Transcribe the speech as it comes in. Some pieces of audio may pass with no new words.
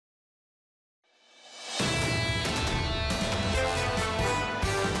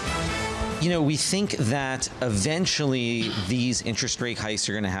You know, we think that eventually these interest rate hikes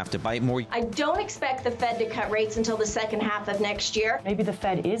are going to have to bite more. I don't expect the Fed to cut rates until the second half of next year. Maybe the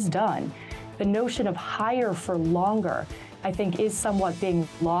Fed is done. The notion of higher for longer, I think, is somewhat being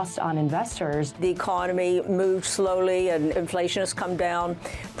lost on investors. The economy moved slowly and inflation has come down.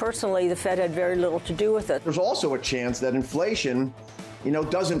 Personally, the Fed had very little to do with it. There's also a chance that inflation,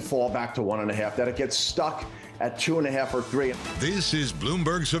 doesn't fall back to 1.5, that it gets stuck at 2.5 or 3. This is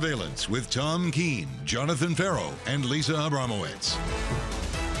Bloomberg Surveillance with Tom Keene, Jonathan Ferro, and Lisa Abramowicz.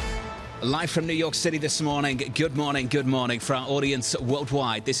 Live from New York City this morning. Good morning for our audience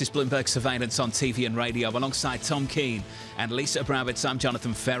worldwide. This is Bloomberg Surveillance on TV and radio alongside Tom Keene and Lisa Abramowicz. I'm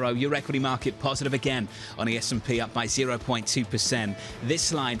Jonathan Ferro. Your equity market positive again on the S&P, up by 0.2%. This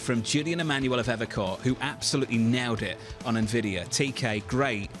slide from Julian Emanuel of Evercore, who absolutely nailed it on NVIDIA. TK,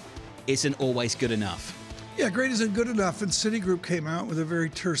 great isn't always good enough. Yeah, great isn't good enough. And Citigroup came out with a very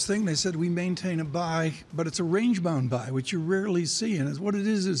terse thing. They said we maintain a buy, but it's a range-bound buy, which you rarely see. And what it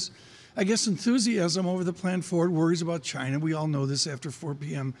is, I guess, enthusiasm over the plan forward, worries about China. We all know this after 4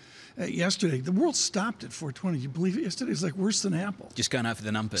 p.m. Yesterday. The world stopped at 4:20. You believe it? Yesterday was like worse than Apple. Just going over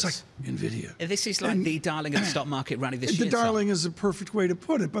the numbers. It's like NVIDIA. This is like the darling of the stock market rally this year. The darling is a perfect way to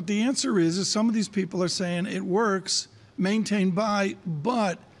put it. But the answer is some of these people are saying it works, maintain buy,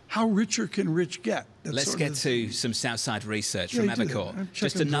 but how richer can rich get? Let's get to some Southside research from Evercore.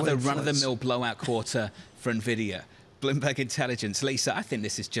 Just another run-of-the-mill blowout quarter for NVIDIA. Bloomberg Intelligence. Lisa, I think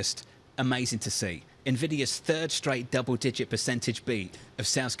this is just amazing to see. NVIDIA's third straight double-digit percentage beat of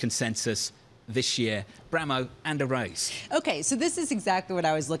sales consensus this year. Bramo, and a raise. Okay, so this is exactly what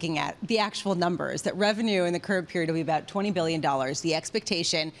I was looking at. The actual numbers, that revenue in the current period will be about $20 billion. The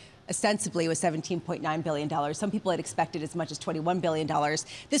expectation ostensibly was $17.9 billion. Some people had expected as much as $21 billion.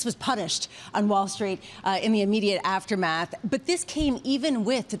 This was punished on Wall Street in the immediate aftermath. But this came even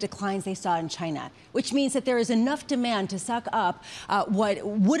with the declines they saw in China, which means that there is enough demand to suck up what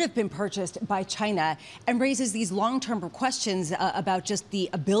would have been purchased by China, and raises these long-term questions about just the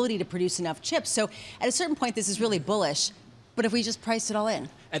ability to produce enough chips. So at a certain point, this is really bullish. But if we just price it all in?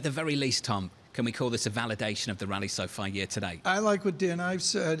 At the very least, Tom, can we call this a validation of the rally so far year to date? I like what Dan Ives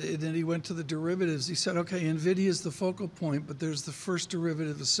said, and then he went to the derivatives. He said, okay, NVIDIA is the focal point, but there's the first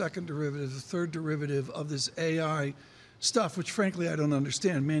derivative, the second derivative, the third derivative of this AI stuff, which frankly I don't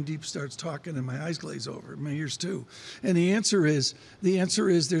understand. Mandeep starts talking and my eyes glaze over, my ears too. And the answer is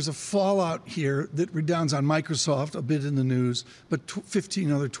there's a fallout here that redounds on Microsoft, a bit in the news, but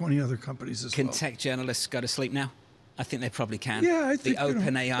 20 other companies as well. Can tech journalists go to sleep now? I think they probably can. Yeah, I think the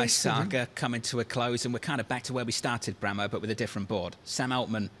OpenAI saga coming to a close, and we're kind of back to where we started, Bramo, but with a different board. Sam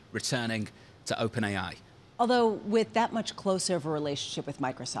Altman returning to OpenAI. Although with that much closer of a relationship with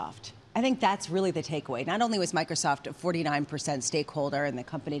Microsoft, I think that's really the takeaway. Not only was Microsoft a 49% stakeholder in the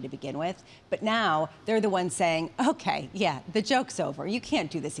company to begin with, but now they're the ones saying, okay, yeah, the joke's over. You can't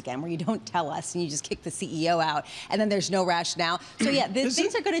do this again, where you don't tell us and you just kick the CEO out, and then there's no rationale. So yeah,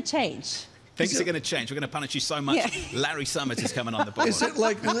 things are going to change. Things are going to change. We're going to punish you so much. Yeah. Larry Summers is coming on the board. Is it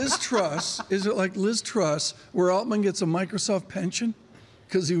like Liz Truss? Where Altman gets a Microsoft pension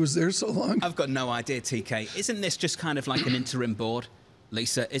because he was there so long? I've got no idea, TK. Isn't this just kind of like an interim board?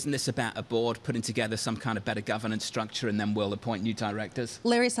 Lisa, isn't this about a board putting together some kind of better governance structure and then we'll appoint new directors?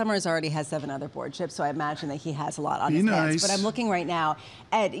 Larry Summers already has 7 other board chips, so I imagine that he has a lot on his hands. But I'm looking right now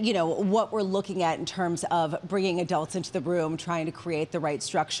at, what we're looking at in terms of bringing adults into the room, trying to create the right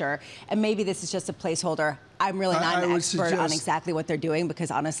structure. And maybe this is just a placeholder. I'm really not an expert on exactly what they're doing because,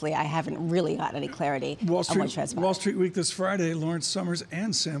 honestly, I haven't really got any clarity on what transpires. Wall Street Week this Friday, Lawrence Summers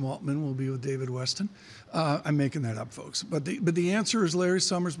and Sam Altman will be with David Weston. I'm making that up, folks. But the answer is Larry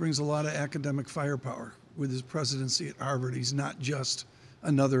Summers brings a lot of academic firepower with his presidency at Harvard. He's not just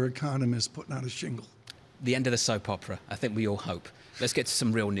another economist putting out a shingle. The end of the soap opera. I think we all hope. Let's get to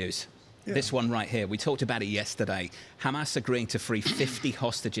some real news. Yeah. This one right here, we talked about it yesterday. Hamas agreeing to free 50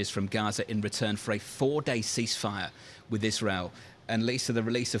 hostages from Gaza in return for a 4-day ceasefire with Israel. And Lisa, the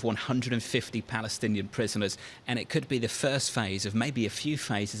release of 150 Palestinian prisoners. And it could be the first phase of maybe a few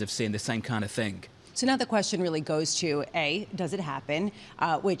phases of seeing the same kind of thing. So now the question really goes to, A, does it happen,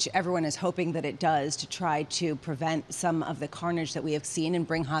 which everyone is hoping that it does, to try to prevent some of the carnage that we have seen and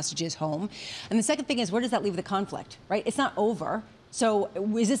bring hostages home. And the second thing is, where does that leave the conflict, right? It's not over. So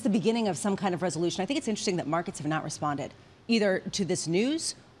is this the beginning of some kind of resolution? I think it's interesting that markets have not responded either to this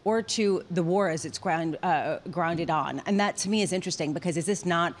news or to the war as it's grounded on. And that, to me, is interesting because is this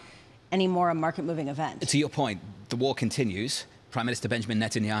not anymore a market-moving event? To your point, the war continues. Prime Minister Benjamin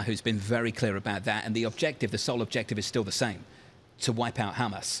Netanyahu has been very clear about that. And the objective, the sole objective, is still the same. to wipe out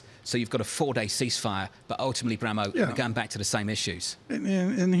Hamas. So you've got a 4-day ceasefire, but ultimately, Bramo, we're going back to the same issues. And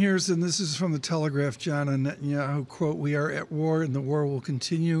this is from the Telegraph, John, and Netanyahu, quote, "We are at war and the war will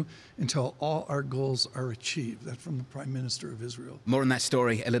continue until all our goals are achieved." That's from the Prime Minister of Israel. More on that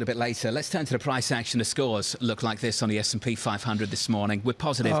story a little bit later. Let's turn to the price action. The scores look like this on the S&P 500 this morning. We're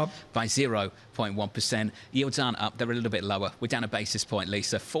positive by 0.1%. Yields aren't up. They're a little bit lower. We're down a basis point,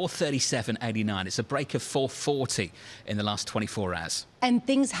 Lisa. 437.89. It's a break of 440 in the last 24 hours. And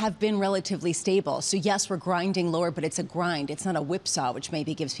things have been relatively stable. So yes, we're grinding lower, but it's a grind. It's not a whipsaw, which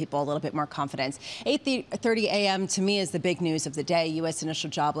maybe gives people a little bit more confidence. 8:30 a.m. to me is the big news of the day. U.S.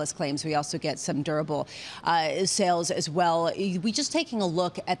 initial jobless claims. We also get some durable sales as well. We just taking a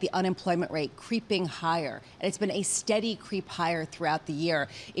look at the unemployment rate creeping higher. And it's been a steady creep higher throughout the year,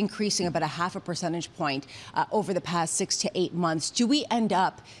 increasing about a 0.5 percentage point over the past 6 to 8 months. Do we end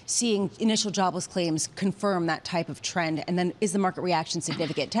up seeing initial jobless claims confirm that type of trend? And then is the market reaction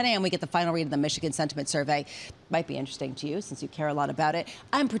significant? 10 a.m. we get the final read of the Michigan Sentiment Survey. Might be interesting to you since you care a lot about it.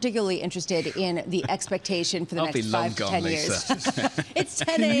 I'm particularly interested in the expectation for the next 5 to 10 years. It's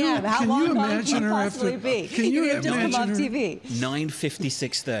 10 a.m. How long can you possibly be? Can you just come off TV?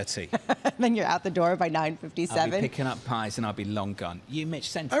 9:56:30. Then you're out the door by 9:57. I'll be picking up pies and I'll be long gone. You, Mitch,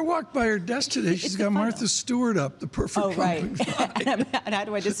 sent. I walked by her desk today. She's got Martha Stewart up, the perfect. Oh, right. And how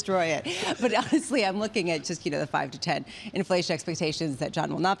do I destroy it? But honestly, I'm looking at just, the 5 to 10 inflation expectations that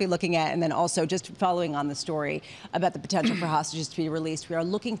John will not be looking at. And then also just following on the story about the potential for hostages to be released. We are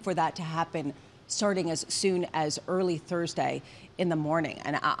looking for that to happen starting as soon as early Thursday in the morning.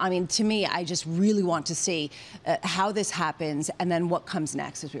 And I mean, to me, I just really want to see how this happens and then what comes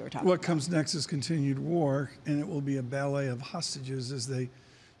next, as we were talking about. What comes next is continued war, and it will be a ballet of hostages as they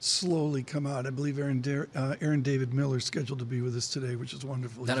slowly come out. I believe Aaron David Miller is scheduled to be with us today, which is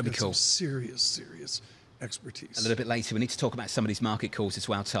wonderful. That'll be cool. Some serious expertise. A little bit later, we need to talk about some of these market calls as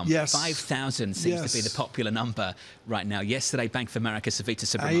well, Tom. Yes. 5,000 seems to be the popular number right now. Yesterday, Bank of America, Savita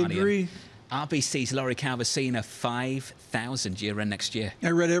Subramanian. I agree. RBC's Laurie Calvasina, 5,000 year-end next year.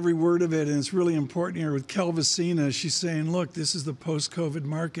 I read every word of it, and it's really important here with Calvasina. She's saying, look, this is the post-COVID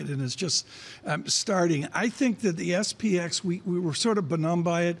market, and it's just starting. I think that the SPX, we were sort of benumbed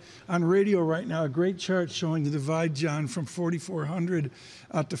by it. On radio right now, a great chart showing the divide, John, from 4,400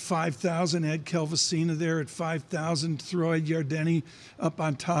 to 5,000. Ed Calvasina there at 5,000. Throyd Yardeni up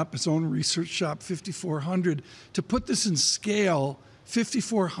on top, his own research shop, 5,400. To put this in scale,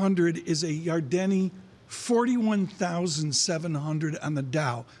 5,400 is a Yardeni 41,700 on the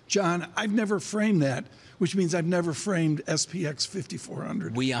Dow. John, I've never framed that, which means I've never framed SPX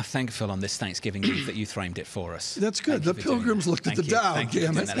 5,400. We are thankful on this Thanksgiving Eve that you framed it for us. That's good. The pilgrims looked at the Dow.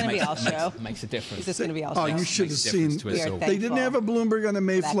 Damn it. It's going to be all show. Makes a difference. It's going to be all show. Oh, you should have seen. They didn't have a Bloomberg on the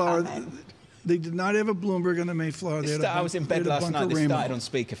Mayflower. They did not have a Bloomberg on the Mayflower. I was in bed last night. They started on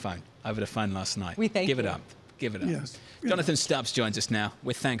speakerphone over the phone last night. We thank you. Give it up. Give it up. Yes. Jonathan Stubbs joins us now.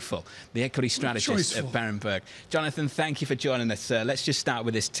 We're thankful. The equity strategist at Berenberg. Jonathan, thank you for joining us. Let's just start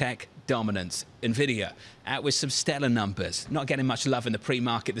with this tech dominance. NVIDIA out with some stellar numbers. Not getting much love in the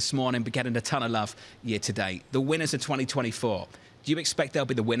pre-market this morning, but getting a ton of love year to date. The winners of 2024. Do you expect they'll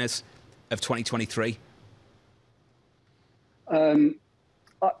be the winners of 2023? I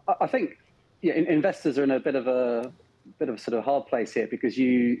think investors are in a bit of a sort of hard place here because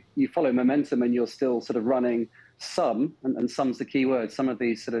you follow momentum and you're still sort of running some, and some's the key word, some of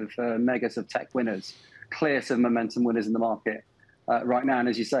these sort of megas of tech winners, clear sort of momentum winners in the market right now. And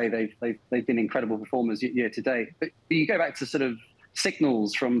as you say, they've been incredible performers year to date. But you go back to sort of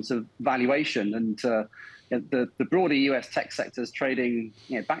signals from sort of valuation, and the broader US tech sector is trading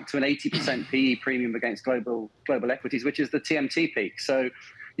back to an 80% PE premium against global equities, which is the TMT peak. So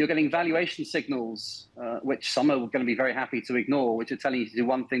you're getting valuation signals, which some are going to be very happy to ignore, which are telling you to do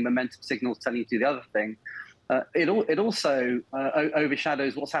one thing, momentum signals telling you to do the other thing. It also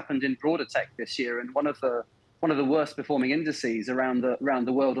overshadows what's happened in broader tech this year. And one of the worst performing indices around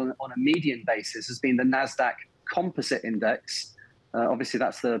the world on a median basis has been the Nasdaq Composite Index. Obviously,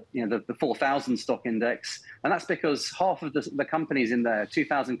 that's the 4,000 stock index, and that's because half of the companies in there,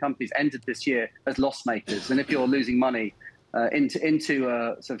 2,000 companies, entered this year as loss makers. And if you're losing money into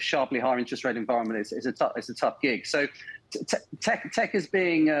a sort of sharply higher interest rate environment, it's a tough gig. So tech is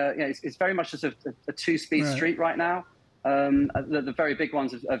being it's very much just a two-speed street right now. The very big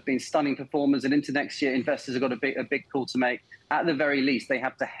ones have been stunning performers, and into next year, investors have got a big call to make. At the very least, they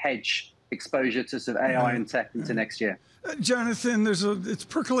have to hedge exposure to sort of AI and tech into next year. Jonathan, it's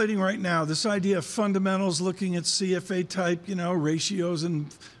percolating right now. This idea of fundamentals, looking at CFA type, ratios and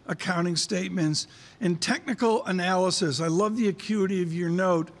accounting statements, and technical analysis. I love the acuity of your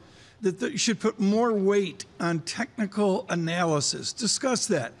note that you should put more weight on technical analysis. Discuss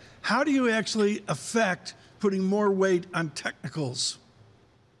that. How do you actually affect putting more weight on technicals?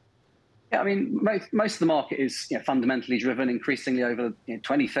 Yeah, I mean, most of the market is fundamentally driven increasingly over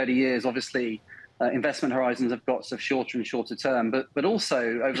 20, 30 years. Obviously, investment horizons have got sort of shorter and shorter term, but also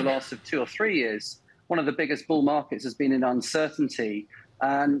over the last 2 or 3 years, one of the biggest bull markets has been in uncertainty.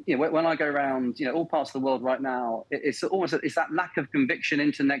 And when I go around all parts of the world right now, it's that lack of conviction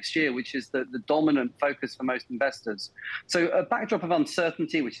into next year, which is the dominant focus for most investors. So a backdrop of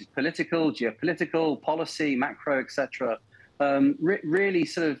uncertainty, which is political, geopolitical, policy, macro, etc., really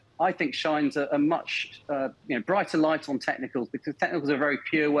sort of, I think, shines a much brighter light on technicals, because technicals are a very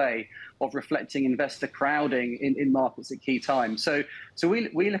pure way of reflecting investor crowding in markets at key times. So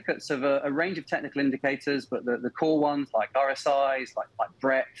we look at sort of a range of technical indicators, but the core ones like RSIs, like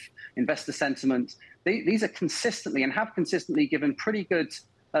breadth, investor sentiment, these are consistently and have consistently given pretty good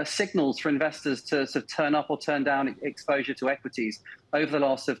signals for investors to sort of turn up or turn down exposure to equities over the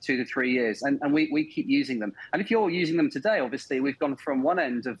last 2 to 3 years. And we keep using them. And if you're using them today, obviously, we've gone from one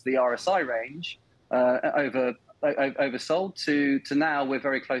end of the RSI range oversold to now we're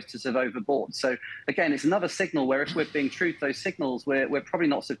very close to sort of overbought. So again, it's another signal where if we're being true to those signals, we're probably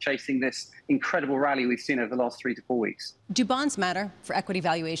not sort of chasing this incredible rally we've seen over the last 3 to 4 weeks. Do bonds matter for equity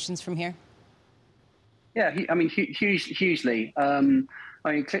valuations from here? Yeah, I mean, hugely.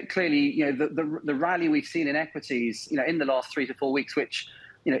 I mean, clearly, the rally we've seen in equities, in the last 3 to 4 weeks, which,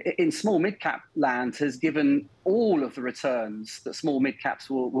 in small mid-cap land has given all of the returns that small mid-caps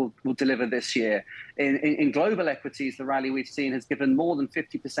will deliver this year. In global equities, the rally we've seen has given more than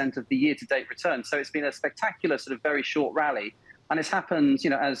 50% of the year-to-date return. So it's been a spectacular sort of very short rally. And it's happened,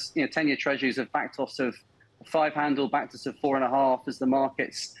 as 10-year treasuries have backed off sort of 5 handle back to sort of 4.5 as the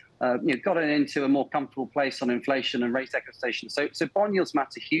markets gotten into a more comfortable place on inflation and rate expectation. So bond yields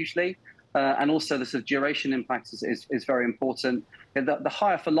matter hugely, and also the sort of duration impact is very important. The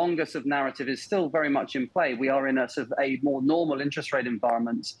higher for longer sort of narrative is still very much in play. We are in a sort of a more normal interest rate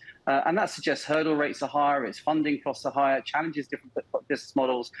environment, and that suggests hurdle rates are higher, its funding costs are higher, challenges different business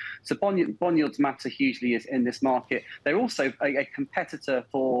models. So bond yields matter hugely in this market. They're also a competitor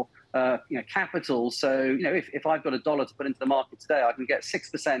for capital. So, if I've got $1 to put into the market today, I can get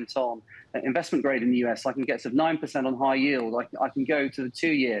 6% on investment grade in the US. I can get sort of 9% on high yield. I can go to the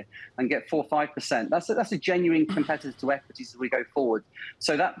 2-year and get 4 or 5%. That's a genuine competitor to equities as we go forward.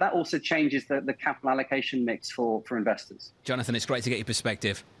 So that also changes the capital allocation mix for investors. Jonathan, it's great to get your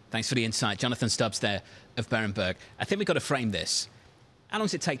perspective. Thanks for the insight. Jonathan Stubbs there of Berenberg. I think we've got to frame this. How long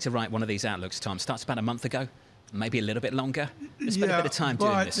does it take to write one of these outlooks, Tom? Starts about a month ago? Maybe a little bit longer. It's been a bit of time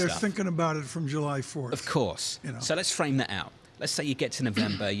doing this stuff. They're thinking about it from July 4th. Of course. So let's frame that out. Let's say you get to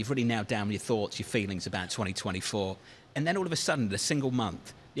November, you've really nailed down your thoughts, your feelings about 2024, and then all of a sudden, in a single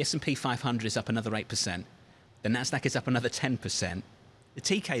month, the S&P 500 is up another 8%, the Nasdaq is up another 10%. The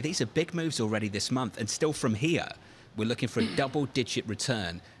TK, these are big moves already this month, and still from here, we're looking for a double-digit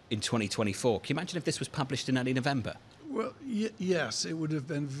return in 2024. Can you imagine if this was published in early November? Well, yes, it would have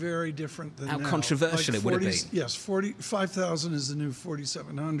been very different than How now. controversial it would have been. Yes, 5,000 is the new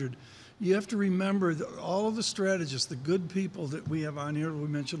 4,700. You have to remember that all of the strategists, the good people that we have on here, we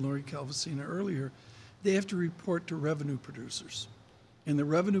mentioned Lori Calvasina earlier, they have to report to revenue producers. And the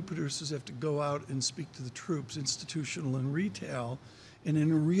revenue producers have to go out and speak to the troops, institutional and retail. And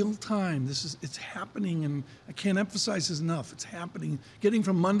in real time, it's happening, and I can't emphasize this enough. It's happening. Getting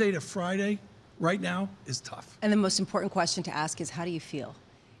from Monday to Friday right now is tough. And the most important question to ask is, how do you feel?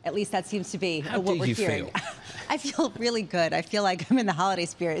 At least that seems to be what we're hearing. Feel? I feel really good. I feel like I'm in the holiday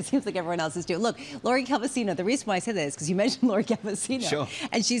spirit. It seems like everyone else is too. Look, Lori Calvasina, the reason why I said that is because you mentioned Lori Calvasina. Sure.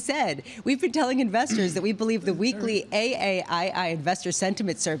 And she said, we've been telling investors that we believe the weekly AAII Investor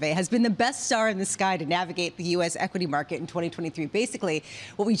Sentiment Survey has been the best star in the sky to navigate the U.S. equity market in 2023. Basically,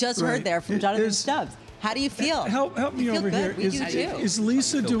 what we just heard there from Jonathan Stubbs. How do you feel? Help me over here. Is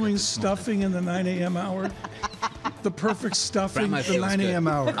Lisa doing stuffing in the 9 a.m. hour? The perfect stuffing at the 9 a.m.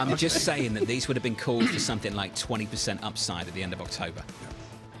 hour. I'm just saying that these would have been called for something like 20% upside at the end of October.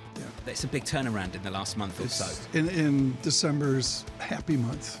 Yeah. It's a big turnaround in the last month or so. In December's happy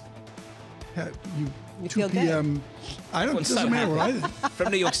month. You 2 p.m. I don't. It doesn't matter what I think.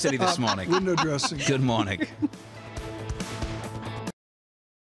 From New York City this morning. Window dressing. Good morning.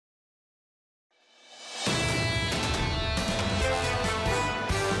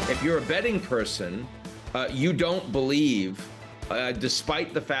 If you're a betting person, you don't believe,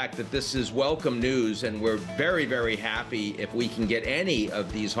 despite the fact that this is welcome news and we're very, very happy if we can get any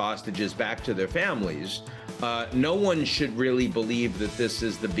of these hostages back to their families, no one should really believe that this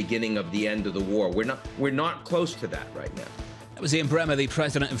is the beginning of the end of the war. We're not close to that right now. That was Ian Bremmer, the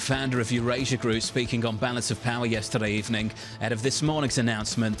president and founder of Eurasia Group, speaking on Balance of Power yesterday evening ahead of this morning's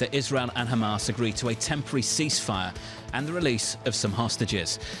announcement that Israel and Hamas agreed to a temporary ceasefire and the release of some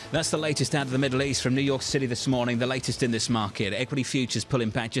hostages. That's the latest out of the Middle East from New York City this morning, the latest in this market. Equity futures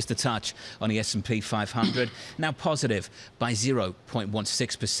pulling back just a touch on the S&P 500, now positive by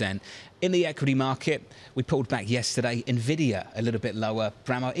 0.16%. In the equity market, we pulled back yesterday. Nvidia a little bit lower.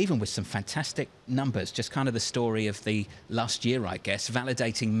 Bramo, even with some fantastic numbers, just kind of the story of the last year, I guess,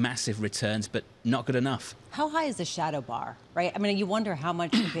 validating massive returns, but not good enough. How high is the shadow bar, right? I mean, you wonder how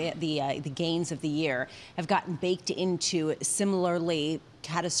much the gains of the year have gotten baked into similarly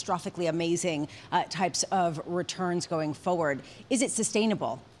catastrophically amazing types of returns going forward. Is it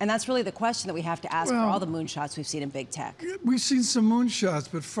sustainable? And that's really the question that we have to ask for all the moonshots we've seen in big tech. We've seen some moonshots,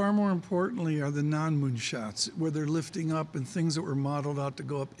 but far more importantly are the non-moonshots, where they're lifting up and things that were modeled out to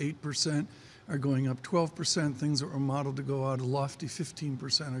go up 8% are going up 12%. Things that were modeled to go out a lofty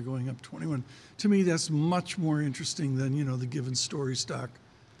 15% are going up 21%. To me, that's much more interesting than, the given story stock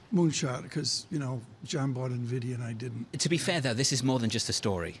moonshot, because, John bought NVIDIA and I didn't. To be fair, though, this is more than just a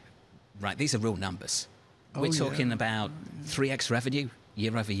story, right? These are real numbers. We're talking about 3x revenue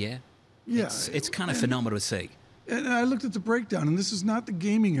year over year. Yeah. It's kind of phenomenal to see. And I looked at the breakdown, and this is not the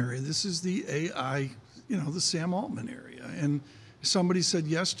gaming area. This is the AI, the Sam Altman area. And somebody said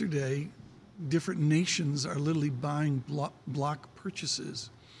yesterday, different nations are literally buying block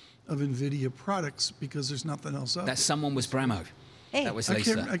purchases of NVIDIA products because there's nothing else out there. That someone was Bramo. Hey. That was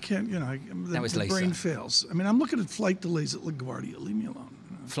Lisa. I can't, that was the Lisa. brain fails. I mean, I'm looking at flight delays at LaGuardia. Leave me alone.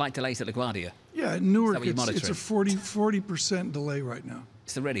 Flight delays at LaGuardia? Yeah, at Newark, it's a 40% delay right now.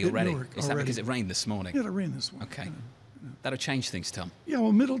 It's already? Is that because it rained this morning? Yeah, it rained this morning. Okay. That'll change things, Tom. Yeah,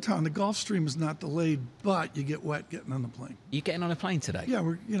 well, Middletown, the Gulf Stream is not delayed, but you get wet getting on the plane. You getting on a plane today? Yeah,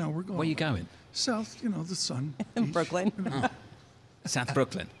 we're going. Where are you going? South, the sun. Brooklyn. Oh. South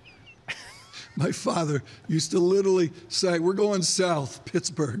Brooklyn. My father used to literally say, "We're going south,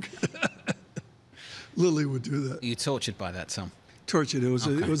 Pittsburgh." Lily would do that. Are you tortured by that, Tom? Tortured. It was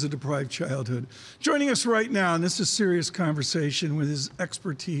a deprived childhood. Joining us right now, and this is a serious conversation with his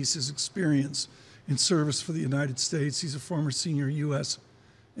expertise, his experience in service for the United States. He's a former senior U.S.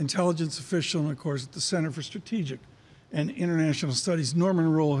 intelligence official, and of course at the Center for Strategic and International Studies.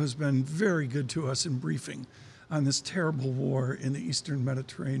 Norman Rule has been very good to us in briefing on this terrible war in the Eastern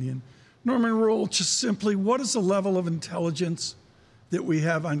Mediterranean. Norman Rule, just simply, what is the level of intelligence that we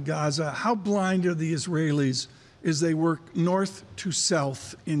have on Gaza? How blind are the Israelis as they work north to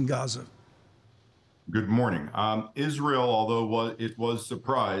south in Gaza? Good morning. Israel, although it was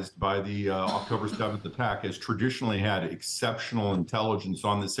surprised by the October 7th attack, has traditionally had exceptional intelligence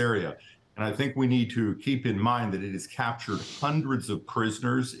on this area. And I think we need to keep in mind that it has captured hundreds of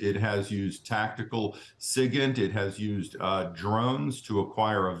prisoners. It has used tactical SIGINT. It has used drones to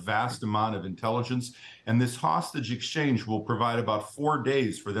acquire a vast amount of intelligence. And this hostage exchange will provide about 4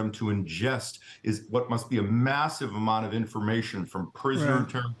 days for them to ingest is what must be a massive amount of information, from prisoner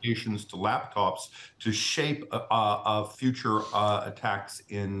interrogations to laptops, to shape future attacks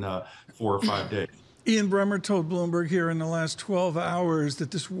in 4 or 5 days. Ian Bremmer told Bloomberg here in the last 12 hours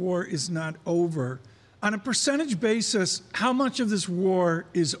that this war is not over. On a percentage basis, how much of this war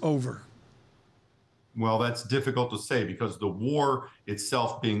is over? Well, that's difficult to say, because the war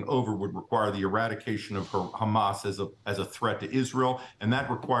itself being over would require the eradication of Hamas as a threat to Israel, and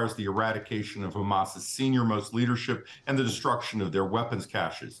that requires the eradication of Hamas's senior-most leadership and the destruction of their weapons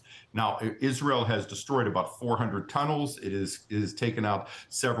caches. Now, Israel has destroyed about 400 tunnels. It is taken out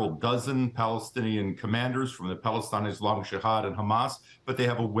several dozen Palestinian commanders from the Palestine Islamic Jihad and Hamas, but they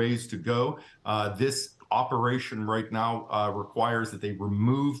have a ways to go. This operation right now requires that they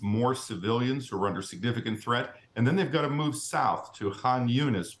remove more civilians who are under significant threat, and then they've got to move south to Khan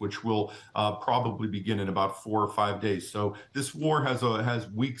Yunis, which will probably begin in about 4 or 5 days. So this war has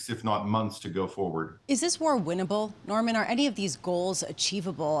weeks, if not months, to go forward. Is this war winnable, Norman? Are any of these goals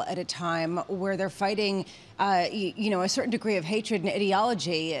achievable at a time where they're fighting, a certain degree of hatred and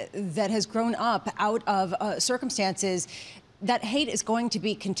ideology that has grown up out of circumstances that hate is going to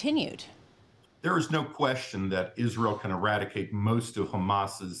be continued? There is no question that Israel can eradicate most of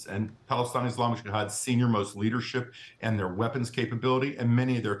Hamas's and Palestine Islamic Jihad's senior-most leadership and their weapons capability and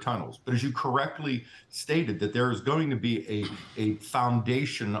many of their tunnels. But as you correctly stated, that there is going to be a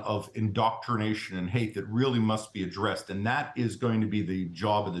foundation of indoctrination and hate that really must be addressed. And that is going to be the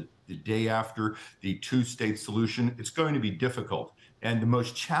job of the day after the two-state solution. It's going to be difficult. And the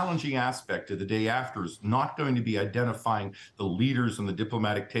most challenging aspect of the day after is not going to be identifying the leaders on the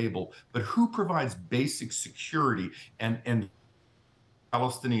diplomatic table, but who provides basic security and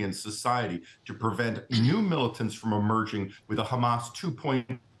Palestinian society to prevent new militants from emerging with a Hamas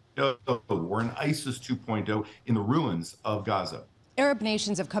 2.0 or an ISIS 2.0 in the ruins of Gaza. Arab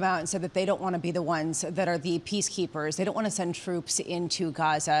nations have come out and said that they don't want to be the ones that are the peacekeepers. They don't want to send troops into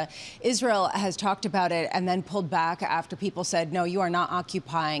Gaza. Israel has talked about it and then pulled back after people said, no, you are not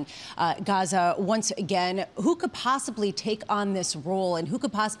occupying Gaza once again. Who could possibly take on this role, and who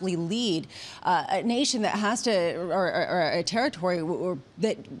could possibly lead a nation that has to, or a territory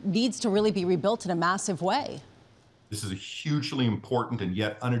that needs to really be rebuilt in a massive way? This is a hugely important and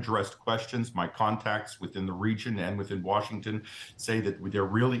yet unaddressed questions. My contacts within the region and within Washington say that there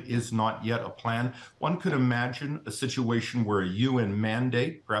really is not yet a plan. One could imagine a situation where a UN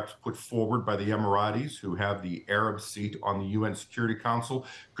mandate, perhaps put forward by the Emiratis, who have the Arab seat on the UN Security Council,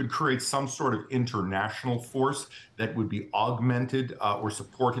 could create some sort of international force that would be augmented or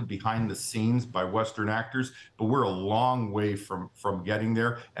supported behind the scenes by Western actors. But we're a long way from getting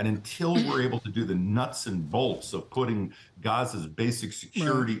there. And until we're able to do the nuts and bolts of putting Gaza's basic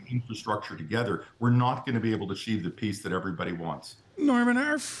security infrastructure together, we're not going to be able to achieve the peace that everybody wants. Norman,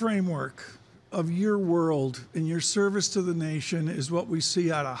 our framework of your world and your service to the nation is what we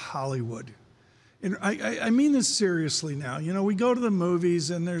see out of Hollywood. And I mean this seriously now. You know, we go to the movies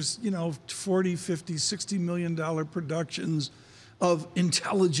and there's, you know, 40, 50, $60 million productions of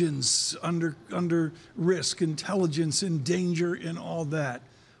intelligence under risk, intelligence in danger and all that.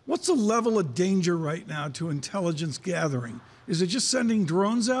 What's the level of danger right now to intelligence gathering? Is it just sending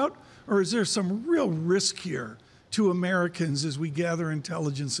drones out, or is there some real risk here to Americans as we gather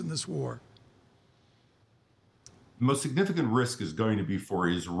intelligence in this war? The most significant risk is going to be for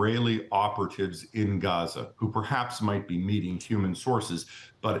Israeli operatives in Gaza, who perhaps might be meeting human sources,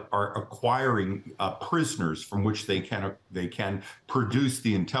 but are acquiring prisoners from which they can produce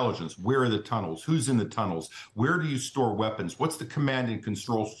the intelligence. Where are the tunnels? Who's in the tunnels? Where do you store weapons? What's the command and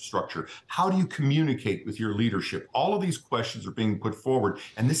control structure? How do you communicate with your leadership? All of these questions are being put forward,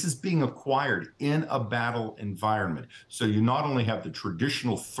 and this is being acquired in a battle environment. So you not only have the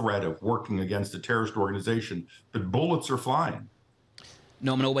traditional threat of working against a terrorist organization, but bullets are flying.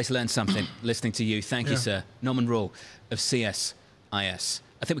 Norman, always learn something listening to you. Thank you, sir. Norman Rule of CSIS.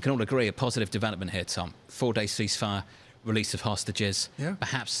 I think we can all agree a positive development here, Tom. 4-day ceasefire, release of hostages,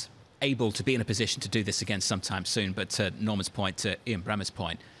 perhaps able to be in a position to do this again sometime soon. But to Norman's point, to Ian Bremmer's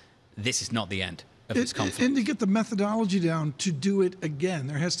point, this is not the end of this conflict. And to get the methodology down to do it again,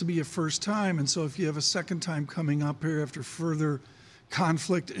 there has to be a first time. And so if you have a second time coming up here after further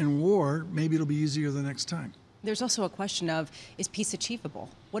conflict and war, maybe it'll be easier the next time. There's also a question of, is peace achievable?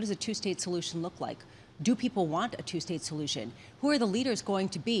 What does a two-state solution look like? Do people want a two-state solution? Who are the leaders going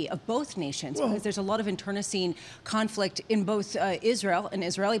to be of both nations? Because there's a lot of internecine conflict in both Israel and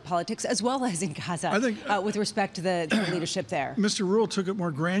Israeli politics, as well as in Gaza, I think, with respect to the leadership there. Mr. Rule took it more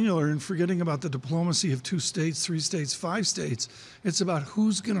granular in forgetting about the diplomacy of 2 states, 3 states, 5 states. It's about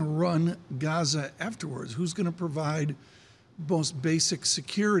who's going to run Gaza afterwards, who's going to provide most basic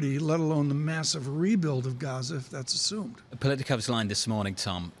security, let alone the massive rebuild of Gaza, if that's assumed. Politico's line this morning,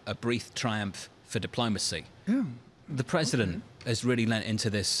 Tom, a brief triumph for diplomacy. Yeah. The president has really lent into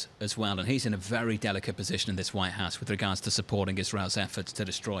this as well, and he's in a very delicate position in this White House with regards to supporting Israel's efforts to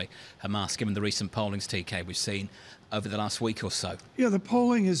destroy Hamas, given the recent pollings, TK, we've seen over the last week or so. Yeah, the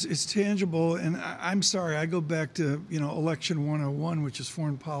polling is tangible, and I'm sorry, I go back to, you know, election 101, which is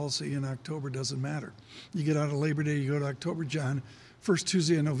foreign policy in October doesn't matter. You get out of Labor Day, you go to October, John. First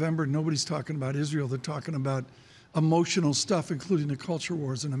Tuesday in November, nobody's talking about Israel. They're talking about emotional stuff, including the culture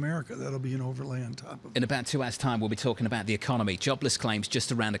wars in America. That'll be an overlay on top of it. In about 2 hours' time, we'll be talking about the economy. Jobless claims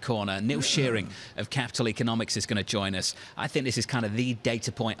just around the corner. Neil Shearing of Capital Economics is going to join us. I think this is kind of the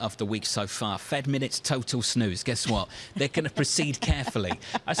data point of the week so far. Fed minutes, total snooze. Guess what? They're going to proceed carefully.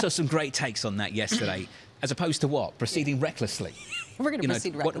 I saw some great takes on that yesterday. As opposed to what? Proceeding recklessly. We're going to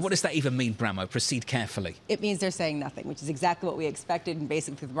proceed recklessly. What does that even mean, Bramo? Proceed carefully. It means they're saying nothing, which is exactly what we expected. And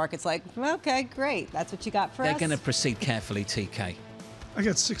basically, the market's like, okay, great. That's what you got for us. They're going to proceed carefully, TK. I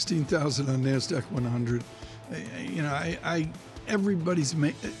got 16,000 on NASDAQ 100. You know, everybody's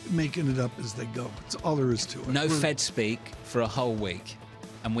making it up as they go. That's all there is to it. No Fed speak for a whole week,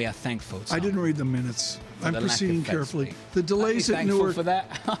 and we are thankful, Tom. I didn't read the minutes. I'm proceeding carefully. The delays at Newark. For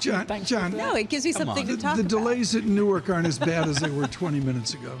that? John, no, it gives me something to talk about. The about. delays at Newark aren't as bad as they were 20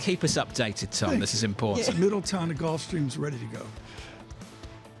 minutes ago. Keep us updated, Tom. This is important. Yeah. Middletown to Gulfstream's ready to go.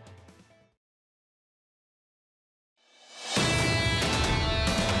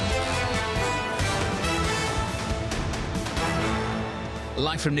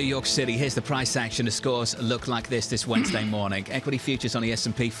 Live from New York City, here's the price action. The scores look like this Wednesday morning. Equity futures on the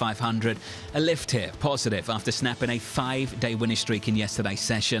S&P 500. A lift here, positive, after snapping a 5-day winning streak in yesterday's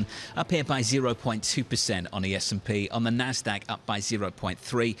session. Up here by 0.2% on the S&P. On the NASDAQ, up by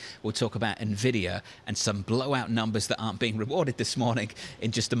 0.3%. We'll talk about NVIDIA and some blowout numbers that aren't being rewarded this morning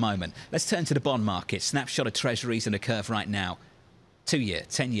in just a moment. Let's turn to the bond market. Snapshot of treasuries and the curve right now. 2-year,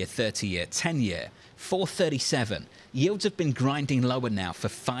 10-year, 30-year, 10-year, 437. Yields have been grinding lower now for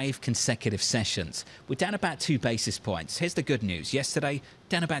 5 consecutive sessions. We're down about 2 basis points. Here's the good news. Yesterday,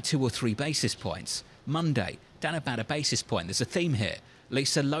 down about 2 or 3 basis points. Monday, down about a basis point. There's a theme here.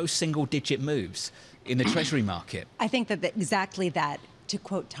 Lisa, low single-digit moves in the Treasury market. I think that exactly that. To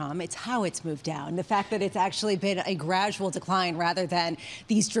quote Tom, it's how it's moved down. The fact that it's actually been a gradual decline rather than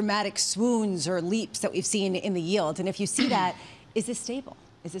these dramatic swoons or leaps that we've seen in the yield. And if you see that, is this stable?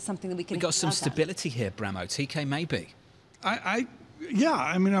 Is this something that we can? We've got some stability here, Bramo. TK, maybe. Yeah.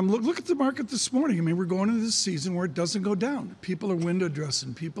 I mean, look at the market this morning. I mean, we're going into this season where it doesn't go down. People are window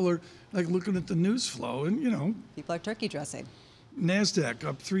dressing. People are like looking at the news flow, and people are turkey dressing. NASDAQ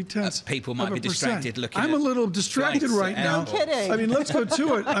up 0.3%. People might be distracted looking. I'm a little distracted right now. No kidding. I mean, let's go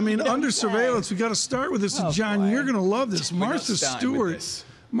to it. I mean, under surveillance, we got to start with this. And John, you're going to love this. Martha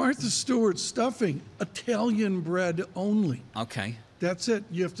Stewart stuffing Italian bread only. Okay. That's it.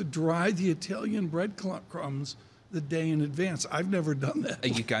 You have to dry the Italian bread crumbs the day in advance. I've never done that. Are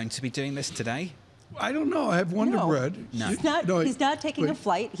you going to be doing this today? I don't know. I have Wonder Bread. No. He's not taking a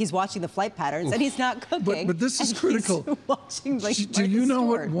flight. He's watching the flight patterns, and he's not cooking. But this is critical. He's watching, do you know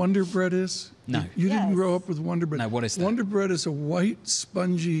what Wonder Bread is? No. You didn't grow up with Wonder Bread. No, what is that? Wonder Bread is a white,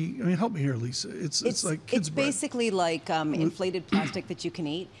 spongy. I mean, help me here, Lisa. It's like kids' bread. It's basically like inflated plastic that you can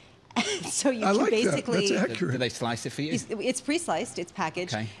eat. So you I can like basically. That. That's accurate. Do they slice it for you? It's pre-sliced, it's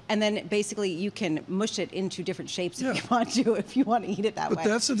packaged, okay. And then basically you can mush it into different shapes if you want to eat it that way. But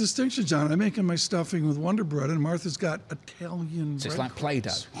that's the distinction, John. I'm making my stuffing with Wonder Bread, and Martha's got Italian bread. So it's like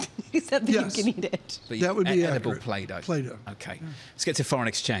Play-Doh. Except that you can eat it. But that would be edible accurate. Play-Doh. Play-Doh. Okay. Yeah. Let's get to foreign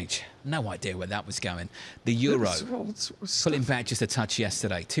exchange. No idea where that was going. The euro pulling back just a touch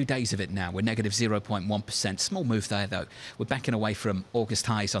yesterday. 2 days of it now. We're negative 0.1%. Small move there, though. We're backing away from August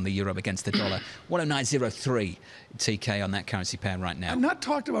highs on the euro against the dollar. 109.03 TK on that currency pair right now. And not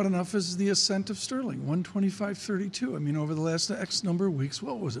talked about enough is the ascent of sterling, 125.32. I mean, over the last X number of weeks,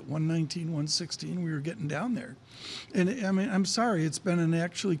 what was it, 119, 116? We were getting down there. And I mean, I'm sorry, it's been an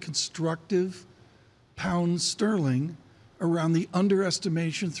actually constructive pound sterling around the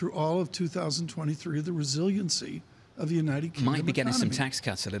underestimation through all of 2023 of the resiliency of the United Kingdom Might be getting economy. some tax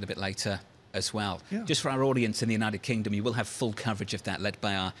cuts a little bit later as well. Yeah. Just for our audience in the United Kingdom, you will have full coverage of that led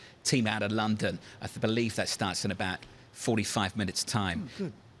by our team out of London. I believe that starts in about 45 minutes' time. Oh,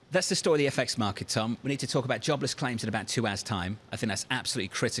 good. That's the story of the FX market, Tom. We need to talk about jobless claims in about 2 hours' time. I think that's absolutely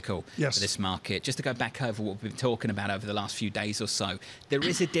critical for this market. Just to go back over what we've been talking about over the last few days or so, there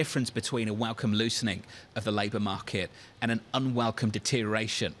is a difference between a welcome loosening of the labour market and an unwelcome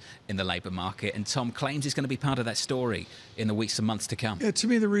deterioration in the labour market. And Tom, claims is going to be part of that story in the weeks and months to come. Yeah, to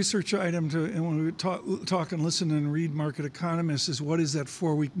me, the research item, and when we talk and listen and read market economists, is what is that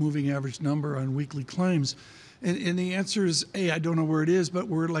 4-week moving average number on weekly claims? And the answer is, I don't know where it is, but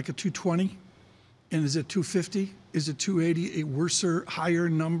we're like a 220. And is it 250? Is it 280? A worser, higher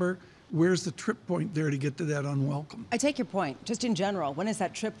number? Where's the trip point there to get to that unwelcome? I take your point. Just in general, when is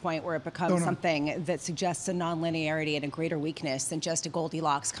that trip point where it becomes something that suggests a nonlinearity and a greater weakness than just a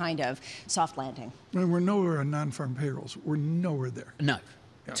Goldilocks kind of soft landing? I mean, we're nowhere on non-farm payrolls. We're nowhere there. No.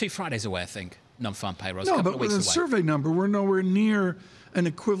 Yeah. 2 Fridays away, I think, non-farm payrolls. No, but with a survey number, we're nowhere near an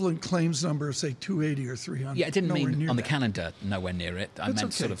equivalent claims number of, say, 280 or 300. Yeah, I didn't mean on the calendar, nowhere near it. I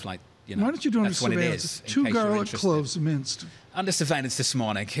meant sort of like, why don't you do under surveillance? 2 garlic cloves minced. Under surveillance this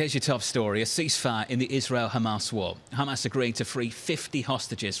morning, here's your top story. A ceasefire in the Israel-Hamas war. Hamas agreeing to free 50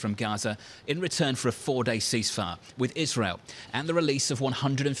 hostages from Gaza in return for a 4-day ceasefire with Israel and the release of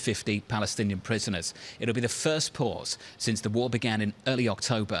 150 Palestinian prisoners. It'll be the first pause since the war began in early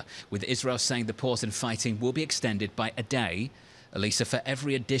October, with Israel saying the pause in fighting will be extended by a day, Elisa, for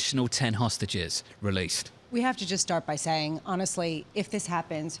every additional 10 hostages released. We have to just start by saying, honestly, if this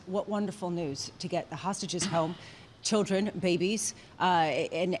happens, what wonderful news to get the hostages home, children, babies,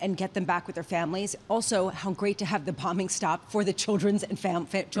 and get them back with their families. Also, how great to have the bombing stop for the children and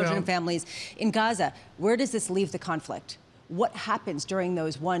families in Gaza. Where does this leave the conflict? What happens during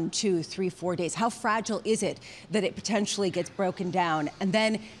those 1, 2, 3, 4 days? How fragile is it that it potentially gets broken down? And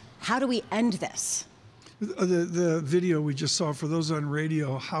then how do we end this? The video we just saw, for those on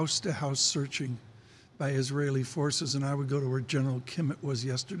radio, house-to-house searching by Israeli forces, and I would go to where General Kimmett was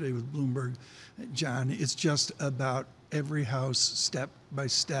yesterday with Bloomberg. John, it's just about every house step by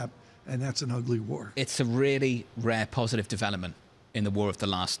step, and that's an ugly war. It's a really rare positive development in the war of the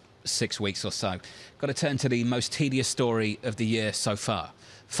last 6 weeks or so. Got to turn to the most tedious story of the year so far.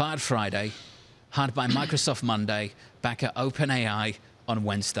 Fired Friday, hired by Microsoft Monday, back at OpenAI on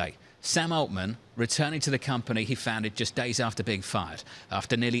Wednesday. Sam Altman returning to the company he founded just days after being fired.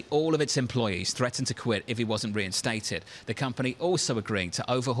 After nearly all of its employees threatened to quit if he wasn't reinstated, the company also agreeing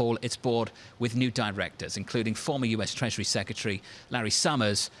to overhaul its board with new directors, including former US Treasury Secretary Larry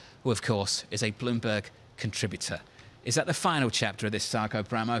Summers, who, of course, is a Bloomberg contributor. Is that the final chapter of this saga,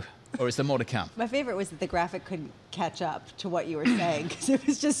 Bramo, or is there more to come? My favorite was that the graphic couldn't catch up to what you were saying, because it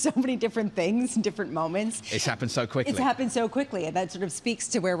was just so many different things in different moments. It's happened so quickly. It's happened so quickly, and that sort of speaks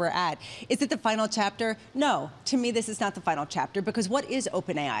to where we're at. Is it the final chapter? No. To me, this is not the final chapter, because what is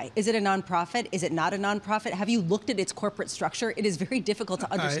OpenAI? Is it a nonprofit? Is it not a nonprofit? Have you looked at its corporate structure? It is very difficult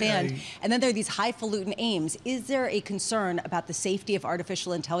to understand. And then there are these highfalutin aims. Is there a concern about the safety of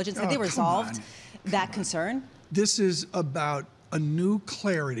artificial intelligence? Have they resolved that concern? This is about a new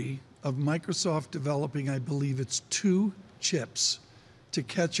clarity of Microsoft developing, I believe it's 2 chips to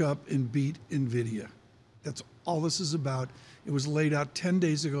catch up and beat NVIDIA. That's all this is about. It was laid out 10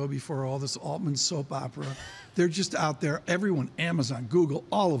 days ago before all this Altman soap opera. They're just out there. Everyone, Amazon, Google,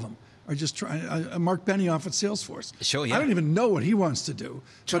 all of them are just trying. Mark Benioff at Salesforce. Sure, yeah. I don't even know what he wants to do.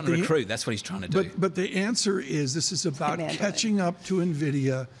 Trying to recruit, that's what he's trying to do. But the answer is this is about catching up to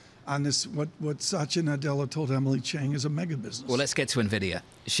NVIDIA on this, what Satya Nadella told Emily Chang is a mega business. Well, let's get to NVIDIA.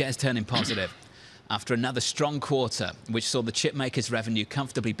 Shares turning positive. After another strong quarter, which saw the chip maker's revenue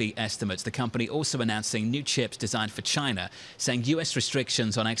comfortably beat estimates, the company also announcing new chips designed for China, saying US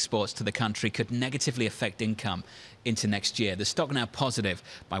restrictions on exports to the country could negatively affect income into next year. The stock now positive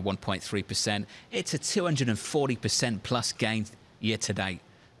by 1.3%. It's a 240% plus gain year to date.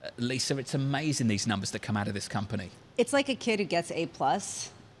 Lisa, it's amazing these numbers that come out of this company. It's like a kid who gets A+,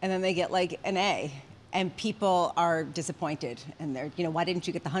 and then they get like an A. And people are disappointed, and they're, why didn't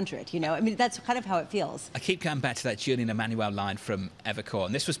you get the 100? I mean, that's kind of how it feels. I keep going back to that Julian Emmanuel line from Evercore,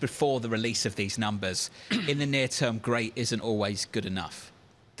 and this was before the release of these numbers. In the near term, great isn't always good enough.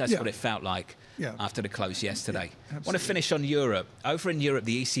 That's what it felt like after the close yesterday. I want to finish on Europe. Over in Europe,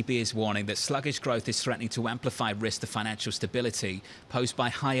 the ECB is warning that sluggish growth is threatening to amplify risk to financial stability posed by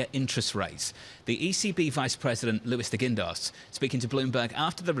higher interest rates. The ECB Vice President, Luis de Guindos, speaking to Bloomberg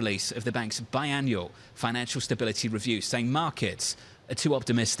after the release of the bank's biannual financial stability review, saying markets are too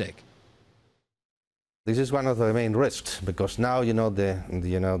optimistic. This is one of the main risks, because now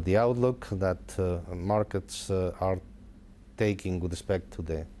the outlook that markets are taking with respect to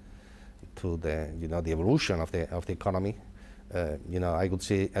the the evolution of the economy. I would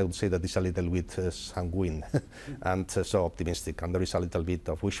say that it's a little bit sanguine and so optimistic, and there is a little bit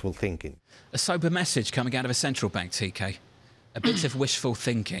of wishful thinking. A sober message coming out of a central bank, TK. A bit of wishful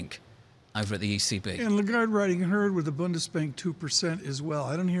thinking over at the ECB. And Lagarde riding herd with the Bundesbank 2% as well.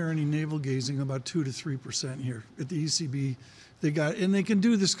 I don't hear any navel-gazing about 2 to 3% here at the ECB. And they can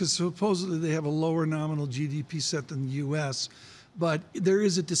do this because supposedly they have a lower nominal GDP set than the U.S., but there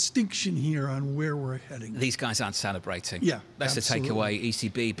is a distinction here on where we're heading. These guys aren't celebrating. Yeah, that's absolutely. the takeaway.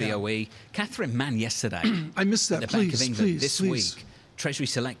 ECB, BOE. Yeah. Catherine Mann yesterday. I missed that. At the Bank of England this week. Treasury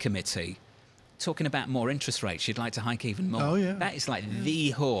Select Committee talking about more interest rates. She'd like to hike even more. Oh yeah. That is like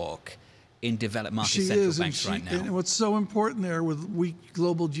the hawk in developed market central banks right now. And what's so important there with weak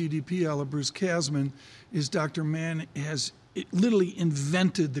global GDP, a la Bruce Kasman, is Dr. Mann has literally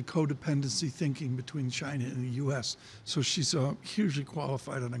invented the codependency thinking between China and the U.S. So she's hugely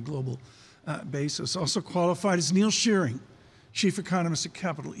qualified on a global basis. Also qualified is Neil Shearing, chief economist at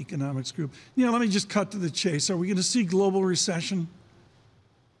Capital Economics Group. Let me just cut to the chase. Are we going to see global recession?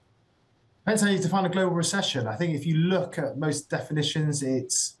 Depends how you define a global recession. I think if you look at most definitions,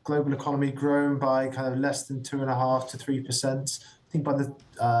 it's global economy growing by kind of less than 2.5% to 3%. I think by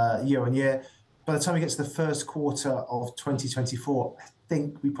the year on year. By the time we get to the first quarter of 2024, I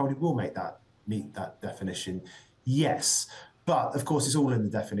think we probably will meet that definition. Yes, but of course it's all in the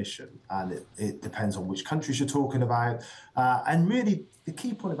definition, and it depends on which countries you're talking about. And really, the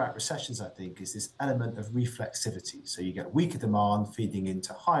key point about recessions, I think, is this element of reflexivity. So you get weaker demand feeding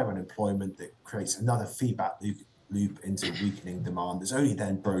into higher unemployment that creates another feedback loop into weakening demand that's only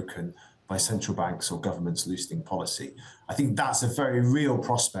then broken by central banks or governments loosening policy. I think that's a very real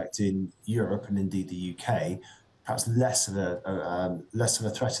prospect in Europe and indeed the UK. Perhaps less of a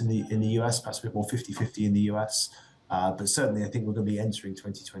threat in the US, perhaps a bit more 50-50 in the US. But certainly, I think we're going to be entering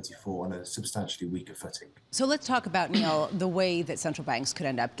 2024 on a substantially weaker footing. So let's talk about, Neil, the way that central banks could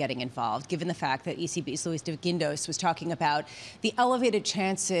end up getting involved, given the fact that ECB's Luis de Guindos was talking about the elevated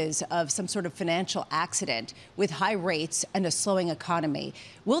chances of some sort of financial accident with high rates and a slowing economy.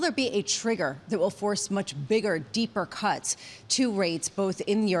 Will there be a trigger that will force much bigger, deeper cuts to rates, both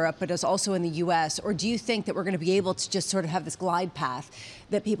in Europe but as also in the U.S.? Or do you think that we're going to be able to just sort of have this glide path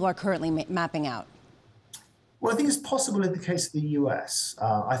that people are currently mapping out? Well, I think it's possible in the case of the US.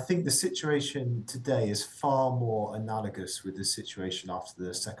 I think the situation today is far more analogous with the situation after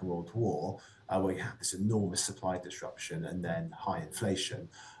the Second World War, where you have this enormous supply disruption and then high inflation,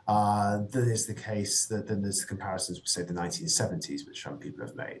 than is the case, than there's the comparisons with, say, the 1970s, which some people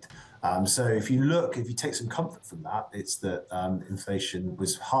have made. So if you take some comfort from that, it's that inflation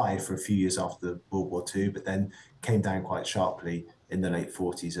was high for a few years after World War II, but then came down quite sharply in the late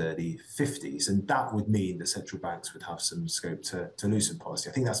 40s, early 50s. And that would mean that central banks would have some scope to loosen policy.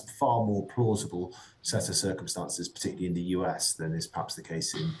 I think that's a far more plausible set of circumstances, particularly in the US, than is perhaps the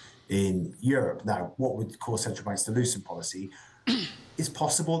case in Europe. Now, what would cause central banks to loosen policy? It's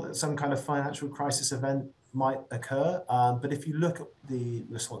possible that some kind of financial crisis event might occur. But if you look at the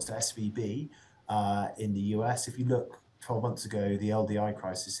response to SVB in the US, if you look 12 months ago, the LDI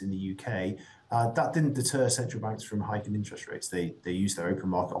crisis in the UK, that didn't deter central banks from hiking interest rates. They used their open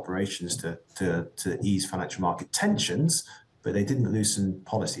market operations to ease financial market tensions, but they didn't loosen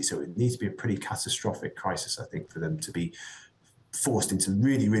policy. So it needs to be a pretty catastrophic crisis, I think, for them to be forced into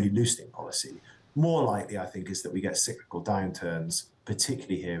really, really loosening policy. More likely, I think, is that we get cyclical downturns,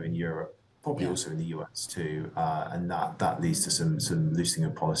 particularly here in Europe, probably also in the US too, and that leads to some loosening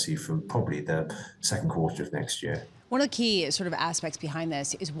of policy from probably the second quarter of next year. One of the key sort of aspects behind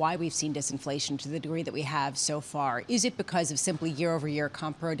this is why we've seen disinflation to the degree that we have so far. Is it because of simply year-over-year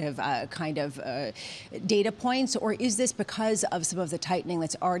comparative data points, or is this because of some of the tightening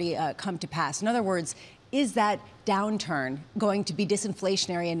that's already come to pass? In other words, is that downturn going to be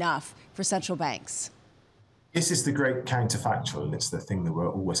disinflationary enough for central banks? This is the great counterfactual, and it's the thing that we're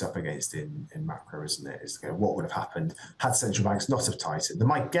always up against in macro, isn't it? Is what would have happened had central banks not have tightened. And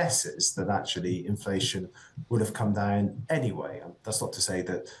my guess is that actually inflation would have come down anyway. That's not to say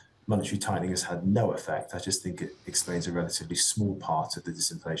that monetary tightening has had no effect. I just think it explains a relatively small part of the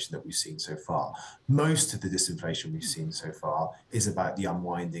disinflation that we've seen so far. Most of the disinflation we've seen so far is about the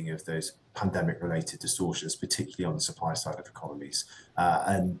unwinding of those pandemic-related distortions, particularly on the supply side of economies,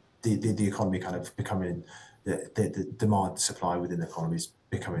 and the economy kind of becoming the demand supply within the economy is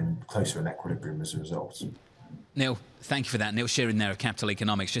becoming closer in equilibrium as a result. Neil, thank you for that. Neil Shearing there of Capital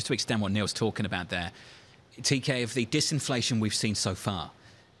Economics. Just to extend what Neil's talking about there, TK, of the disinflation we've seen so far,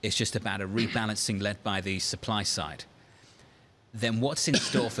 it's just about a rebalancing led by the supply side. Then what's in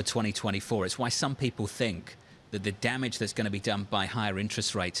store for 2024? It's why some people think that the damage that's going to be done by higher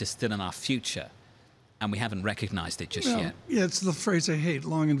interest rates is still in our future, and we haven't recognized it just yet. Yeah, it's the phrase I hate,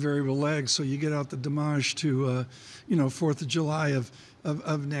 long and variable lags. So you get out the damage to, 4th of July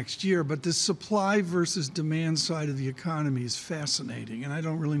of next year. But this supply versus demand side of the economy is fascinating, and I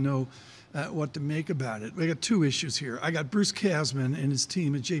don't really know what to make about it. I got two issues here. I got Bruce Kasman and his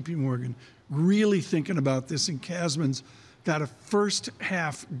team at J.P. Morgan really thinking about this, and Kasman's got a first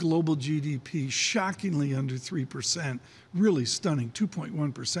half global GDP shockingly under 3%, really stunning,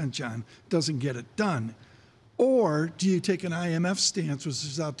 2.1%, John, doesn't get it done. Or do you take an IMF stance, which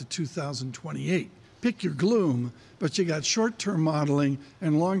is out to 2028? Pick your gloom, but you got short-term modeling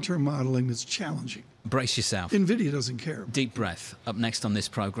and long-term modeling that's challenging. Brace yourself. NVIDIA doesn't care. Deep breath. Up next on this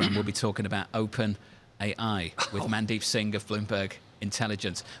program, we'll be talking about Open AI with Mandeep Singh of Bloomberg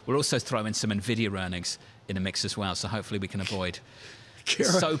Intelligence. We'll also throw in some NVIDIA earnings in the mix as well, so hopefully we can avoid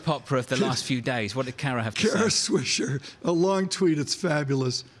soap opera of the last few days. What did Kara have to say? Kara Swisher, a long tweet, it's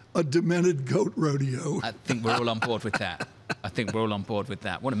fabulous. A demented goat rodeo. I think we're all on board with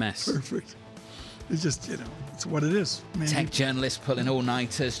that. What a mess. Perfect. It's just, it's what it is. Maybe. Tech journalists pulling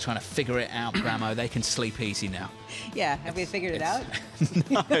all-nighters, trying to figure it out, Bramo. They can sleep easy now. Yeah, have we figured it out?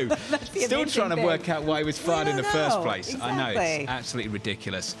 No. Still trying to work out why he was fired in the first place. Exactly. I know, it's absolutely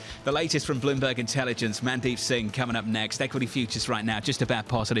ridiculous. The latest from Bloomberg Intelligence, Mandeep Singh coming up next. Equity futures right now just about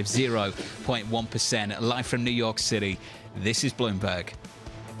positive 0.1%. Live from New York City, this is Bloomberg.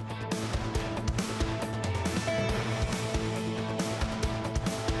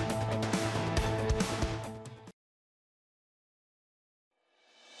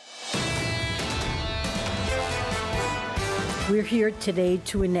 We're here today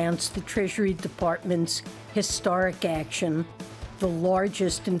to announce the Treasury Department's historic action, the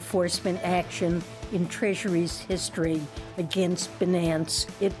largest enforcement action in Treasury's history against Binance.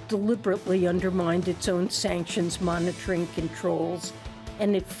 It deliberately undermined its own sanctions monitoring controls,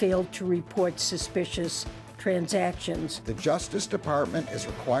 and it failed to report suspicious transactions. The Justice Department is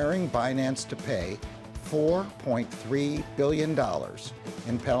requiring Binance to pay $4.3 billion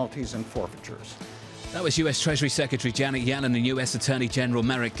in penalties and forfeitures. That was U.S. Treasury Secretary Janet Yellen and U.S. Attorney General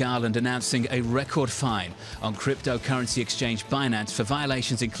Merrick Garland announcing a record fine on cryptocurrency exchange Binance for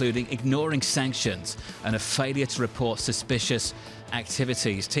violations including ignoring sanctions and a failure to report suspicious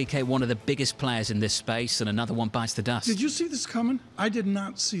activities. TK, one of the biggest players in this space, and another one bites the dust. Did you see this coming? I did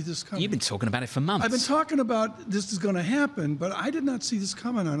not see this coming. You've been talking about it for months. I've been talking about this is going to happen, but I did not see this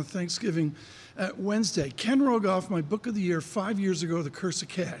coming on a Thanksgiving Wednesday. Ken Rogoff, my book of the year 5 years ago, The Curse of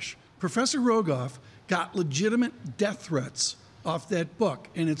Cash. Professor Rogoff got legitimate death threats off that book,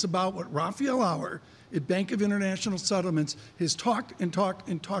 and it's about what Raphael Auer at Bank of International Settlements has talked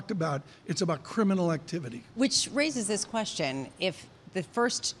about. It's about criminal activity. Which raises this question: if the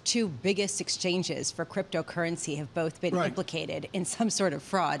first two biggest exchanges for cryptocurrency have both been implicated in some sort of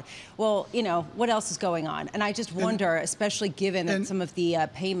fraud, well, you know, what else is going on? And I just wonder, especially given that some of the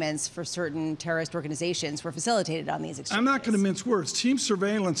payments for certain terrorist organizations were facilitated on these exchanges. I'm not going to mince words. Team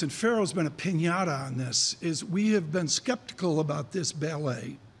Surveillance, and Ferro's been a piñata on this, is we have been skeptical about this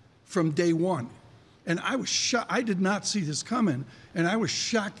ballet from day one. And I was shocked. I did not see this coming, and I was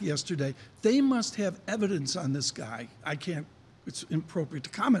shocked yesterday. They must have evidence on this guy. It's inappropriate to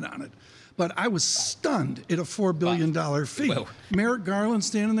comment on it, but I was stunned at a $4 billion fee. Well, Merrick Garland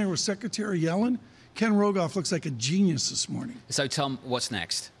standing there with Secretary Yellen. Ken Rogoff looks like a genius this morning. So, Tom, what's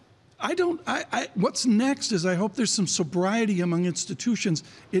next? What's next is I hope there's some sobriety among institutions.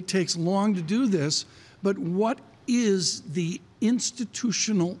 It takes long to do this, but what is the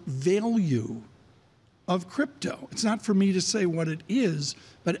institutional value of crypto? It's not for me to say what it is,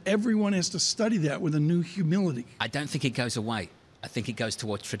 but everyone has to study that with a new humility. I don't think it goes away. I think it goes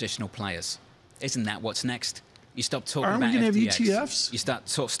towards traditional players. Isn't that what's next? You stop talking about Aren't we going to have FTX. ETFs?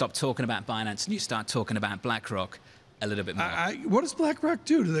 You stop talking about Binance, and you start talking about BlackRock a little bit more. What does BlackRock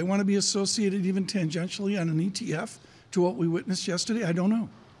do? Do they want to be associated even tangentially on an ETF to what we witnessed yesterday? I don't know.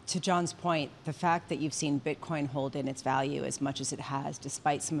 To John's point, the fact that you've seen Bitcoin hold in its value as much as it has,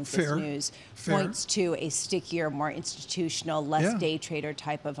 despite some of this news, points to a stickier, more institutional, less day trader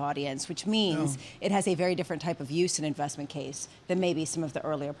type of audience, which means it has a very different type of use and investment case than maybe some of the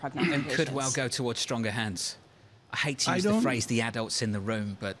earlier prognostications. And could well go towards stronger hands. I hate to use the phrase "the adults in the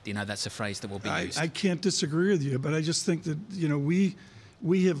room," but you know that's a phrase that will be used. I can't disagree with you, but I just think that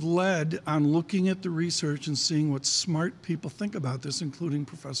we have led on looking at the research and seeing what smart people think about this, including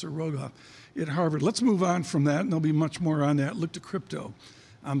Professor Rogoff at Harvard. Let's move on from that, and there'll be much more on that. Look to crypto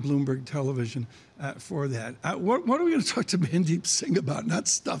on Bloomberg Television for that. What are we going to talk to Mandeep Singh about? Not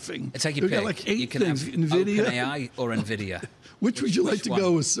stuffing. Take your pick. Got like 8 you can things. have NVIDIA? OpenAI or NVIDIA. Which would you like to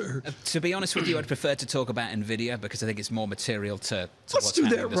go with, sir? To be honest with you, I'd prefer to talk about NVIDIA because I think it's more material to Let's do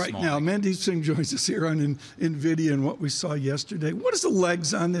that right now. Mandeep Singh joins us here on NVIDIA and what we saw yesterday. What is the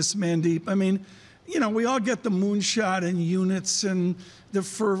legs on this, Mandeep? I mean, you know, we all get the moonshot and units and the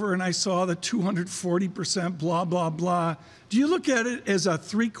fervor, and I saw the 240%, blah, blah, blah. Do you look at it as a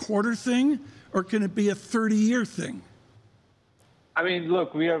 3-quarter thing, or can it be a 30-year thing? I mean,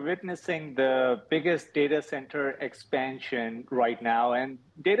 look, we are witnessing the biggest data center expansion right now, and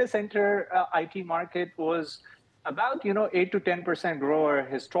data center IT market was about 8 to 10% grower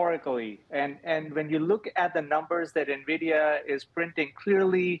historically. And when you look at the numbers that NVIDIA is printing,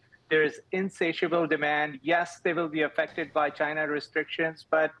 clearly there's insatiable demand. Yes, they will be affected by China restrictions,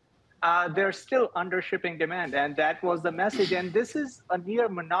 but they're still under shipping demand, and that was the message. And this is a near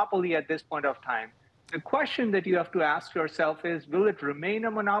monopoly at this point of time. The question that you have to ask yourself is, will it remain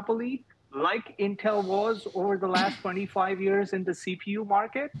a monopoly like Intel was over the last 25 years in the CPU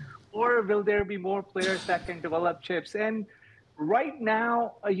market? Or will there be more players that can develop chips? And right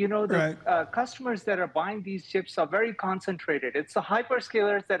now, the customers that are buying these chips are very concentrated. It's the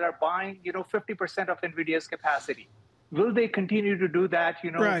hyperscalers that are buying, 50% of NVIDIA's capacity. Will they continue to do that,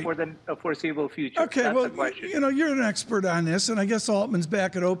 for the foreseeable future? Okay, That's well, the question. you're an expert on this, and I guess Altman's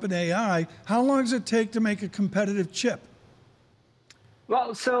back at OpenAI. How long does it take to make a competitive chip?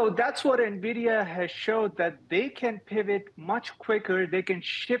 Well, so that's what NVIDIA has showed, that they can pivot much quicker. They can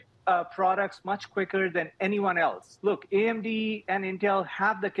ship products much quicker than anyone else. Look, AMD and Intel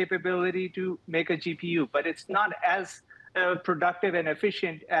have the capability to make a GPU, but it's not as productive and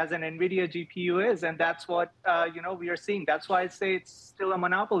efficient as an NVIDIA GPU is, and that's what we are seeing. That's why I say it's still a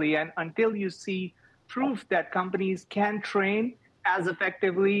monopoly, and until you see proof that companies can train as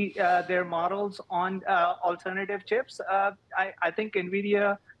effectively their models on alternative chips, I think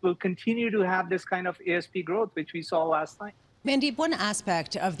NVIDIA will continue to have this kind of ASP growth, which we saw last night. Mandeep, one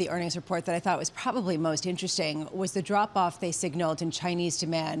aspect of the earnings report that I thought was probably most interesting was the drop-off they signaled in Chinese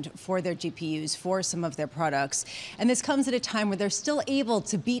demand for their GPUs, for some of their products. And this comes at a time where they're still able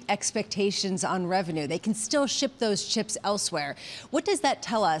to beat expectations on revenue. They can still ship those chips elsewhere. What does that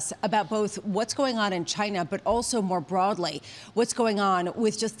tell us about both what's going on in China, but also more broadly, what's going on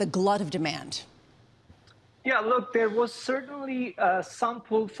with just the glut of demand? Yeah, look, there was certainly some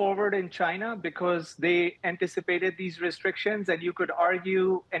pull forward in China because they anticipated these restrictions, and you could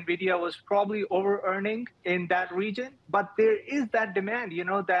argue NVIDIA was probably over-earning in that region. But there is that demand,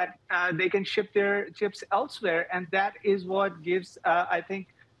 that they can ship their chips elsewhere, and that is what gives, I think,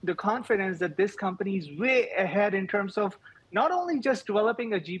 the confidence that this company is way ahead in terms of not only just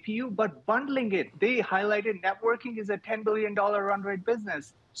developing a GPU, but bundling it. They highlighted networking is a $10 billion run rate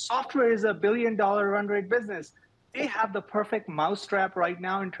business. Software is a $1 billion run rate business. They have the perfect mousetrap right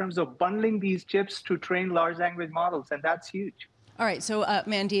now in terms of bundling these chips to train large language models, and that's huge. All right, so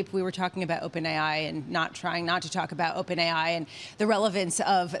Mandeep, we were talking about OpenAI and trying not to talk about OpenAI and the relevance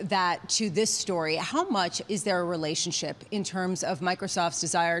of that to this story. How much is there a relationship in terms of Microsoft's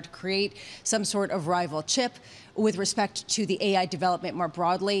desire to create some sort of rival chip with respect to the AI development more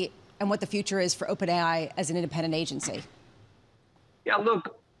broadly, and what the future is for OpenAI as an independent agency? Yeah,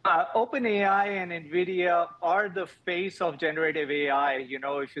 look, OpenAI and NVIDIA are the face of generative AI,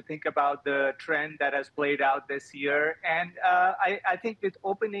 if you think about the trend that has played out this year. And I think with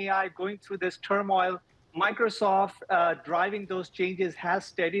OpenAI going through this turmoil, Microsoft driving those changes has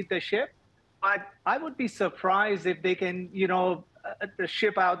steadied the ship. But I would be surprised if they can,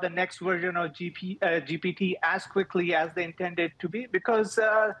 ship out the next version of GPT as quickly as they intended to be, because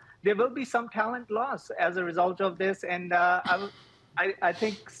there will be some talent loss as a result of this. And I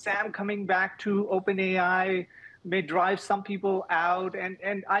think Sam coming back to OpenAI may drive some people out,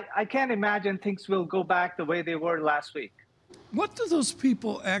 and I can't imagine things will go back the way they were last week. What do those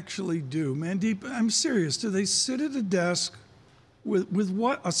people actually do, Mandeep? I'm serious. Do they sit at a desk with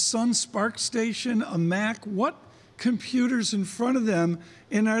what? A Sun Spark station, a Mac? What computers in front of them?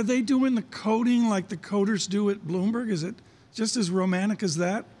 And are they doing the coding like the coders do at Bloomberg? Is it just as romantic as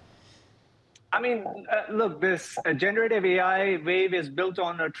that? I mean, look, this generative AI wave is built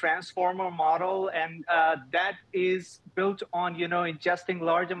on a transformer model, and that is built on, ingesting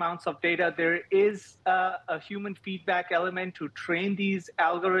large amounts of data. There is a human feedback element to train these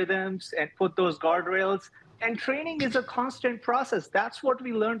algorithms and put those guardrails. And training is a constant process. That's what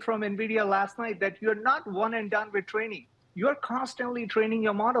we learned from NVIDIA last night, that you're not one and done with training. You're constantly training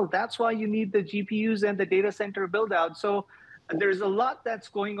your model. That's why you need the GPUs and the data center build out. So there's a lot that's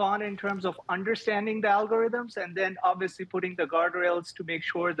going on in terms of understanding the algorithms and then obviously putting the guardrails to make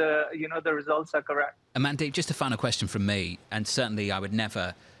sure the results are correct. Mandeep, just a final question from me, and certainly I would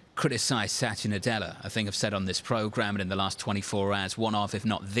never criticize Satya Nadella. I think I've said on this program and in the last 24 hours, one of, if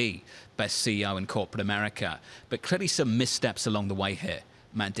not the best CEO in corporate America. But clearly some missteps along the way here.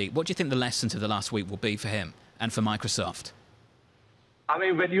 Mandeep, what do you think the lessons of the last week will be for him and for Microsoft? I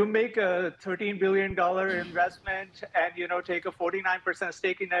mean, when you make a $13 billion investment and, take a 49%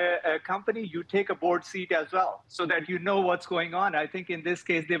 stake in a company, you take a board seat as well so that you know what's going on. I think in this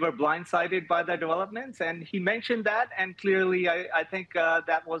case, they were blindsided by the developments, and he mentioned that. And clearly, I think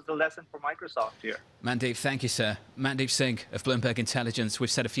that was the lesson for Microsoft here. Mandeep, thank you, sir. Mandeep Singh of Bloomberg Intelligence. We've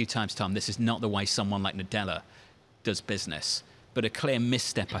said a few times, Tom, this is not the way someone like Nadella does business, but a clear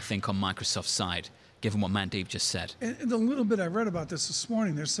misstep, I think, on Microsoft's side, given what Mandeep just said. And the little bit I read about this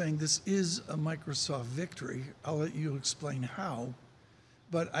morning, they're saying this is a Microsoft victory. I'll let you explain how.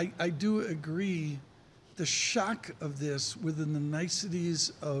 But I do agree, the shock of this within the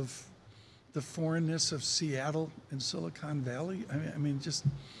niceties of the foreignness of Seattle and Silicon Valley. I mean, just...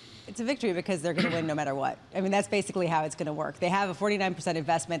 It's a victory because they're going to win no matter what. I mean, that's basically how it's going to work. They have a 49%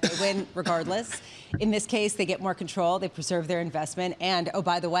 investment. They win regardless. In this case, they get more control. They preserve their investment. And, oh,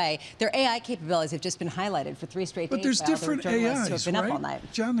 by the way, their AI capabilities have just been highlighted for 3 straight days. But there's different AIs, who have been up all night.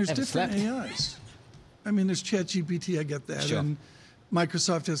 John, there's different AIs. I mean, there's ChatGPT, I get that. Sure. And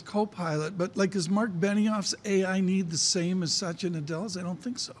Microsoft has Copilot. But, like, does Mark Benioff's AI need the same as Satya Nadella's? I don't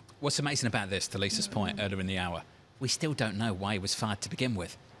think so. What's amazing about this, to Lisa's point earlier in the hour, we still don't know why he was fired to begin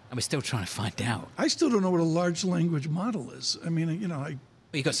with. And we're still trying to find out. I still don't know what a large language model is. I mean, Well,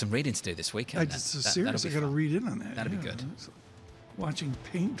 you got some reading to do this weekend. Serious. I got to read in on that. That'd be good. Watching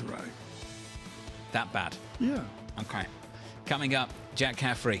paint dry. That bad? Yeah. Okay. Coming up, Jack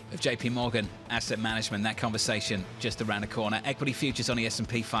Caffrey of JP Morgan Asset Management. That conversation just around the corner. Equity futures on the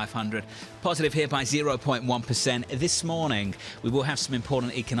S&P 500 positive here by 0.1%. This morning, we will have some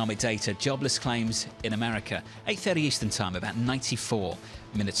important economic data. Jobless claims in America. 8:30 Eastern Time, about 94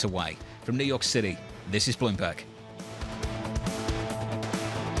 minutes away. From New York City, this is Bloomberg.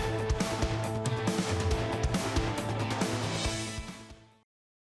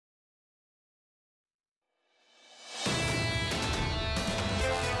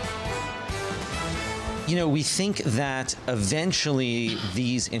 You know, we think that eventually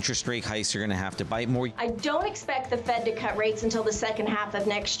these interest rate hikes are going to have to bite more. I don't expect the Fed to cut rates until the second half of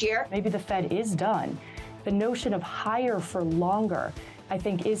next year. Maybe the Fed is done. The notion of higher for longer, I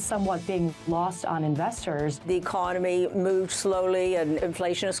think, is somewhat being lost on investors. The economy moved slowly and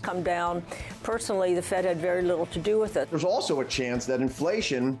inflation has come down. Personally, the Fed had very little to do with it. There's also a chance that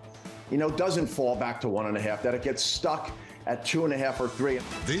inflation, doesn't fall back to 1.5, that it gets stuck at 2.5 or 3.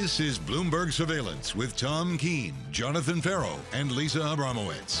 This is Bloomberg Surveillance with Tom Keene, Jonathan Ferro, and Lisa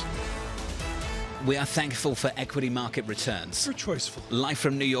Abramowicz. We are thankful for equity market returns. You're choiceful. Live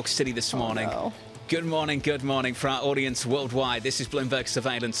from New York City this morning. No. Good morning for our audience worldwide. This is Bloomberg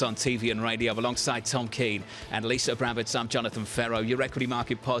Surveillance on TV and radio alongside Tom Keene and Lisa Abramowicz. I'm Jonathan Ferro. Your equity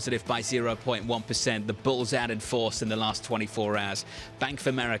market positive by 0.1%. The bulls out in force in the last 24 hours. Bank of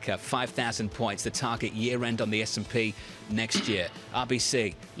America, 5,000 points. The target year-end on the S&P next year.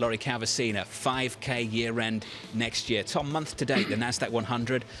 RBC, Lori Calvasina, 5K year-end next year. Tom, month to date, the NASDAQ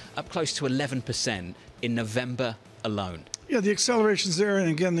 100 up close to 11% in November alone. Yeah, the acceleration's there, and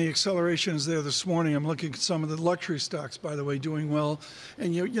again, the acceleration is there this morning. I'm looking at some of the luxury stocks, by the way, doing well.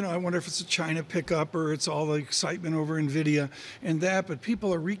 And, I wonder if it's a China pickup or it's all the excitement over NVIDIA and that. But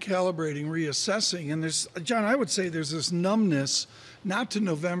people are recalibrating, reassessing. And John, I would say there's this numbness, not to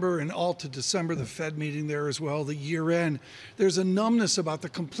November and all to December, the Fed meeting there as well, the year end. There's a numbness about the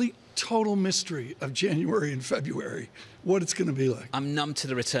complete total mystery of January and February, what it's going to be like. I'm numb to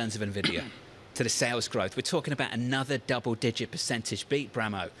the returns of NVIDIA. To the sales growth. We're talking about another double-digit percentage beat,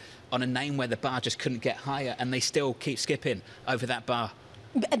 Bramo, on a name where the bar just couldn't get higher, and they still keep skipping over that bar.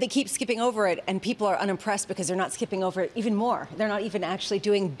 They keep skipping over it, and people are unimpressed because they're not skipping over it even more. They're not even actually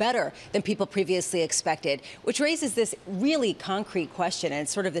doing better than people previously expected, which raises this really concrete question, and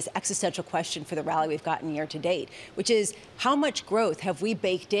it's sort of this existential question for the rally we've gotten year to date, which is how much growth have we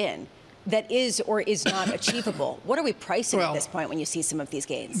baked in that is or is not achievable? What are we pricing at this point when you see some of these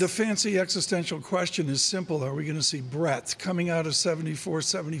gains? The fancy existential question is simple. Are we going to see breadth? Coming out of 74,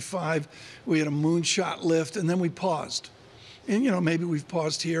 75, we had a moonshot lift, and then we paused. And, maybe we've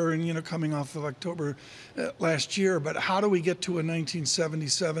paused here and, coming off of October last year. But how do we get to a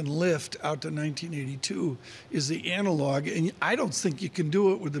 1977 lift out to 1982 is the analog. And I don't think you can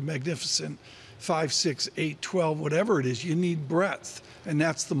do it with the magnificent 5, 6, 8, 12, whatever it is. You need breadth. And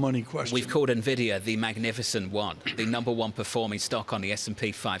that's the money question. We've called NVIDIA the magnificent one, the number one performing stock on the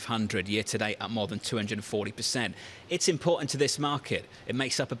S&P 500 year to date, up more than 240%. It's important to this market. It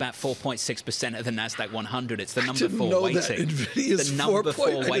makes up about 4.6% of the NASDAQ 100. It's the number 4 weighting. The number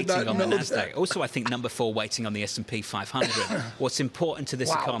 4 weighting on the NASDAQ. Also, I think number 4 weighting on the S&P 500. What's important to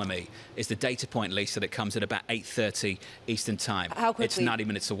this economy is the data point, Lisa, that comes at about 8:30 Eastern Time. How quickly? It's 90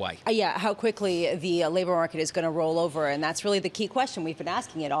 minutes away. Yeah, how quickly the labor market is going to roll over, and that's really the key question. We've been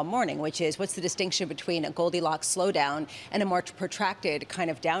asking it all morning, which is what's the distinction between a Goldilocks slowdown and a more protracted kind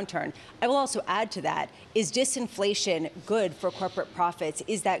of downturn? I will also add to that, is disinflation good for corporate profits?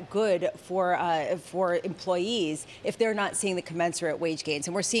 Is that good for employees if they're not seeing the commensurate wage gains?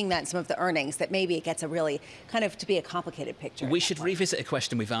 And we're seeing that in some of the earnings, that maybe it gets a really kind of to be a complicated picture. We should revisit a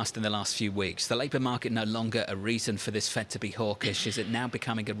question we've asked in the last few weeks. The labour market no longer a reason for this Fed to be hawkish. Is it now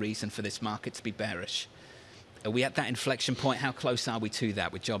becoming a reason for this market to be bearish? Are we at that inflection point? How close are we to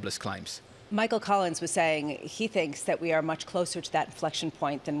that with jobless claims? Michael Collins was saying he thinks that we are much closer to that inflection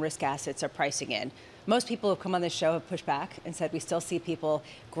point than risk assets are pricing in. Most people who have come on this show have pushed back and said we still see people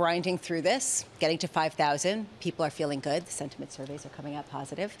grinding through this, getting to 5,000. People are feeling good. The sentiment surveys are coming out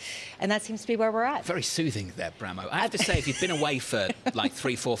positive. And that seems to be where we're at. Very soothing there, Bramo. I have to say, if you've been away for like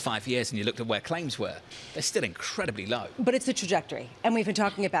 3, 4, 5 years and you looked at where claims were, they're still incredibly low. But it's the trajectory. And we've been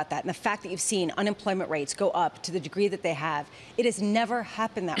talking about that. And the fact that you've seen unemployment rates go up to the degree that they have, it has never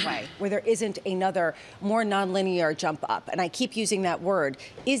happened that way, where there isn't another more nonlinear jump up. And I keep using that word.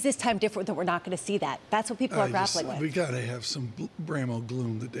 Is this time different that we're not going to see that? that. That's what people are grappling with. We got to have some Bramo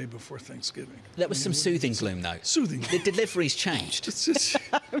gloom the day before Thanksgiving. There was some soothing gloom, though. Soothing. The delivery's changed.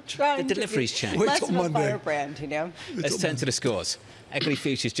 I'm trying the delivery's changed. Less of a firebrand, you know. Let's turn to the scores. Equity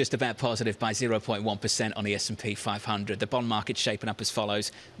futures just about positive by 0.1% on the S&P 500. The bond market shaping up as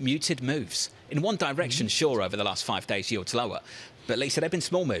follows. Muted moves. In one direction, sure, over the last 5 days, yields lower. But Lisa, they've been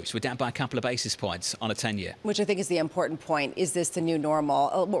small moves. We're down by a couple of basis points on a 10-year. Which I think is the important point. Is this the new normal?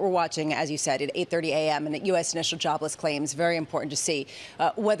 What we're watching, as you said, at 8:30 a.m. and at U.S. initial jobless claims, very important to see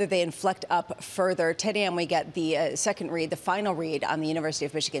whether they inflect up further. 10 a.m. we get the second read, the final read on the University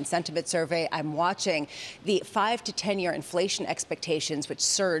of Michigan sentiment survey. I'm watching the 5 to 10-year inflation expectations, which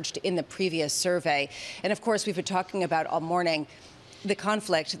surged in the previous survey. And of course, we've been talking about all morning the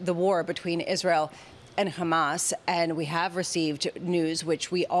conflict, the war between Israel and Hamas, and we have received news,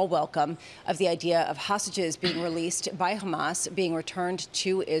 which we all welcome, of the idea of hostages being released by Hamas, being returned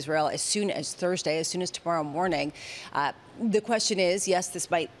to Israel as soon as Thursday, as soon as tomorrow morning. The question is, yes, this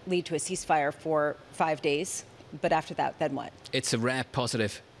might lead to a ceasefire for 5 days, but after that, then what? It's a rare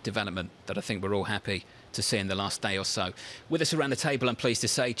positive development that I think we're all happy to see in the last day or so. With us around the table, I'm pleased to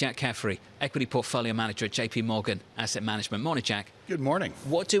say, Jack Caffrey, Equity Portfolio Manager at JP Morgan Asset Management. Morning, Jack. Good morning.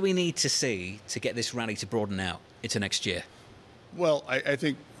 What do we need to see to get this rally to broaden out into next year? Well, I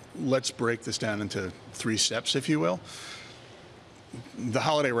think let's break this down into 3 steps, if you will. The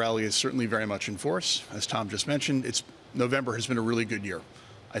holiday rally is certainly very much in force. As Tom just mentioned, November has been a really good year.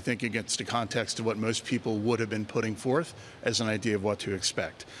 I think against the context of what most people would have been putting forth as an idea of what to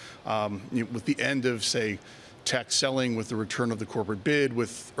expect. With the end of, say, tech selling, with the return of the corporate bid,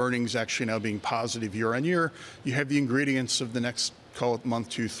 with earnings actually now being positive year on year, you have the ingredients of the next, call it month,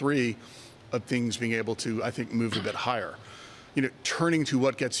 2, 3, of things being able to, I think, move a bit higher. Turning to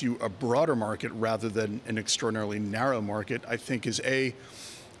what gets you a broader market rather than an extraordinarily narrow market, I think is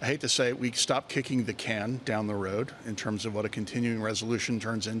I hate to say it, we stop kicking the can down the road in terms of what a continuing resolution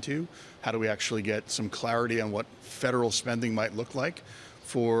turns into. How do we actually get some clarity on what federal spending might look like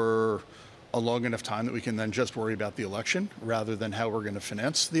for a long enough time that we can then just worry about the election rather than how we're going to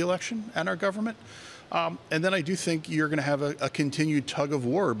finance the election and our government. And then I do think you're going to have a continued tug of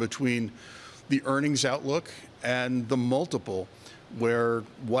war between the earnings outlook and the multiple, where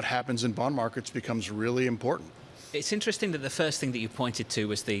what happens in bond markets becomes really important. It's interesting that the first thing that you pointed to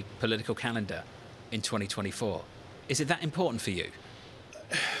was the political calendar in 2024. Is it that important for you?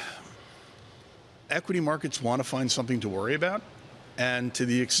 Equity markets want to find something to worry about. And to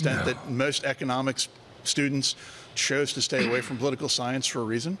the extent that most economics students chose to stay away from political science for a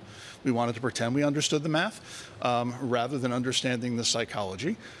reason, we wanted to pretend we understood the math rather than understanding the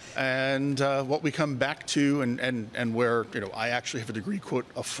psychology. And what we come back to, and where I actually have a degree, quote,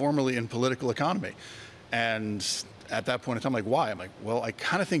 formally in political economy. And at that point in time, I'm like, why? I'm like, well, I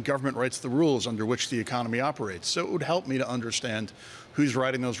kind of think government writes the rules under which the economy operates. So it would help me to understand who's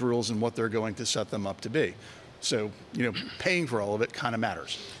writing those rules and what they're going to set them up to be. So, paying for all of it kind of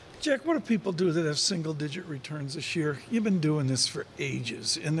matters. Jack, what do people do that have single-digit returns this year? You've been doing this for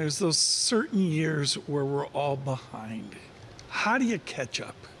ages, and there's those certain years where we're all behind. How do you catch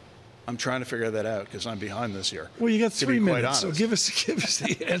up? I'm trying to figure that out because I'm behind this year. Well, you got 3 minutes, so give us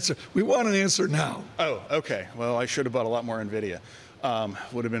the answer. We want an answer now. Oh, okay. Well, I should have bought a lot more NVIDIA.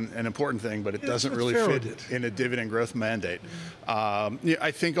 Would have been an important thing, but it doesn't really fit in a dividend growth mandate.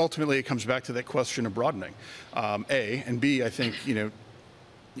 I think ultimately it comes back to that question of broadening. A, and B, I think,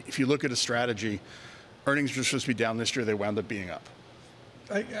 if you look at a strategy, earnings were supposed to be down this year, they wound up being up.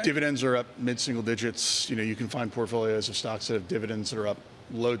 Dividends are up mid-single digits. You can find portfolios of stocks that have dividends that are up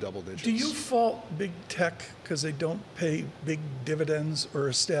low double digits. Do you fault big tech because they don't pay big dividends or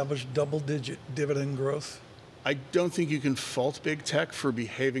establish double-digit dividend growth? I don't think you can fault big tech for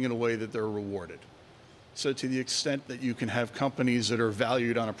behaving in a way that they're rewarded. So to the extent that you can have companies that are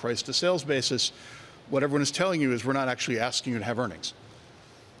valued on a price to sales basis, what everyone is telling you is we're not actually asking you to have earnings.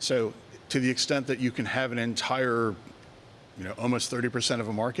 So to the extent that you can have an entire, almost 30% of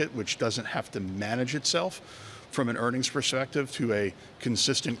a market which doesn't have to manage itself from an earnings perspective to a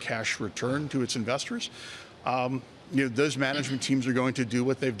consistent cash return to its investors, those management teams are going to do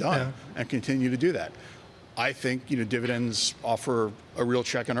what they've done and continue to do that. I think dividends offer a real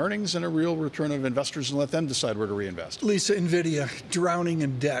check on earnings and a real return of investors and let them decide where to reinvest. Lisa, NVIDIA drowning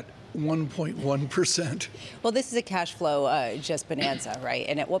in debt, 1.1%. Well, this is a cash flow just bonanza, right?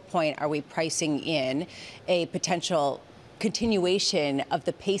 And at what point are we pricing in a potential continuation of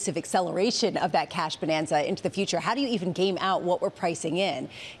the pace of acceleration of that cash bonanza into the future? How do you even game out what we're pricing in,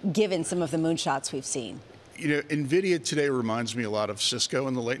 given some of the moonshots we've seen? NVIDIA today reminds me a lot of Cisco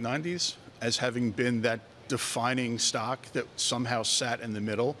in the late 90s as having been that defining stock that somehow sat in the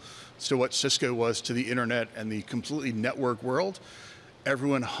middle. So what Cisco was to the internet and the completely network world,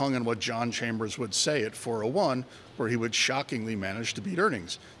 everyone hung on what John Chambers would say at 401, where he would shockingly manage to beat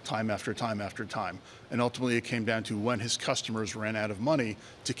earnings time after time after time. And ultimately it came down to when his customers ran out of money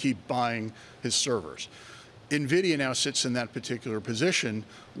to keep buying his servers. NVIDIA now sits in that particular position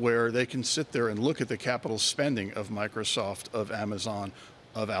where they can sit there and look at the capital spending of Microsoft, of Amazon,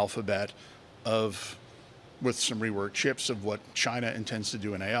 of Alphabet, with some reworked chips, of what China intends to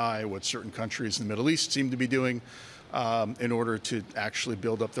do in AI, what certain countries in the Middle East seem to be doing in order to actually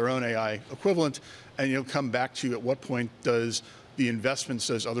build up their own AI equivalent. And you'll come back to at what point does the investments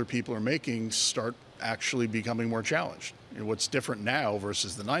those other people are making start actually becoming more challenged? What's different now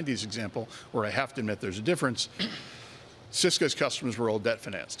versus the 90s example, where I have to admit there's a difference, Cisco's customers were all debt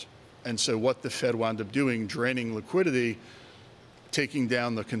financed. And so what the Fed wound up doing, draining liquidity, taking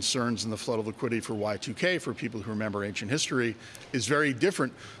down the concerns and the flood of liquidity for Y2K, for people who remember ancient history, is very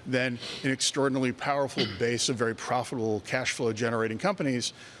different than an extraordinarily powerful base of very profitable cash flow generating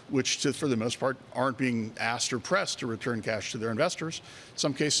companies, which for the most part aren't being asked or pressed to return cash to their investors. In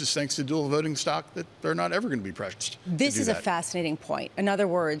some cases, thanks to dual voting stock, that they're not ever going to be pressed. This is a fascinating point. In other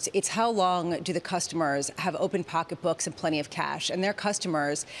words, it's how long do the customers have open pocketbooks and plenty of cash? And their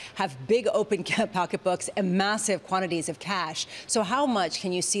customers have big open pocketbooks and massive quantities of cash. So how much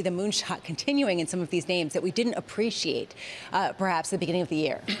can you see the moonshot continuing in some of these names that we didn't appreciate perhaps at the beginning of the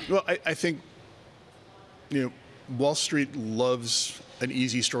year? Well, I think, Wall Street loves an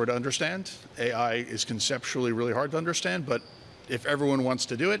easy story to understand. AI is conceptually really hard to understand, but if everyone wants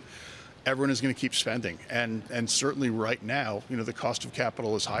to do it, everyone is going to keep spending. And certainly right now, the cost of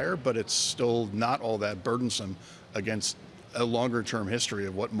capital is higher, but it's still not all that burdensome against a longer term history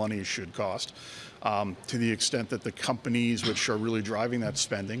of what money should cost, to the extent that the companies which are really driving that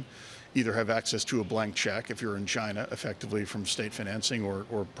spending either have access to a blank check, if you're in China, effectively from state financing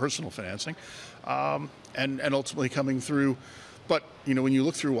or personal financing, and ultimately coming through. But, when you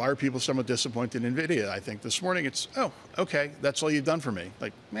look through why are people somewhat disappointed in NVIDIA, I think this morning it's, oh, okay, that's all you've done for me.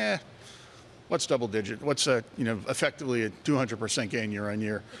 Like, what's double digit? What's effectively a 200% gain year on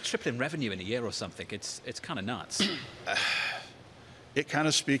year? Tripling revenue in a year or something. It's kind of nuts. It kind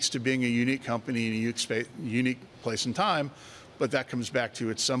of speaks to being a unique company in a unique place and time, but that comes back to,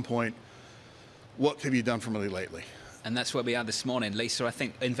 at some point, what have you done for me lately? And that's where we are this morning. Lisa, I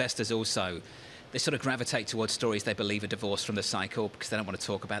think investors also, they sort of gravitate towards stories they believe are divorced from the cycle because they don't want to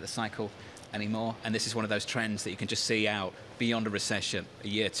talk about the cycle anymore. And this is one of those trends that you can just see out beyond a recession, a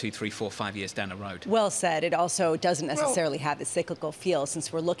year, 2, 3, 4, 5 years down the road. Well said. It also doesn't necessarily have the cyclical feel,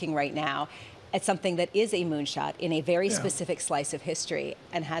 since we're looking right now at something that is a moonshot in a very specific slice of history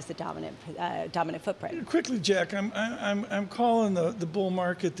and has the dominant footprint. Quickly, Jack, I'm calling the bull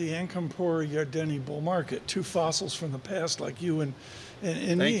market the Ankampur Yardeni bull market. Two fossils from the past, like you and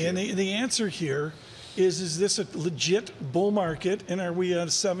me. And the answer here is this a legit bull market, and are we at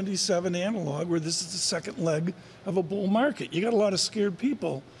a 77 analog where this is the second leg of a bull market? You got a lot of scared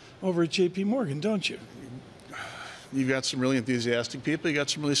people over at JP Morgan, don't you? You've got some really enthusiastic people, you got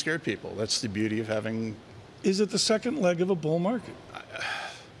some really scared people. That's the beauty of having... Is it the second leg of a bull market?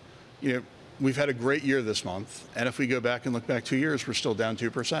 We've had a great year this month, and if we go back and look back 2 years, we're still down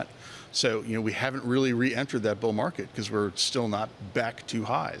 2%. So, we haven't really re-entered that bull market because we're still not back to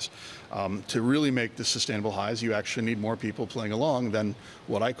highs. To really make the sustainable highs, you actually need more people playing along than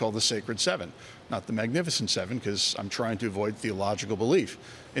what I call the sacred seven. Not the magnificent seven, because I'm trying to avoid theological belief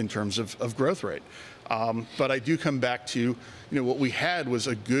in terms of growth rate. But I do come back to, what we had was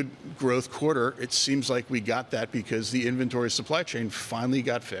a good growth quarter. It seems like we got that because the inventory supply chain finally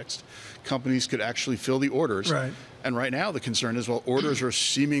got fixed. Companies could actually fill the orders. Right. And right now the concern is, well, orders are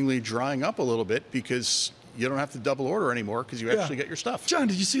seemingly drying up a little bit because you don't have to double order anymore because you actually get your stuff. John,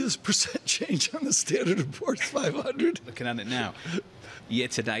 did you see this percent change on the Standard & Poor's 500? Looking at it now. Year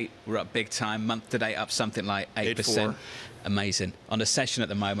to date, we're up big time. Month to date, up something like 8%. Amazing. On the session at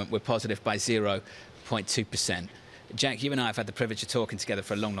the moment, we're positive by 0.2%. Jack, you and I have had the privilege of talking together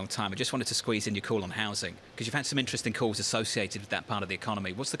for a long, long time. I just wanted to squeeze in your call on housing, because you've had some interesting calls associated with that part of the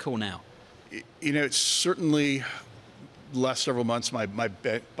economy. What's the call now? It's certainly, last several months, my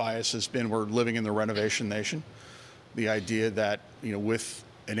bias has been we're living in the renovation nation. The idea that, with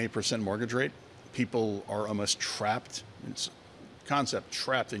an 8% mortgage rate, people are almost trapped. It's concept,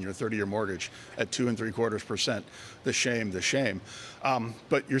 trapped in your 30-year mortgage at 2 3/4%. The shame.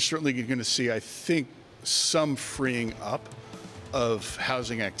 But you're certainly going to see, I think, some freeing up of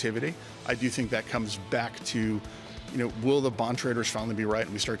housing activity. I do think that comes back to will the bond traders finally be right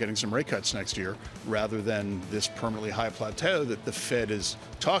and we start getting some rate cuts next year rather than this permanently high plateau that the Fed is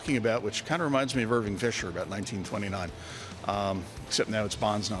talking about, which kind of reminds me of Irving Fisher about 1929, except now it's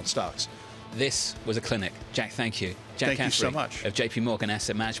bonds, not stocks. This was a clinic. Jack, thank you. Jack Thank you so much. Of JP Morgan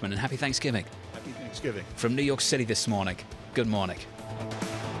Asset Management, and happy Thanksgiving. Happy Thanksgiving. From New York City this morning, good morning.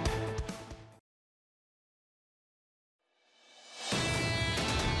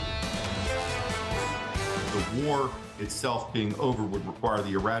 The war itself being over would require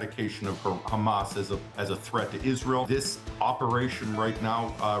the eradication of Hamas as a threat to Israel. This operation right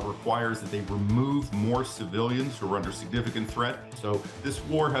now requires that they remove more civilians who are under significant threat. So this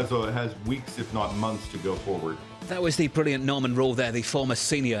war has weeks, if not months, to go forward. That was the brilliant Norman Rule there, the former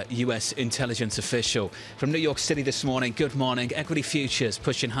senior U.S. intelligence official. From New York City this morning, good morning. Equity futures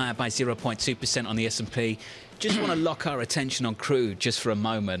pushing higher by 0.2% on the S&P. Just want to lock our attention on crude just for a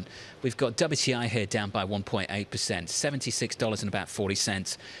moment. We've got WTI here down by 1.8%, $76 and about 40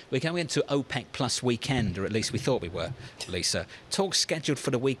 cents. We're going into OPEC plus weekend, or at least we thought we were, Lisa. Talks scheduled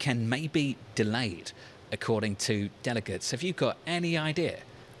for the weekend may be delayed, according to delegates. Have you got any idea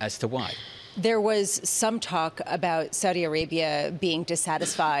as to why? There was some talk about Saudi Arabia being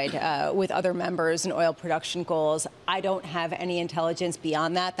dissatisfied with other members and oil production goals. I don't have any intelligence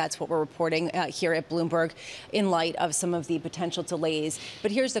beyond that. That's what we're reporting here at Bloomberg in light of some of the potential delays.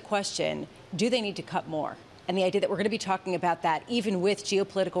 But here's the question. Do they need to cut more? And the idea that we're going to be talking about that, even with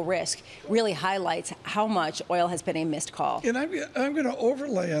geopolitical risk, really highlights how much oil has been a missed call. And I'm going to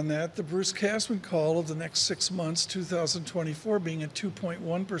overlay on that the Bruce Kasman call of the next 6 months, 2024, being a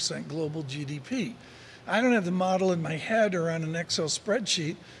 2.1% global GDP. I don't have the model in my head or on an Excel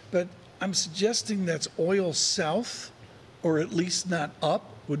spreadsheet, but I'm suggesting that's oil south, or at least not up,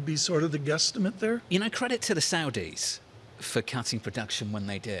 would be sort of the guesstimate there. You know, credit to the Saudis for cutting production when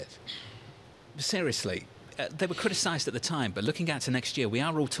they did. Seriously. They were criticised at the time, but looking out to next year, we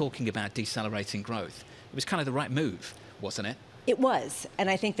are all talking about decelerating growth. It was kind of the right move, wasn't it? It was,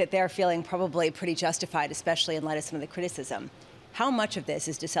 and I think that they're feeling probably pretty justified, especially in light of some of the criticism. How much of this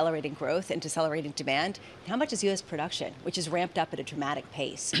is decelerating growth and decelerating demand? How much is U.S. production, which is ramped up at a dramatic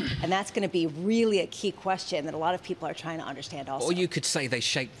pace? And that's going to be really a key question that a lot of people are trying to understand also. Or you could say they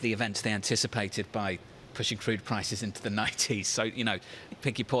shaped the events they anticipated by pushing crude prices into the 90s. So, you know,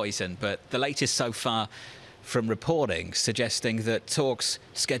 pick your poison. But the latest so far from reporting suggesting that talks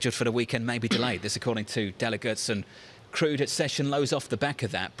scheduled for the weekend may be delayed. This according to delegates, and crude at session lows off the back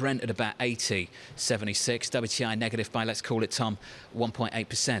of that. Brent at about 80.76. WTI negative by, let's call it, Tom,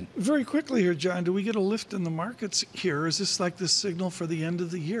 1.8%. Very quickly here, John, do we get a lift in the markets here? Is this like the signal for the end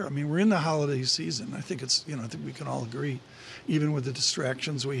of the year? I mean, we're in the holiday season. I think it's, I think we can all agree, even with the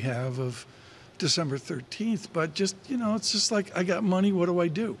distractions we have of December 13th. But just, it's just like, I got money, what do I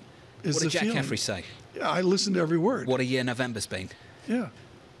do? What did Jack Caffrey say? Yeah, I listened to every word. What a year November's been. Yeah.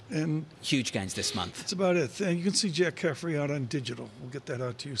 And huge gains this month. That's about it. And you can see Jack Caffrey out on digital. We'll get that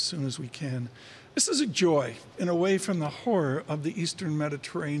out to you as soon as we can. This is a joy, and away from the horror of the Eastern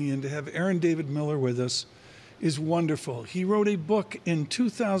Mediterranean, to have Aaron David Miller with us is wonderful. He wrote a book in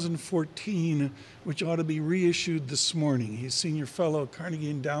 2014, which ought to be reissued this morning. He's senior fellow at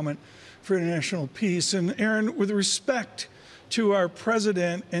Carnegie Endowment for International Peace. And Aaron, with respect to our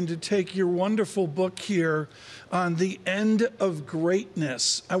president, and to take your wonderful book here on the end of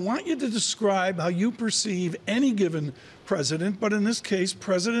greatness, I want you to describe how you perceive any given president, but in this case,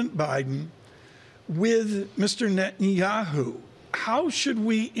 President Biden, with Mr. Netanyahu. How should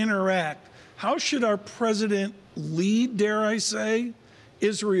we interact? How should our president lead, dare I say,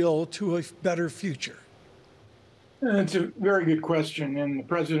 Israel to a better future? That's a very good question, and the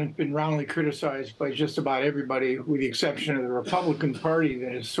president's been roundly criticized by just about everybody, with the exception of the Republican Party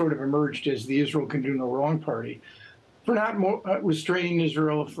that has sort of emerged as the Israel can do no wrong party, for not restraining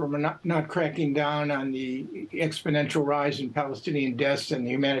Israel, from not cracking down on the exponential rise in Palestinian deaths and the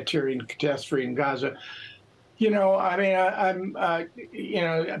humanitarian catastrophe in Gaza. I'm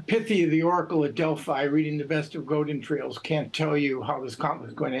Pythia, the oracle at Delphi, reading the best of Godin trails, can't tell you how this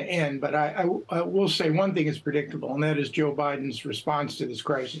conflict is going to end. But I will say one thing is predictable, and that is Joe Biden's response to this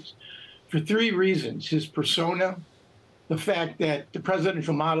crisis. For three reasons: his persona, the fact that the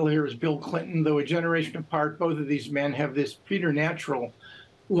presidential model here is Bill Clinton, though a generation apart, both of these men have this preternatural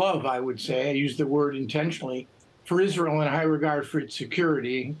love, I would say, I use the word intentionally, for Israel and high regard for its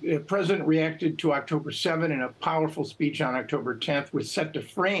security. The president reacted to October 7 in a powerful speech on October 10th, which set the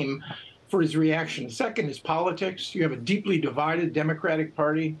frame for his reaction. Second is politics. You have a deeply divided Democratic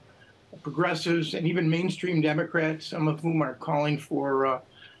Party, progressives, and even mainstream Democrats, some of whom are calling for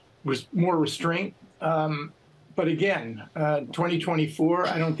more restraint. But again, 2024,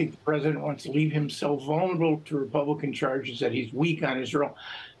 I don't think the president wants to leave himself vulnerable to Republican charges that he's weak on Israel.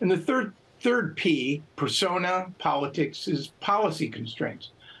 And the third P, persona, politics, is policy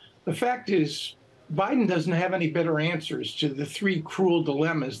constraints. The fact is, Biden doesn't have any better answers to the three cruel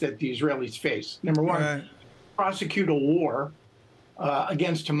dilemmas that the Israelis face. Number one, prosecute a war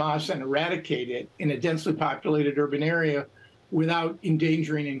against Hamas and eradicate it in a densely populated urban area without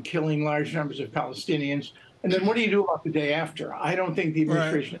endangering and killing large numbers of Palestinians. And then what do you do about the day after? I don't think the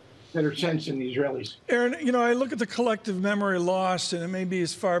administration has better sense than the Israelis. Aaron, you know, I look at the collective memory lost, and it may be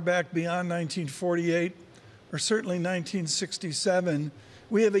as far back beyond 1948 or certainly 1967.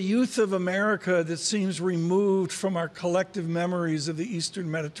 We have a youth of America that seems removed from our collective memories of the Eastern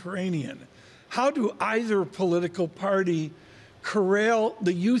Mediterranean. How do either political party corral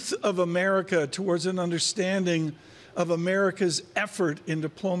the youth of America towards an understanding of America's effort in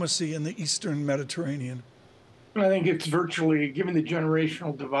diplomacy in the Eastern Mediterranean? I think it's virtually, given the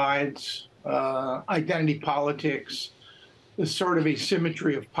generational divides, identity politics, the sort of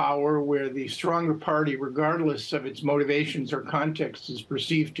asymmetry of power where the stronger party, regardless of its motivations or context, is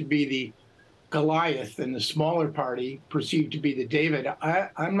perceived to be the Goliath and the smaller party perceived to be the David.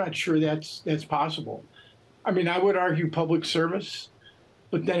 I'm not sure that's possible. I mean, I would argue public service,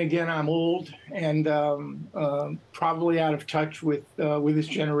 but then again, I'm old and probably out of touch with this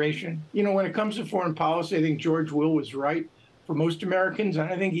generation. You know, when it comes to foreign policy, I think George Will was right. For most Americans, and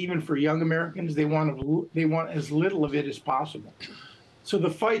I think even for young Americans, they want as little of it as possible. So the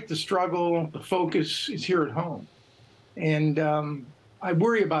fight, the struggle, the focus is here at home. And I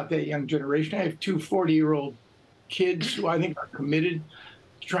worry about that young generation. I have two 40-year-old kids who I think are committed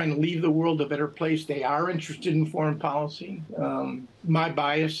to trying to leave the world a better place. They are interested in foreign policy. My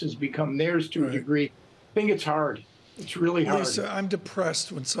bias has become theirs to a degree. I think it's hard. It's really hard. Lisa, I'm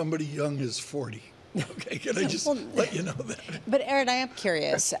depressed when somebody young is 40. Okay, can I just let you know that? But Aaron, I am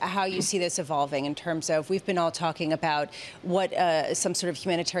curious how you see this evolving in terms of, we've been all talking about what some sort of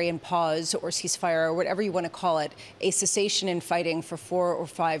humanitarian pause or ceasefire or whatever you want to call it, a cessation in fighting for 4 or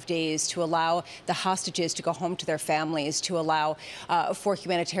 5 days to allow the hostages to go home to their families, to allow for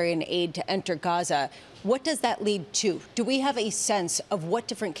humanitarian aid to enter Gaza. What does that lead to? Do we have a sense of what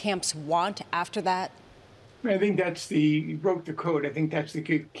different camps want after that? I think you broke the code. I think that's the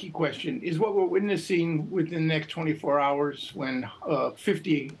key question. Is what we're witnessing within the next 24 hours when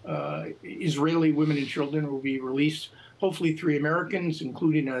 50 Israeli women and children will be released, hopefully 3 Americans,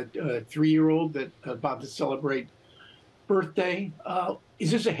 including a 3-year-old that's about to celebrate birthday.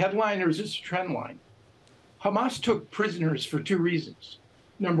 Is this a headline or is this a trend line? Hamas took prisoners for 2 reasons.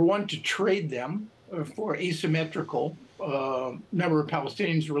 Number one, to trade them for asymmetrical number of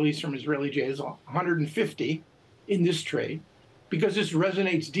Palestinians released from Israeli jails, 150 in this trade, because this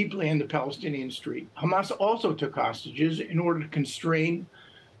resonates deeply in the Palestinian street. Hamas also took hostages in order to constrain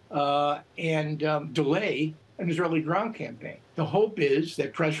and delay an Israeli ground campaign. The hope is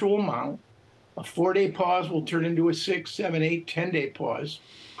that pressure will mount, a 4-day pause will turn into a 6, 7, 8, 10-day pause.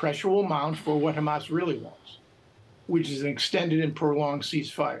 Pressure will mount for what Hamas really wants, which is an extended and prolonged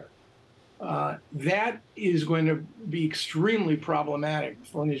ceasefire. That is going to be extremely problematic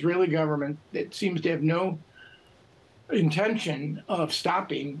for an Israeli government that seems to have no intention of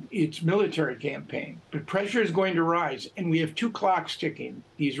stopping its military campaign. But pressure is going to rise, and we have 2 clocks ticking.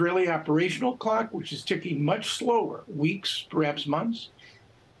 The Israeli operational clock, which is ticking much slower, weeks, perhaps months.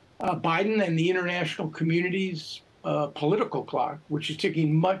 Biden and the international community's political clock, which is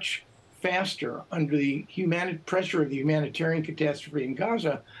ticking much faster under the pressure of the humanitarian catastrophe in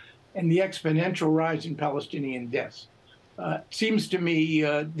Gaza, and the exponential rise in Palestinian deaths. It seems to me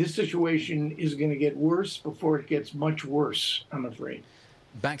this situation is going to get worse before it gets much worse, I'm afraid.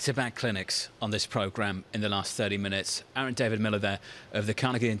 Back-to-back clinics on this program in the last 30 minutes. Aaron David Miller there of the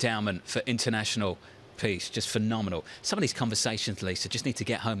Carnegie Endowment for International Peace. Just phenomenal. Some of these conversations, Lisa, just need to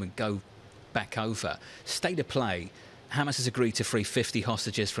get home and go back over. State of play. Hamas has agreed to free 50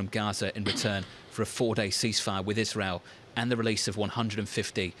 hostages from Gaza in return for a 4-day ceasefire with Israel and the release of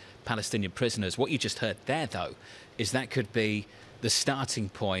 150 Palestinian prisoners. What you just heard there, though, is that could be the starting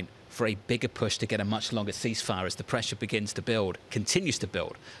point for a bigger push to get a much longer ceasefire as the pressure begins to build, continues to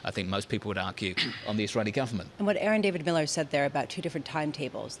build, I think most people would argue, on the Israeli government. And what Aaron David Miller said there about 2 different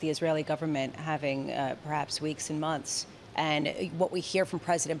timetables, the Israeli government having perhaps weeks and months, and what we hear from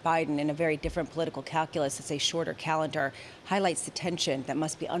President Biden in a very different political calculus, it's a shorter calendar, highlights the tension that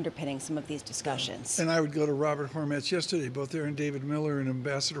must be underpinning some of these discussions. And I would go to Robert Hormats yesterday, both Aaron David Miller and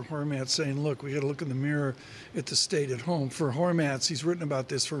Ambassador Hormats saying, look, we got to look in the mirror at the state at home. For Hormats, he's written about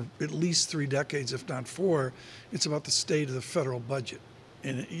this for at least 3 decades, if not 4. It's about the state of the federal budget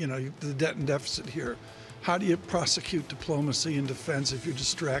and, you know, the debt and deficit here. how do you prosecute diplomacy and defense if you're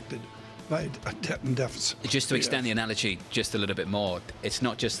distracted by a debt and deficit? Just to extend the analogy just a little bit more, it's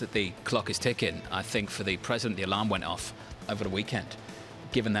not just that the clock is ticking. I think for the president, the alarm went off over the weekend,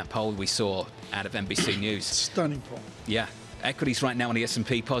 given that poll we saw out of NBC News. Stunning poll. Yeah. Equities right now on the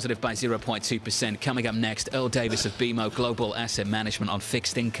S&P positive by 0.2%. Coming up next, Earl Davis of BMO Global Asset Management on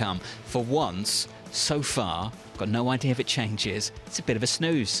fixed income. For once, so far, got no idea if it changes. It's a bit of a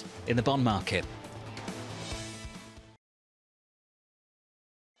snooze in the bond market.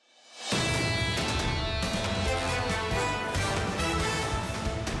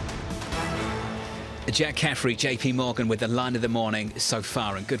 Jack Caffrey, JP Morgan with the line of the morning so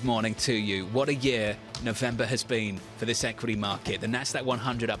far, and good morning to you. What a year November has been for this equity market. The Nasdaq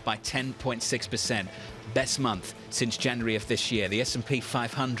 100 up by 10.6%, best month since January of this year. The S&P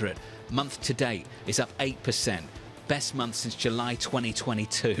 500 month to date is up 8%. Best month since July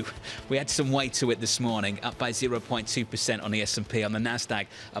 2022. We had some weight to it this morning, up by 0.2% on the S&P. On the Nasdaq,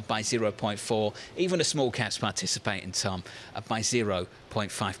 up by 0.4%. Even the small caps participating, Tom, up by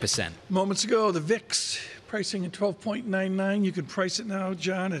 0.5%. Moments ago, the VIX pricing at 12.99. You can price it now,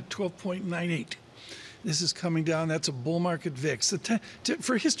 John, at 12.98. This is coming down. That's a bull market VIX.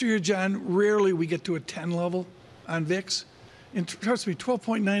 For history here, John, rarely we get to a 10 level on VIX. And trust me,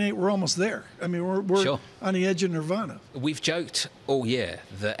 12.98, we're almost there. I mean, we're Sure. on the edge of nirvana. We've joked all year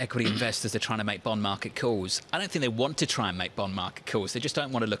that equity investors are trying to make bond market calls. I don't think they want to try and make bond market calls. They just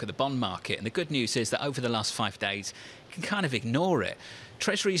don't want to look at the bond market. And the good news is that over the last 5 days, you can kind of ignore it.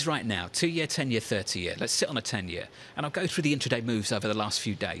 Treasuries right now, 2-year, 10-year, 30-year. Let's sit on a 10-year. And I'll go through the intraday moves over the last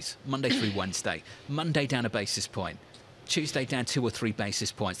few days. Monday through Wednesday. Monday down a basis point. Tuesday down 2 or 3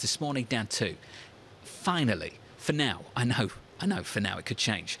 basis points. This morning down 2. Finally, for now, I know, for now it could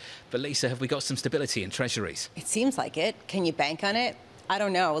change. But Lisa, have we got some stability in treasuries? It seems like it. Can you bank on it? I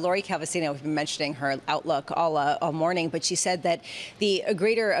don't know. Lori Calvasino, we've been mentioning her outlook all morning, but she said that the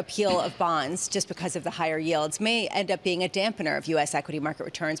greater appeal of bonds, just because of the higher yields, may end up being a dampener of U.S. equity market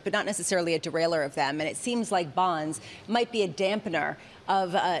returns, but not necessarily a derailer of them. And it seems like bonds might be a dampener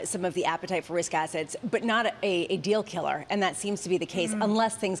of some of the appetite for risk assets, but not a deal killer. And that seems to be the case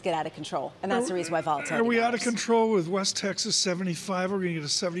unless things get out of control. And that's the reason why volatility Are we matters. out of control with West Texas 75? We're going to get a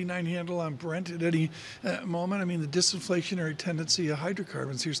 79 handle on Brent at any moment. I mean, the disinflationary tendency of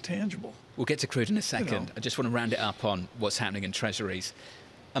hydrocarbons here is tangible. We'll get to crude in a second. I just want to round it up on what's happening in treasuries.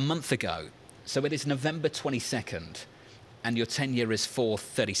 A month ago, so it is November 22nd, and your 10-year is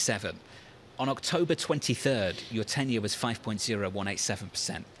 4.37. On October 23rd, your 10-year was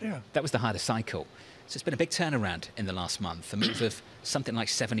 5.0187%. Yeah. That was the height of cycle. So it's been a big turnaround in the last month, a move of something like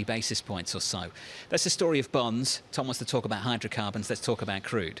 70 basis points or so. That's the story of bonds. Tom wants to talk about hydrocarbons. Let's talk about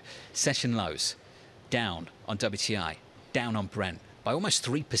crude. Session lows, down on WTI, down on Brent by almost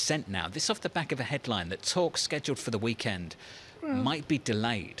 3% now. This off the back of a headline that talks scheduled for the weekend might be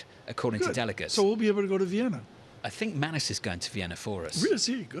delayed, according to delegates. So we'll be able to go to Vienna. I think Manis is going to Vienna for us. Really? Is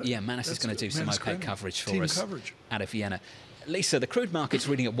he? Good. Yeah, Manis is going to do some okay coverage for us coverage. Out of Vienna. Lisa, the crude market's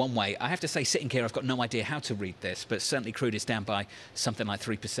reading it one way. I have to say, sitting here, I've got no idea how to read this, but certainly crude is down by something like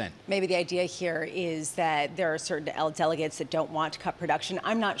 3%. Maybe the idea here is that there are certain delegates that don't want to cut production.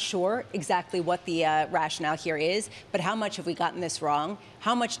 I'm not sure exactly what the rationale here is, but how much have we gotten this wrong?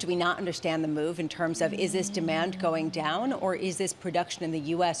 How much do we not understand the move in terms of, is this demand going down, or is this production in the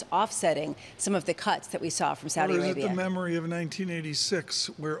U.S. offsetting some of the cuts that we saw from Saudi Arabia? Or is it the memory of 1986,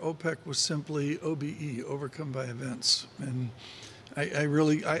 where OPEC was simply OBE, overcome by events? And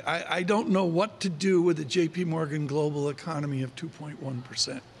I don't know what to do with the JP Morgan global economy of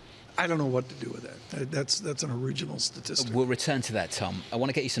 2.1%. I don't know what to do with that. That's an original statistic. We'll return to that, Tom. I want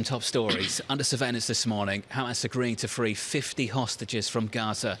to get you some top stories. Under surveillance this morning, Hamas agreeing to free 50 hostages from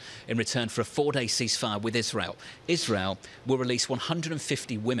Gaza in return for a 4-day ceasefire with Israel. Israel will release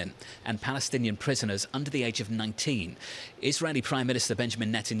 150 women and Palestinian prisoners under the age of 19. Israeli Prime Minister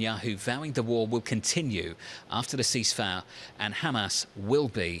Benjamin Netanyahu vowing the war will continue after the ceasefire and Hamas will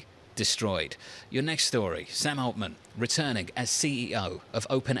be destroyed. Your next story, Sam Altman returning as CEO of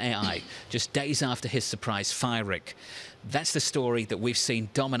OpenAI just days after his surprise firing. That's the story that we've seen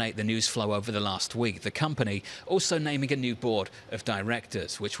dominate the news flow over the last week. The company also naming a new board of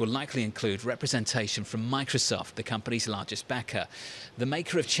directors, which will likely include representation from Microsoft, the company's largest backer. The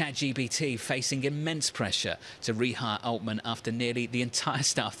maker of ChatGPT facing immense pressure to rehire Altman after nearly the entire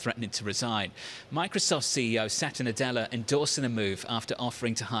staff threatening to resign. Microsoft CEO Satya Nadella endorsing the move after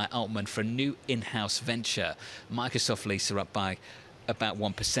offering to hire Altman for a new in-house venture. Microsoft, Lisa, up by about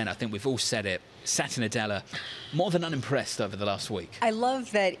 1%. I think we've all said it. Satya Nadella, more than unimpressed over the last week. I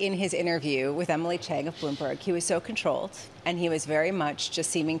love that in his interview with Emily Chang of Bloomberg, he was so controlled, and he was very much just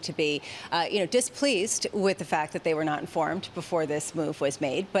seeming to be, displeased with the fact that they were not informed before this move was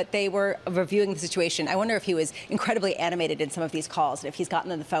made, but they were reviewing the situation. I wonder if he was incredibly animated in some of these calls, and if he's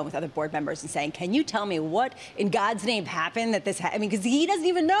gotten on the phone with other board members and saying, can you tell me what in God's name happened that this happened? I mean, because he doesn't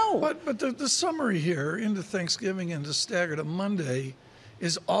even know. But the summary here into Thanksgiving and to stagger to Monday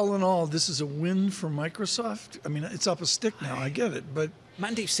is all in all, this is a win for Microsoft. I mean, it's up a stick now. I get it, but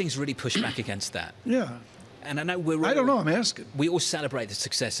Mandeep Singh's really pushed back against that. Yeah. And I know I don't know, I'm asking. We all celebrate the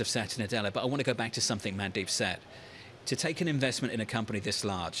success of Satya Nadella, but I want to go back to something Mandeep said. To take an investment in a company this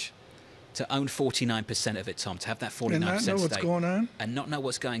large, to own 49% of it, Tom, to have that 49% and not know what's stake, going on, and not know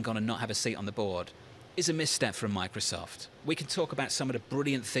what's going on and not have a seat on the board, is a misstep from Microsoft. We can talk about some of the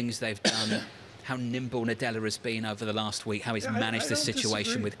brilliant things they've done, how nimble Nadella has been over the last week, how he's managed the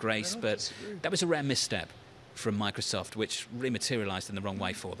situation with grace, but that was a rare misstep from Microsoft, which really materialized in the wrong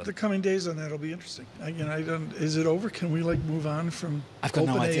way for them. the coming days on that will be interesting. Is it over? Can we move on from? I've got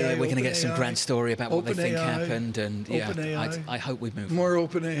no idea. We're going to get some OpenAI, grand story about what they think OpenAI, happened, and OpenAI. I hope we move More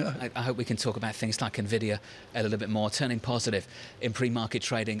OpenAI. I hope we can talk about things like Nvidia a little bit more, turning positive in pre-market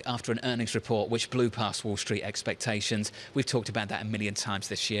trading after an earnings report which blew past Wall Street expectations. We've talked about that a million times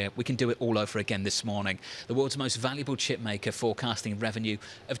this year. We can do it all over again this morning. The world's most valuable chip maker forecasting revenue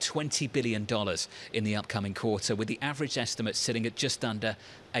of $20 billion in the upcoming quarter, with the average estimate sitting at just under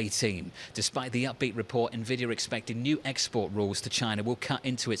 18. Despite the upbeat report, Nvidia expecting new export rules to China will cut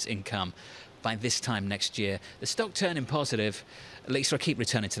into its income by this time next year. The stock turning positive. Lisa, I keep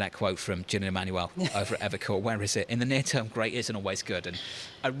returning to that quote from Gillian Emanuel over at Evercore. Where is it? In the near term, great isn't always good. And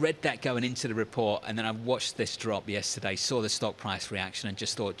I read that going into the report, and then I watched this drop yesterday, saw the stock price reaction, and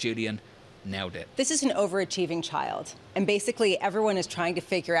just thought, Julian, nailed it. This is an overachieving child. And basically, everyone is trying to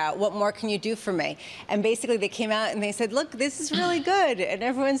figure out, what more can you do for me? And basically, they came out and they said, look, this is really good. And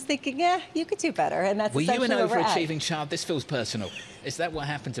everyone's thinking, yeah, you could do better. And that's essentially where we're at. Were you an overachieving child? This feels personal. Is that what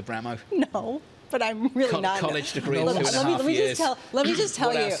happened to Bramo? No, but I'm really not. College degree in Look, 2.5 years. Let me just tell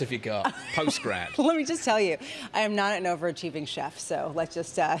what you. What else have you got? Post-grad. Let me just tell you, I am not an overachieving chef. So let's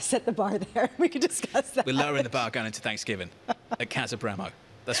just set the bar there. We can discuss that. We're lowering the bar going into Thanksgiving at Casa Bramo.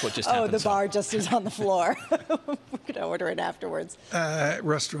 That's what just happened. Oh, the bar just is on the floor. We're going to order it afterwards.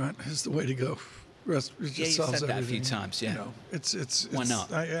 Restaurant is the way to go. It just you solves said that everything. a few times, yeah. Why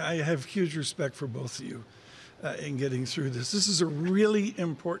not? I have huge respect for both of you in getting through this. This is a really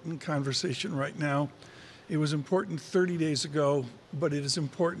important conversation right now. It was important 30 days ago, but it is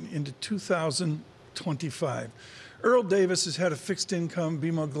important into 2025. Earl Davis has had a fixed income,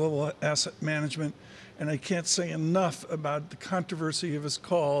 BMO Global Asset Management, and I can't say enough about the controversy of his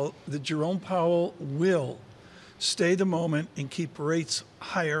call that Jerome Powell will stay the moment and keep rates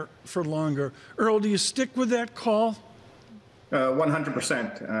higher for longer. Earl, do you stick with that call?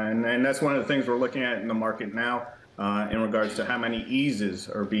 100%. And that's one of the things we're looking at in the market now in regards to how many eases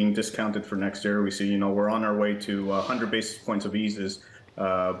are being discounted for next year. We see, we're on our way to 100 basis points of eases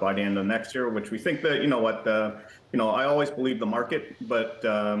by the end of next year, which we think that, I always believe the market, but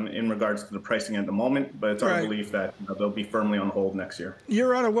in regards to the pricing at the moment, but it's our belief that they'll be firmly on hold next year.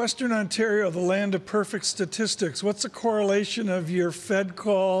 You're out of Western Ontario, the land of perfect statistics. What's the correlation of your Fed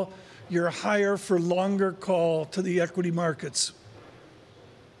call, your higher for longer call to the equity markets?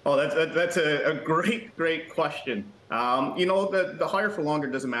 Oh, that's a great question. The higher for longer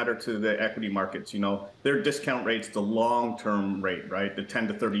doesn't matter to the equity markets. Their discount rate's the long-term rate, right? The 10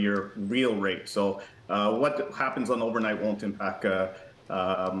 to 30-year real rate. So what happens on overnight won't impact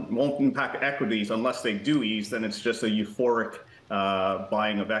equities unless they do ease. Then it's just a euphoric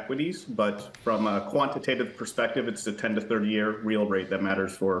buying of equities. But from a quantitative perspective, it's the 10 to 30-year real rate that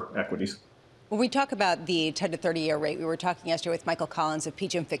matters for equities. When we talk about the 10 to 30-year rate, we were talking yesterday with Michael Collins of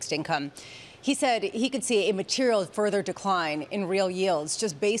PGIM Fixed Income. He said he could see a material further decline in real yields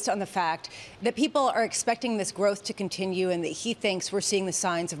just based on the fact that people are expecting this growth to continue and that he thinks we're seeing the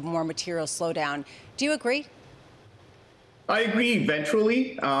signs of a more material slowdown. Do you agree? I agree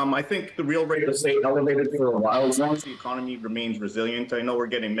eventually. I think the real rate will stay elevated for a while as long as the economy remains resilient. I know we're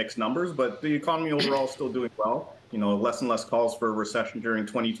getting mixed numbers, but the economy overall is still doing well. Less and less calls for a recession during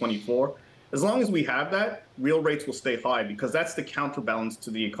 2024. As long as we have that, real rates will stay high because that's the counterbalance to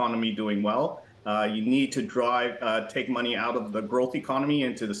the economy doing well. You need to take money out of the growth economy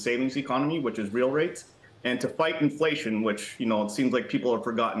into the savings economy, which is real rates. And to fight inflation, which, it seems like people have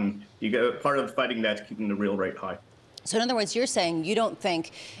forgotten, part of fighting that's keeping the real rate high. So in other words, you're saying you don't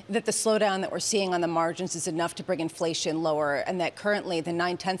think that the slowdown that we're seeing on the margins is enough to bring inflation lower, and that currently the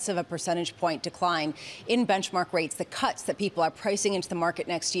 0.9 of a percentage point decline in benchmark rates, the cuts that people are pricing into the market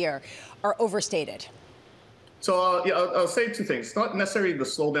next year, are overstated. So I'll say two things. It's not necessarily the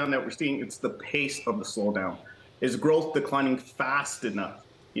slowdown that we're seeing, it's the pace of the slowdown. Is growth declining fast enough?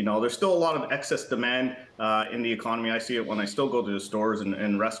 You know, there's still a lot of excess demand in the economy. I see it when I still go to the stores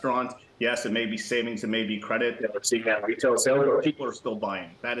and restaurants. Yes, it may be savings, it may be credit that we're seeing at retail sales, but people are still buying.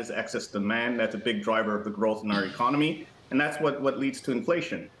 That is excess demand. That's a big driver of the growth in our economy, and that's what leads to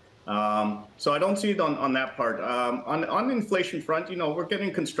inflation. So I don't see it on that part. On the inflation front, you know, we're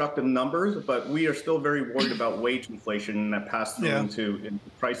getting constructive numbers, but we are still very worried about wage inflation and that pass through into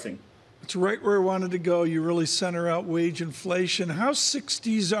pricing. It's right where I wanted to go. You really center out wage inflation. How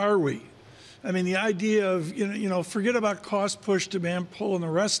 60s are we? I mean, the idea of, you know, forget about cost push, demand pull, and the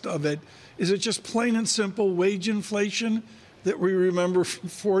rest of it. Is it just plain and simple wage inflation that we remember from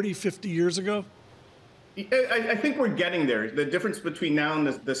 40, 50 years ago? I think we're getting there. The difference between now and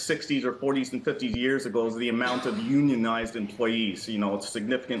the 60s or 40s and 50s years ago is the amount of unionized employees. You know, it's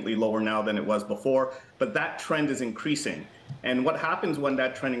significantly lower now than it was before, but that trend is increasing. And what happens when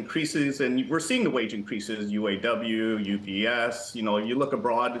that trend increases, and we're seeing the wage increases, UAW, UPS, you know, you look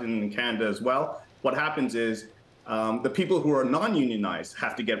abroad in Canada as well, what happens is the people who are non-unionized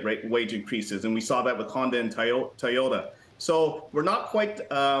have to get wage increases. And we saw that with Honda and Toyota. So we're not quite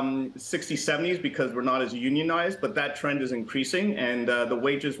 60s, 70s because we're not as unionized, but that trend is increasing, and the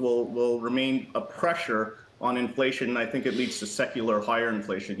wages will remain a pressure on inflation. And I think it leads to secular higher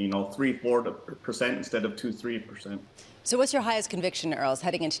inflation, you know, 3-4% instead of 2-3%. So what's your highest conviction, Earls,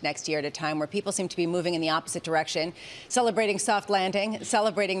 heading into next year at a time where people seem to be moving in the opposite direction, celebrating soft landing,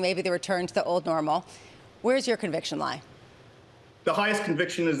 celebrating maybe the return to the old normal? Where's your conviction lie? The highest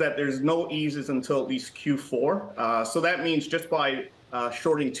conviction is that there's no eases until at least Q4. So that means just by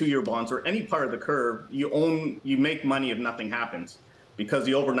shorting 2-year bonds or any part of the curve, you make money if nothing happens, because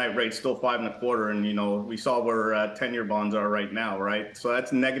the overnight rate's still 5.25, and you know we saw where 10-year bonds are right now, right? So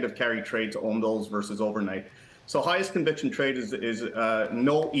that's negative carry trade to own those versus overnight. So highest conviction trade is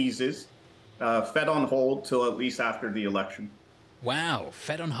no eases, Fed on hold till at least after the election. Wow,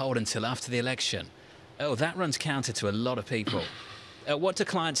 Fed on hold until after the election. Oh, that runs counter to a lot of people. What do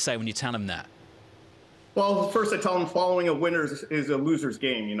clients say when you tell them that? Well, first I tell them following a winner is a loser's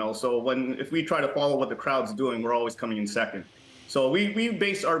game, you know. So if we try to follow what the crowd's doing, we're always coming in second. So we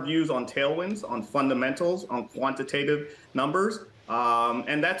base our views on tailwinds, on fundamentals, on quantitative numbers.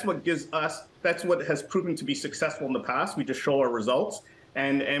 And that's what that's what has proven to be successful in the past. We just show our results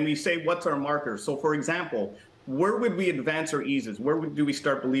and we say, what's our marker? So for example, where would we advance our eases? Where do we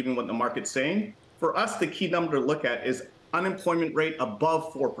start believing what the market's saying? For us, the key number to look at is unemployment rate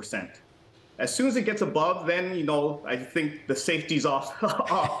above 4%. As soon as it gets above, then, you know, I think the safety's off,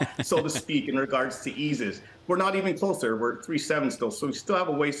 so to speak, in regards to eases. We're not even closer. We're at 3.7 still, so we still have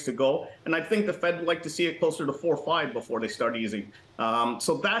a ways to go. And I think the Fed would like to see it closer to 4.5 before they start easing.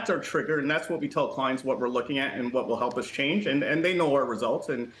 So that's our trigger, and that's what we tell clients what we're looking at and what will help us change. And they know our results,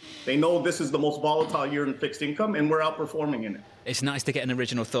 and they know this is the most volatile year in fixed income, and we're outperforming in it. It's nice to get an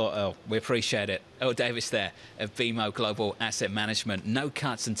original thought, Earl. We appreciate it. Earl Davis there of BMO Global Asset Management. No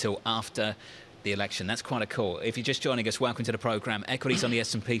cuts until after the election. That's quite a call. If you're just joining us, welcome to the program. Equities on the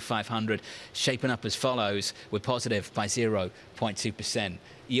S&P 500 shaping up as follows. We're positive by 0.2%.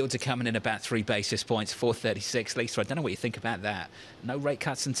 Yields are coming in about 3 basis points, 436. Lisa, I don't know what you think about that. No rate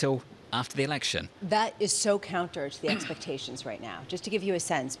cuts until after the election. That is so counter to the expectations right now. Just to give you a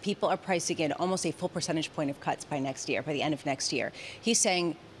sense, people are pricing in almost a full percentage point of cuts by next year, by the end of next year. He's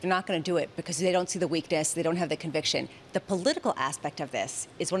saying they're not going to do it because they don't see the weakness, they don't have the conviction. The political aspect of this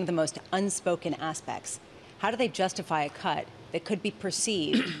is one of the most unspoken aspects. How do they justify a cut that could be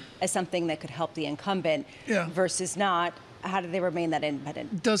perceived as something that could help the incumbent versus not? How do they remain that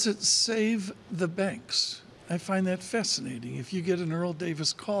independent? Does it save the banks? I find that fascinating. If you get an Earl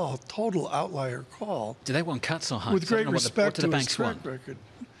Davis call, total outlier call. Do they want cuts or hikes? With great respect to his track record.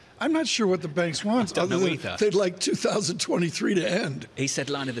 I'm not sure what the banks want, other than they'd like 2023 to end. He said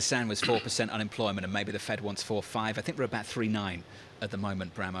line of the sand was 4% unemployment, and maybe the Fed wants 4.5. I think we're about 3.9 at the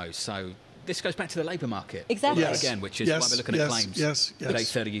moment, Bramo. So this goes back to the labour market. Exactly. Again, which is why we're looking at claims at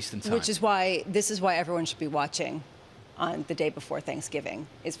 8:30 Eastern Time. This is why everyone should be watching on the day before Thanksgiving,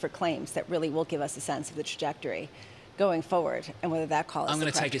 is for claims that really will give us a sense of the trajectory going forward and whether that call is I'm going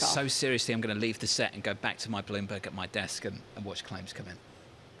the to take it correct call. so seriously, I'm going to leave the set and go back to my Bloomberg at my desk and watch claims come in.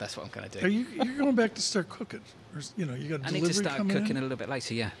 That's what I'm going to do. You're going back to start cooking? Or, you know, you got I need to start cooking a little bit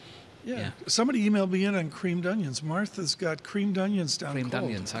later, yeah. Yeah. Somebody emailed me in on creamed onions. Martha's got creamed onions down Creamed cold.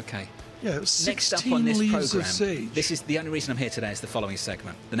 onions, okay. Yeah, Next up on this leaves program, of sage. this is the only reason I'm here today is the following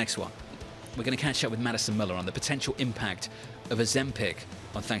segment. The next one. We're going to catch up with Madison Miller on the potential impact of Ozempic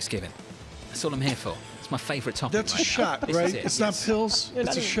on Thanksgiving. That's all I'm here for. It's my favourite topic. That's a shot, right? It's not pills.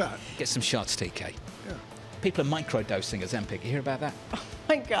 It's a shot. Get some shots, TK. Yeah. People are microdosing Ozempic. You hear about that? Oh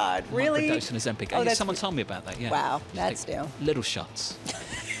my God, really? Microdosing Ozempic. Oh, that's someone told me about that. Yeah. Wow, Just that's take new. Little shots.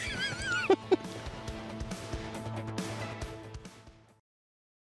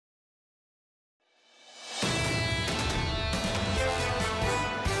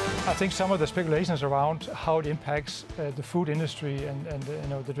 I think some of the speculations around how it impacts the food industry and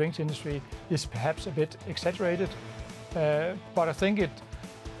the drinks industry is perhaps a bit exaggerated, but I think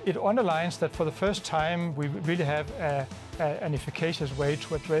it underlines that for the first time we really have an efficacious way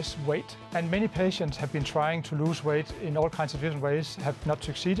to address weight. And many patients have been trying to lose weight in all kinds of different ways, have not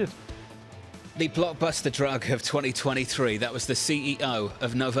succeeded. The blockbuster drug of 2023, that was the CEO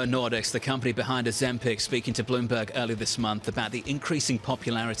of Novo Nordisk, the company behind Ozempic, speaking to Bloomberg earlier this month about the increasing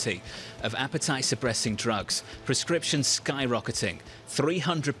popularity of appetite-suppressing drugs, prescriptions skyrocketing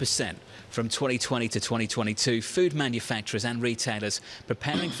 300% from 2020 to 2022, food manufacturers and retailers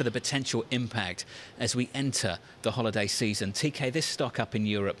preparing for the potential impact as we enter the holiday season. TK, this stock up in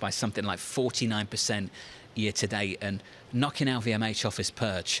Europe by something like 49% year to date and knocking LVMH off his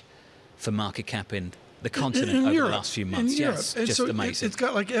perch for market cap in the continent over Europe, the last few months. Yes, and just so amazing. It's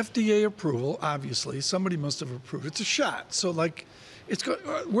got like FDA approval, obviously. Somebody must have approved. It's a shot. So like, it's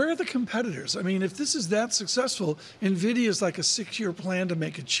got, where are the competitors? I mean, if this is that successful, NVIDIA's like a 6-year plan to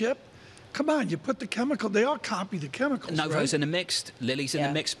make a chip. Come on, you put the chemical, they all copy the chemicals, Novo's right? in the mix, Lilly's in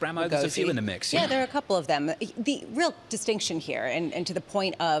the mix, Bramo, there's a few in the mix. Yeah, there are a couple of them. The real distinction here, and to the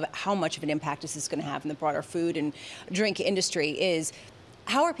point of how much of an impact this is going to have in the broader food and drink industry, is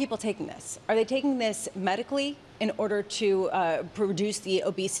how are people taking this? Are they taking this medically in order to reduce the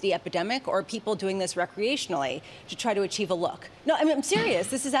obesity epidemic, or are people doing this recreationally to try to achieve a look? No, I mean, I'm serious.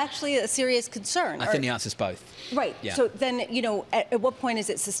 This is actually a serious concern. I think the answer's both. Right. Yeah. So then, at what point is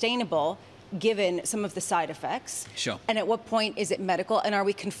it sustainable, given some of the side effects? Sure. And at what point is it medical? And are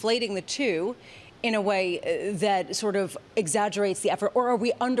we conflating the two in a way that sort of exaggerates the effort, or are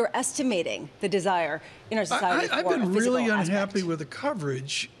we underestimating the desire in our society for I've been a physical really aspect? unhappy with the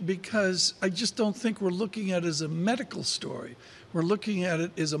coverage because I just don't think we're looking at it as a medical story. We're looking at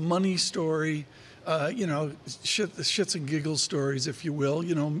it as a money story, shits and giggles stories, if you will.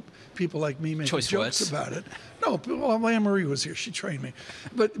 People like me make jokes about it. No, well, Anne-Marie was here. She trained me.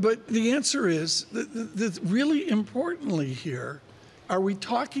 But the answer is, that really importantly here, are we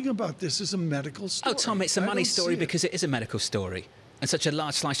talking about this as a medical story? Oh, Tom, it's a money story because it is a medical story. And such a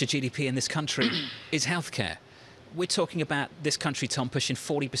large slice of GDP in this country is healthcare. We're talking about this country, Tom, pushing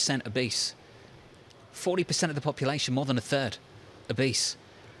 40% obese. 40% of the population, more than a third, obese.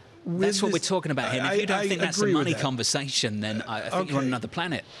 That's what we're talking about here. And if you don't think that's a money conversation, then I think you're on another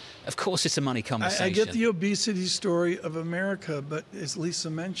planet. Of course it's a money conversation. I get the obesity story of America, but as Lisa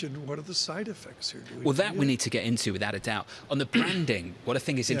mentioned, what are the side effects here? Well, that we need to get into without a doubt. On the branding, what I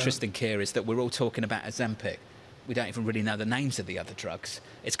think is interesting here is that we're all talking about Ozempic. We don't even really know the names of the other drugs.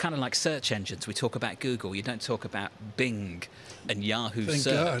 It's kind of like search engines. We talk about Google. You don't talk about Bing and Yahoo Thank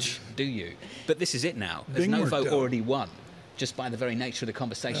search, God. do you? But this is it now. As Bing Novo worked out. already won, just by the very nature of the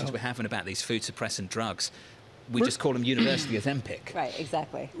conversations we're having about these food suppressant drugs. We just call them University Ozempic. Right,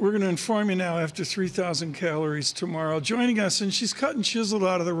 exactly. We're going to inform you now after 3,000 calories tomorrow. Joining us, and she's cut and chiseled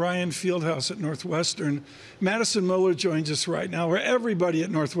out of the Ryan Fieldhouse at Northwestern. Madison Miller joins us right now, where everybody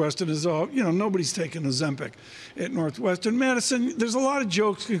at Northwestern is all, nobody's taking Ozempic at Northwestern. Madison, there's a lot of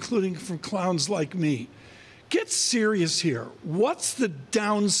jokes, including from clowns like me. Get serious here. What's the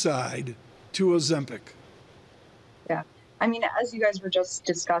downside to Ozempic? Yeah. I mean, as you guys were just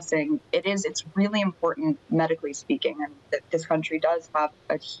discussing, it's really important medically speaking, and that this country does have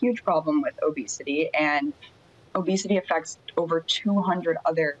a huge problem with obesity, and obesity affects over 200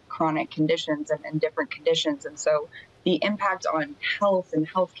 other chronic conditions and different conditions. And so the impact on health and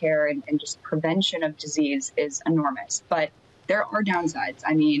healthcare and just prevention of disease is enormous. But there are downsides.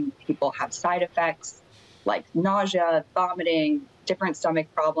 I mean, people have side effects like nausea, vomiting, different stomach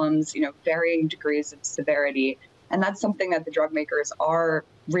problems, varying degrees of severity. And that's something that the drug makers are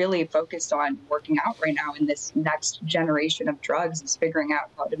really focused on working out right now in this next generation of drugs, is figuring out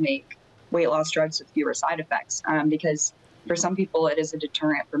how to make weight loss drugs with fewer side effects, because for some people it is a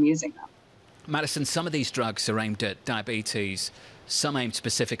deterrent from using them. Madison, some of these drugs are aimed at diabetes, some aimed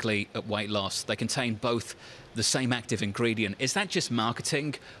specifically at weight loss. They contain both the same active ingredient. Is that just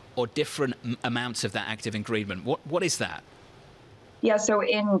marketing or different amounts of that active ingredient? What is that? Yeah, so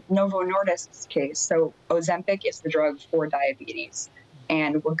in Novo Nordisk's case, so Ozempic is the drug for diabetes,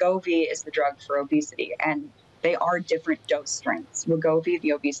 and Wegovy is the drug for obesity, and they are different dose strengths. Wegovy,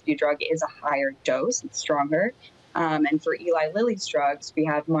 the obesity drug, is a higher dose, it's stronger. And for Eli Lilly's drugs, we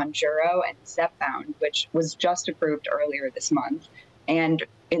have Mounjaro and Zepbound, which was just approved earlier this month. And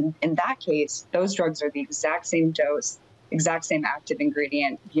in that case, those drugs are the exact same dose, exact same active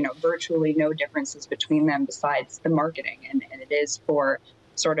ingredient, virtually no differences between them besides the marketing. And it is for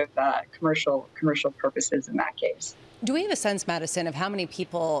sort of commercial purposes in that case. Do we have a sense, Madison, of how many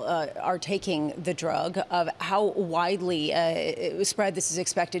people are taking the drug, of how widely spread this is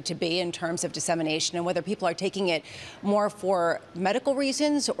expected to be in terms of dissemination, and whether people are taking it more for medical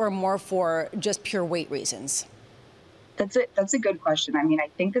reasons or more for just pure weight reasons? That's a good question. I mean, I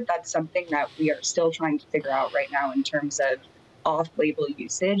think that's something that we are still trying to figure out right now in terms of off-label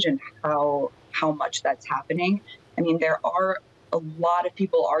usage and how much that's happening. I mean, there are a lot of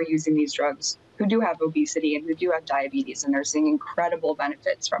people are using these drugs who do have obesity and who do have diabetes, and they're seeing incredible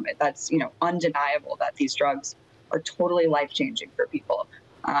benefits from it. That's, undeniable that these drugs are totally life-changing for people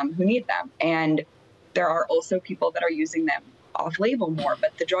who need them. And there are also people that are using them off-label more,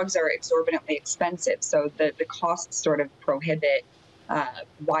 but the drugs are exorbitantly expensive. So the costs sort of prohibit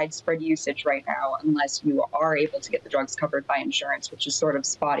widespread usage right now, unless you are able to get the drugs covered by insurance, which is sort of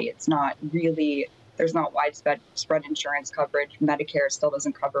spotty. It's not really, there's not widespread insurance coverage. Medicare still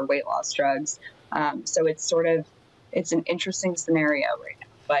doesn't cover weight loss drugs. So it's an interesting scenario right now,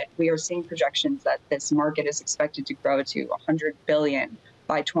 but we are seeing projections that this market is expected to grow to 100 billion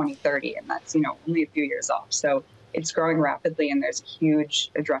by 2030. And that's, only a few years off. So it's growing rapidly, and there's a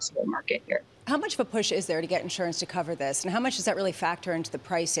huge addressable market here. How much of a push is there to get insurance to cover this? And how much does that really factor into the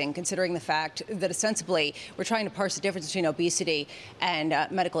pricing, considering the fact that ostensibly we're trying to parse the difference between obesity and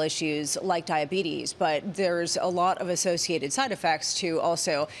medical issues like diabetes, but there's a lot of associated side effects to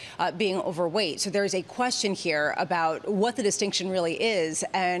also being overweight. So there's a question here about what the distinction really is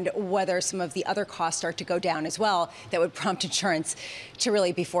and whether some of the other costs start to go down as well that would prompt insurance to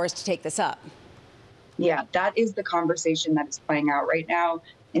really be forced to take this up. Yeah, that is the conversation that is playing out right now.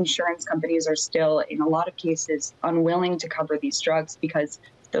 Insurance companies are still, in a lot of cases, unwilling to cover these drugs because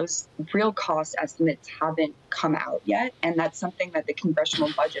those real cost estimates haven't come out yet. And that's something that the Congressional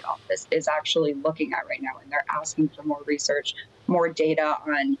Budget Office is actually looking at right now. And they're asking for more research, more data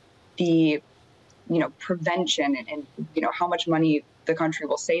on the, prevention and how much money the country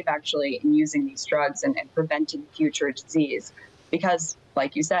will save actually in using these drugs and preventing future disease. Because,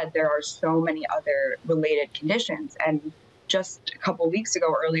 like you said, there are so many other related conditions. And just a couple of weeks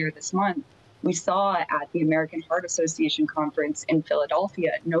ago, earlier this month, we saw at the American Heart Association conference in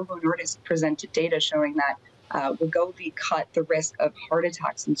Philadelphia, Novo Nordisk presented data showing that Wegovy cut the risk of heart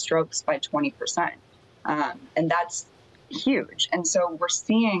attacks and strokes by 20%. And that's huge. And so we're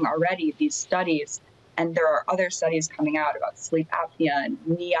seeing already these studies, and there are other studies coming out about sleep apnea and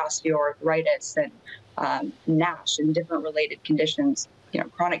knee osteoarthritis and NASH and different related conditions,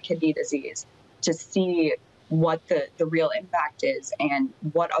 chronic kidney disease, to see what the real impact is and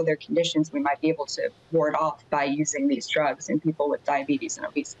what other conditions we might be able to ward off by using these drugs in people with diabetes and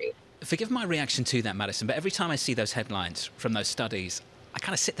obesity. Forgive my reaction to that, Madison, but every time I see those headlines from those studies, I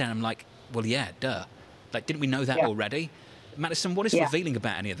kind of sit there and I'm like, well, yeah, duh. Like, didn't we know that already? Madison, what is revealing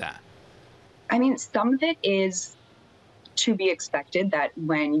about any of that? I mean, some of it is to be expected, that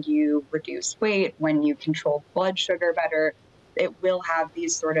when you reduce weight, when you control blood sugar better, it will have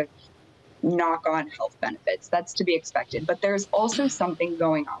these sort of knock-on health benefits. That's to be expected. But there's also something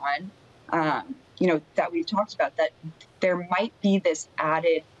going on, that we've talked about, that there might be this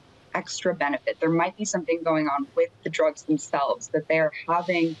added extra benefit. There might be something going on with the drugs themselves, that they're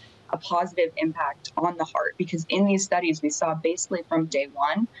having a positive impact on the heart. Because in these studies, we saw basically from day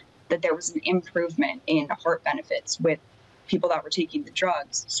one that there was an improvement in heart benefits with people that were taking the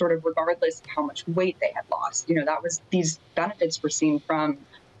drugs, sort of regardless of how much weight they had lost. These benefits were seen from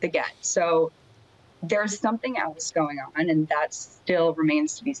the get. So there's something else going on, and that still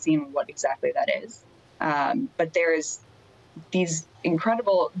remains to be seen what exactly that is. But there's these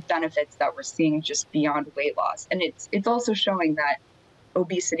incredible benefits that we're seeing just beyond weight loss. And it's also showing that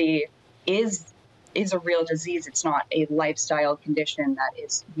obesity is a real disease. It's not a lifestyle condition that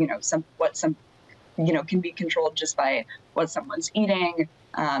is, can be controlled just by what someone's eating.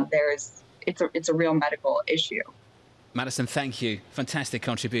 It's a real medical issue. Madison, thank you. Fantastic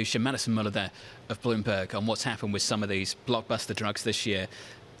contribution. Madison Muller there of Bloomberg on what's happened with some of these blockbuster drugs this year.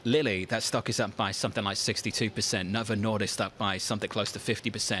 Lilly, that stock is up by something like 62%. Novo Nordisk up by something close to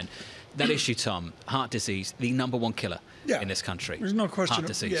 50%. That issue, Tom, heart disease, the #1 killer in this country. There's no question. Heart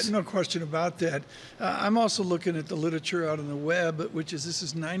disease. Yeah, no question about that. I'm also looking at the literature out on the web, which is this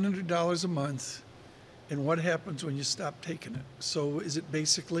is $900 a month. And what happens when you stop taking it? So is it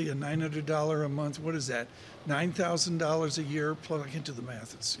basically a $900 a month? What is that? $9,000 a year? Plus, I can't do the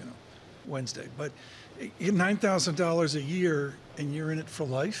math. It's Wednesday, but $9,000 a year, and you're in it for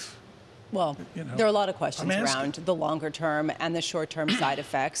life. Well, there are a lot of questions around the longer term and the short term side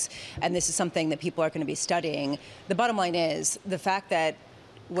effects, and this is something that people are going to be studying. The bottom line is the fact that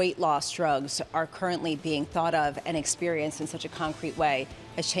weight loss drugs are currently being thought of and experienced in such a concrete way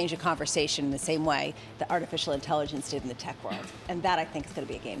has changed the conversation in the same way that artificial intelligence did in the tech world. And that, I think, is going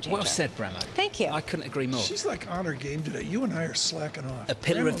to be a game changer. Well said, Bramo. Thank you. I couldn't agree more. She's like on her game today. You and I are slacking off. A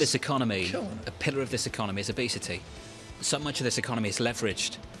pillar of this economy is obesity. So much of this economy is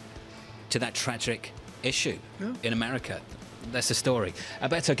leveraged to that tragic issue in America. That's the story.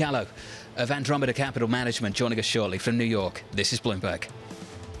 Alberto Gallo of Andromeda Capital Management joining us shortly from New York. This is Bloomberg.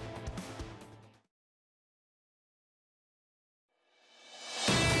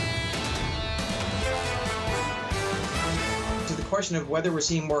 Question of whether we're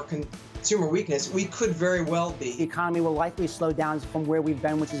seeing more consumer weakness, we could very well be. The economy will likely slow down from where we've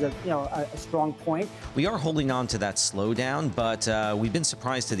been, which is a strong point. We are holding on to that slowdown, but we've been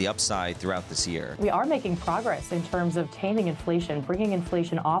surprised to the upside throughout this year. We are making progress in terms of taming inflation, bringing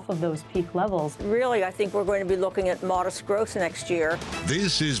inflation off of those peak levels. Really, I think we're going to be looking at modest growth next year.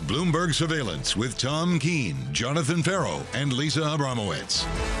 This is Bloomberg Surveillance with Tom Keene, Jonathan Ferro, and Lisa Abramowicz.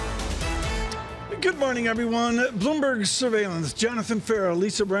 Good morning, everyone. Bloomberg Surveillance, Jonathan Ferro,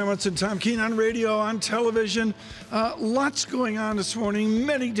 Lisa Abramowicz, and Tom Keene on radio, on television. Lots going on this morning,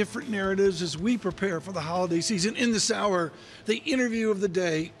 many different narratives as we prepare for the holiday season. In this hour, the interview of the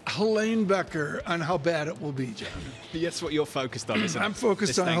day, Helene Becker, on how bad it will be, John. That's what you're focused on, isn't it? I'm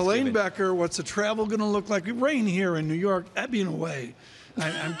focused on Helene Becker. What's the travel going to look like? Rain here in New York, ebbing away,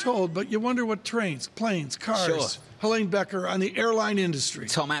 I'm told. But you wonder what trains, planes, cars. Sure. Helene Becker on the airline industry.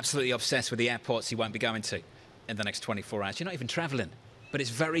 Tom, absolutely obsessed with the airports he won't be going to in the next 24 hours. You're not even traveling, but it's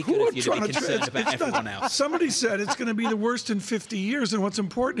very good of you to be concerned about everyone else. Somebody said it's going to be the worst in 50 years, and what's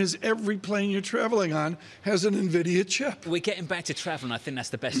important is every plane you're traveling on has an NVIDIA chip. We're getting back to travel, and I think that's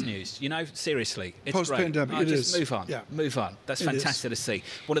the best news. Seriously, it's post-pandemic, great. it just is. Move on. Yeah. Move on. That's fantastic to see.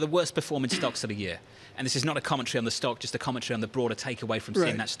 One of the worst performing stocks of the year. And this is not a commentary on the stock, just a commentary on the broader takeaway from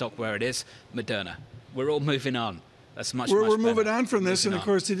seeing that stock where it is. Moderna. We're all moving on. That's much We're better. moving on from this, and of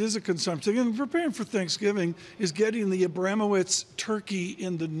course it is a consumption. And preparing for Thanksgiving is getting the Abramowicz turkey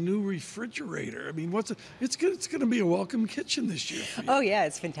in the new refrigerator. I mean, it's going to be a welcome kitchen this year for you. Oh yeah,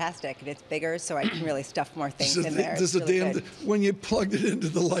 it's fantastic, and it's bigger, so I can really stuff more things in there. When you plugged it into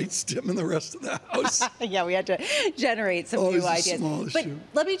the lights dim in the rest of the house. Yeah, we had to generate some new ideas. But issue.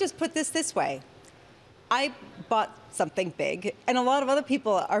 Let me just put this way. I bought something big, and a lot of other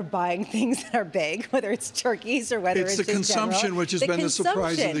people are buying things that are big, whether it's turkeys or whether it's the consumption, which has been the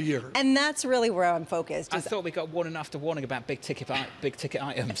surprise of the year. And that's really where I'm focused. I thought we got warning after warning about big ticket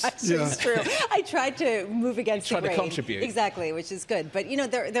items. It's true. I tried to move against the grain. Tried to contribute. Exactly, which is good. But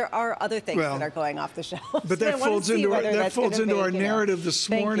there are other things that are going off the shelves. But that folds into our narrative this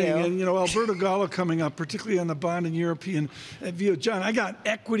morning. And Alberto Gallo coming up, particularly on the bond and European view. John, I got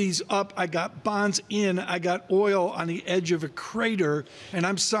equities up, I got bonds in, I got oil on the edge of a crater, and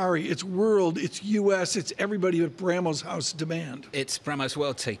I'm sorry, it's world, it's U.S., it's everybody at Bramo's house demand. It's Bramo's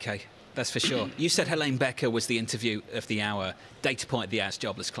world, TK. That's for sure. You said Helene Becker was the interview of the hour, data point of the hour's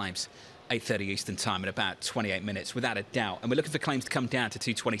jobless claims, 8:30 Eastern Time in about 28 minutes, without a doubt. And we're looking for claims to come down to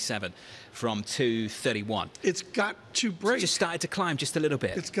 227 from 231. It's got to break. It's just started to climb just a little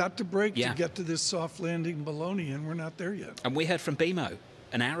bit. It's got to break to get to this soft landing baloney, and we're not there yet. And we heard from BMO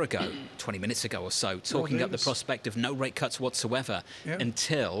an hour ago, 20 minutes ago or so, talking up the prospect of no rate cuts whatsoever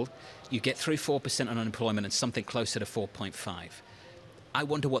until you get through 4% on unemployment and something closer to 4.5. I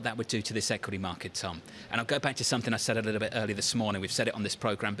wonder what that would do to this equity market, Tom. And I'll go back to something I said a little bit earlier this morning. We've said it on this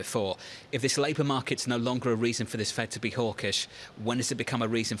program before. If this labour market's no longer a reason for this Fed to be hawkish, when does it become a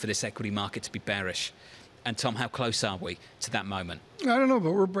reason for this equity market to be bearish? And Tom, how close are we to that moment? I don't know,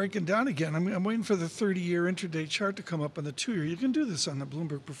 but we're breaking down again. I'm waiting for the 30-year intraday chart to come up on the 2-year. You can do this on the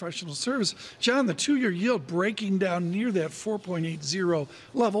Bloomberg Professional Service. John, the 2-year yield breaking down near that 4.80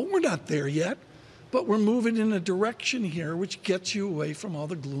 level. We're not there yet, but we're moving in a direction here which gets you away from all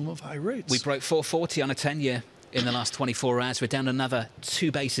the gloom of high rates. We broke 440 on a 10-year in the last 24 hours. We're down another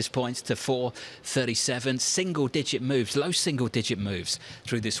 2 basis points to 4.37. Single-digit moves, low single-digit moves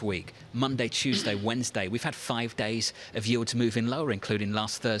through this week. Monday, Tuesday, Wednesday. We've had 5 days of yields moving lower, including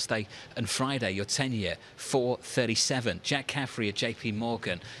last Thursday and Friday. Your 10-year, 4.37. Jack Caffrey at JP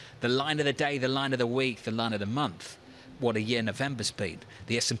Morgan. The line of the day, the line of the week, the line of the month. What a year November's been.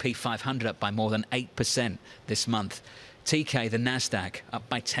 The S&P 500 up by more than 8% this month. TK, the Nasdaq, up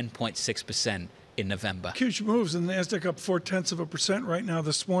by 10.6% in November. Huge moves, and the Nasdaq up 0.4% right now.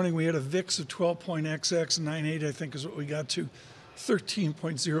 This morning we had a VIX of 12.XX, 98 I think is what we got to.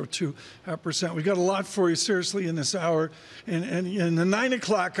 13.02%. We got a lot for you, seriously, in this hour. And in the 9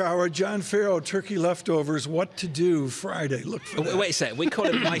 o'clock hour, John Ferro, Turkey Leftovers, What to Do Friday. Look for that. Wait a sec. We call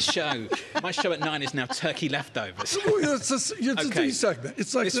it My Show. My Show at 9 is now Turkey Leftovers. It's a D segment.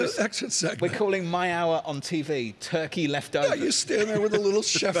 It's like the exit segment. We're calling My Hour on TV Turkey Leftovers. Yeah, you stand there with a little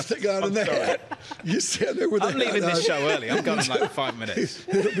chef thing on in the hat. You stand there with I'm leaving this show early. I'm gone in like 5 minutes.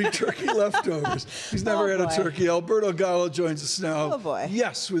 It'll be Turkey Leftovers. He's never had a turkey. Alberto Gallo joins us now. Oh, boy.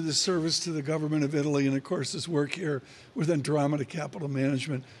 Yes, with his service to the government of Italy and, of course, his work here with Andromeda Capital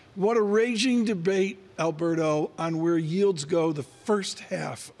Management. What a raging debate, Alberto, on where yields go the first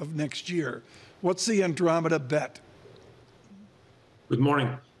half of next year. What's the Andromeda bet? Good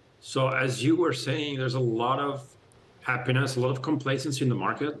morning. So as you were saying, there's a lot of happiness, a lot of complacency in the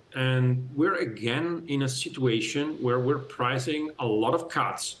market. And we're again in a situation where we're pricing a lot of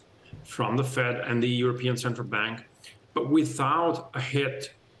cuts from the Fed and the European Central Bank, but without a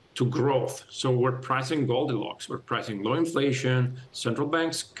hit to growth. So we're pricing Goldilocks. We're pricing low inflation, central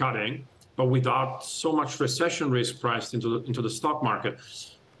banks cutting, but without so much recession risk priced into the stock market.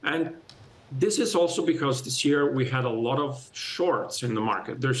 And this is also because this year we had a lot of shorts in the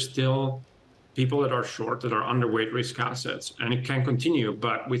market. There's still people that are short, that are underweight risk assets, and it can continue.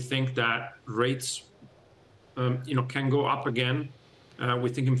 But we think that rates, can go up again. We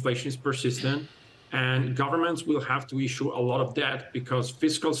think inflation is persistent. And governments will have to issue a lot of debt because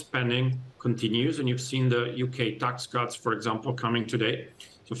fiscal spending continues. And you've seen the UK tax cuts, for example, coming today.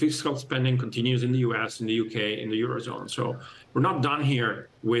 So fiscal spending continues in the US, in the UK, in the Eurozone. So we're not done here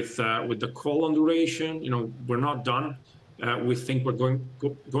with the call on duration. We're not done. We think we're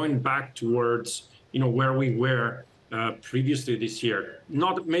going back towards, where we were previously this year.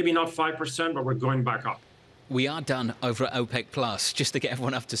 Maybe not 5%, but we're going back up. We are done over at OPEC Plus. Just to get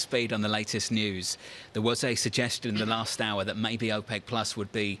everyone up to speed on the latest news, there was a suggestion in the last hour that maybe OPEC Plus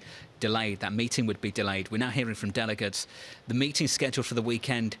would be delayed. That meeting would be delayed. We're now hearing from delegates. The meeting scheduled for the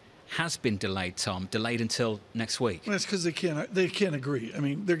weekend has been delayed, Tom, delayed until next week. Well, that's because they can't agree. I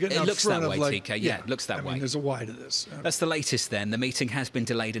mean, they're getting out front of like... TK. Yeah, it looks that way. There's a why to this. That's the latest then. The meeting has been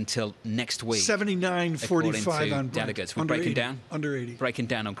delayed until next week. 79.45 on delegates. We're under breaking 80, down? Under 80. Breaking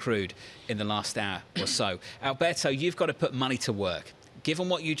down on crude in the last hour or so. Alberto, you've got to put money to work. Given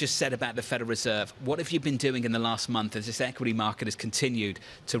what you just said about the Federal Reserve, what have you been doing in the last month as this equity market has continued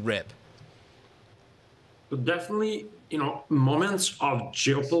to rip? Definitely, moments of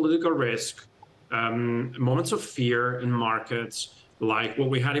geopolitical risk, moments of fear in markets, like what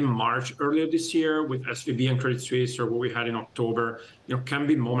we had in March earlier this year with SVB and Credit Suisse, or what we had in October, can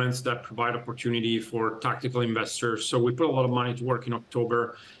be moments that provide opportunity for tactical investors. So we put a lot of money to work in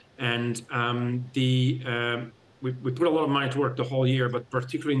October, and we put a lot of money to work the whole year, but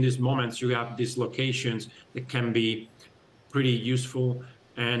particularly in these moments, you have dislocations that can be pretty useful.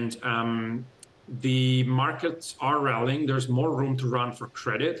 And the markets are rallying. There's more room to run for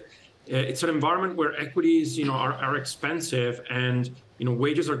credit. It's an environment where equities, are expensive, and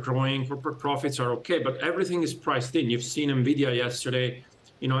wages are growing, corporate profits are okay, but everything is priced in. You've seen Nvidia yesterday.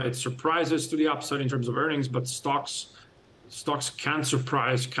 It surprises to the upside in terms of earnings, but stocks can't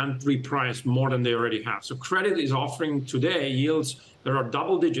reprice more than they already have. So credit is offering today yields that are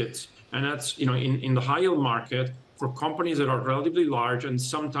double digits, and that's in the high yield market for companies that are relatively large, and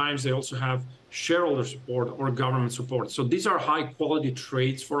sometimes they also have shareholder support or government support. So these are high quality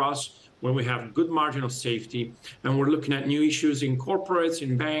trades for us where we have good margin of safety, and we're looking at new issues in corporates,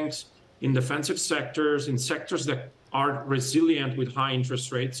 in banks, in defensive sectors, in sectors that are resilient with high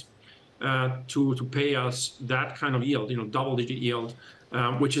interest rates to pay us that kind of yield, double-digit yield,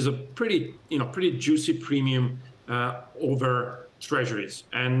 which is a pretty juicy premium over treasuries,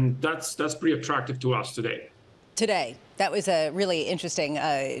 and that's pretty attractive to us today. Today. That was a really interesting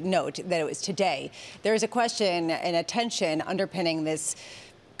note that it was today. There is a question and a tension underpinning this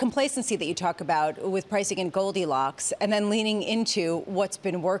complacency that you talk about with pricing in Goldilocks and then leaning into what's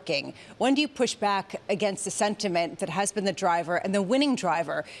been working. When do you push back against the sentiment that has been the driver and the winning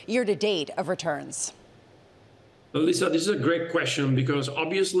driver year to date of returns? Well, Lisa, this is a great question because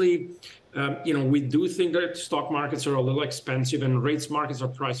obviously We do think that stock markets are a little expensive and rates markets are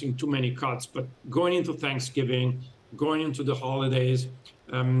pricing too many cuts. But going into Thanksgiving, going into the holidays,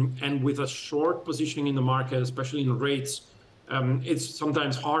 and with a short positioning in the market, especially in rates, it's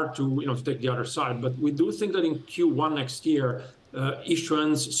sometimes hard to to take the other side. But we do think that in Q1 next year,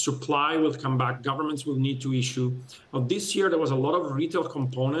 issuance supply will come back. Governments will need to issue. This year there was a lot of retail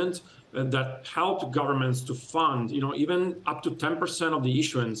component that helped governments to fund, even up to 10% of the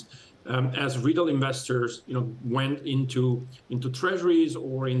issuance. As retail investors, went into treasuries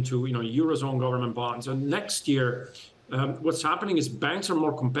or into Eurozone government bonds. And next year, what's happening is banks are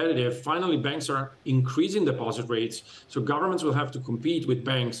more competitive. Finally, banks are increasing deposit rates, so governments will have to compete with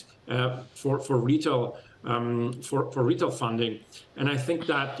banks for retail funding. And I think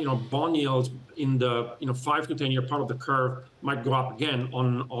that bond yields in the 5 to 10 year part of the curve might go up again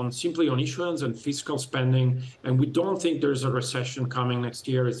on simply on issuance and fiscal spending. And we don't think there's a recession coming next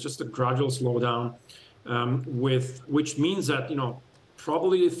year. It's just a gradual slowdown, which means that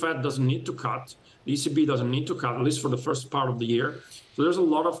probably the Fed doesn't need to cut. The ECB doesn't need to cut, at least for the first part of the year. So there's a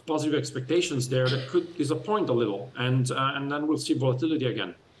lot of positive expectations there that could disappoint a little, and then we'll see volatility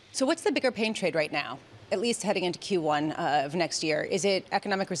again. So what's the bigger pain trade right now, at least heading into Q1 of next year? Is it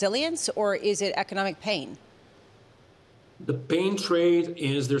economic resilience or is it economic pain? The pain trade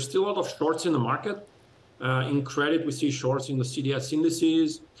is there's still a lot of shorts in the market. In credit, we see shorts in the CDS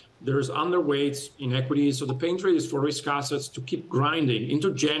indices. There's underweights in equities. So the pain trade is for risk assets to keep grinding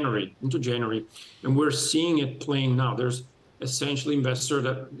into January. And we're seeing it playing now. There's essentially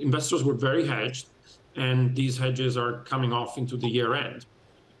investors were very hedged, and these hedges are coming off into the year end.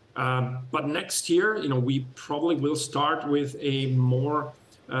 But next year, we probably will start with a more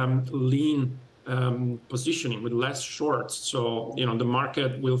lean positioning with less shorts. So, the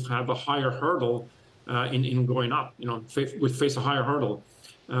market will have a higher hurdle in going up, will face a higher hurdle.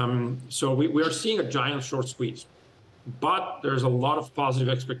 So we are seeing a giant short squeeze, but there's a lot of positive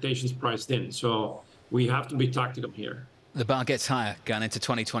expectations priced in. So we have to be tactical here. The bar gets higher going into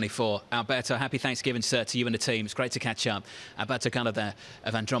 2024. Alberto, happy Thanksgiving, sir, to you and the team. It's great to catch up. Alberto Canada there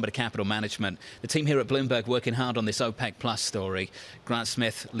of Andromeda Capital Management. The team here at Bloomberg working hard on this OPEC Plus story. Grant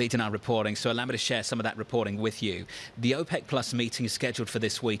Smith leading our reporting, so allow me to share some of that reporting with you. The OPEC Plus meeting scheduled for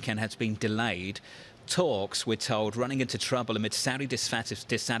this weekend has been delayed. Talks, we're told, running into trouble amid Saudi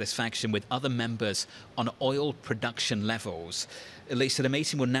dissatisfaction with other members on oil production levels. Lisa, the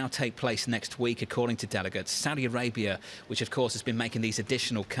meeting will now take place next week, according to delegates. Saudi Arabia, which of course has been making these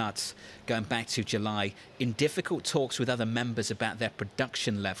additional cuts going back to July, in difficult talks with other members about their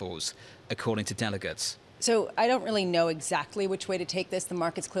production levels, according to delegates. So I don't really know exactly which way to take this. The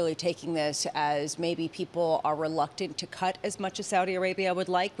market's clearly taking this as maybe people are reluctant to cut as much as Saudi Arabia would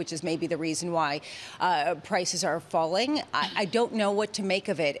like, which is maybe the reason why prices are falling. I don't know what to make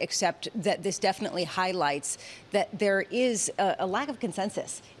of it, except that this definitely highlights that there is a lack of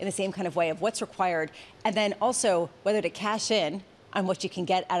consensus in the same kind of way of what's required, and then also whether to cash in on what you can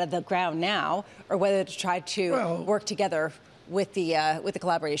get out of the ground now, or whether to try to work together with the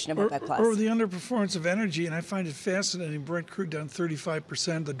collaboration of OPEC Plus. Or the underperformance of energy, and I find it fascinating. Brent crude down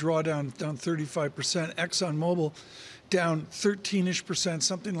 35%, the drawdown down 35%, ExxonMobil down 13-ish%,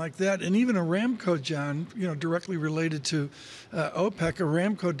 something like that. And even Aramco, John, directly related to OPEC,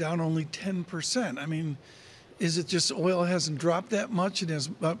 Aramco down only 10%. I mean, is it just oil hasn't dropped that much,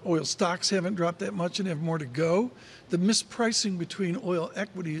 and oil stocks haven't dropped that much and have more to go? The mispricing between oil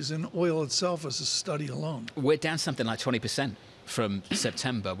equities and oil itself is a study alone. We're down something like 20% from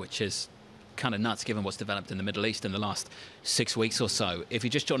September, which is kind of nuts given what's developed in the Middle East in the last 6 weeks or so. If you're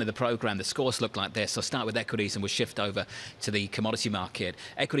just joining the program, the scores look like this. I'll start with equities and we'll shift over to the commodity market.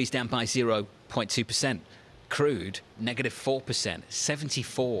 Equities down by 0.2%. Crude, negative 4%,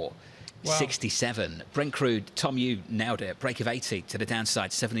 74. Wow. 67. Brent crude, Tom, you nailed it. Break of 80 to the downside,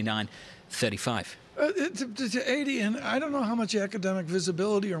 79.35. To 80, and I don't know how much academic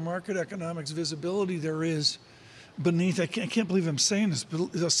visibility or market economics visibility there is beneath. I can't believe I'm saying this,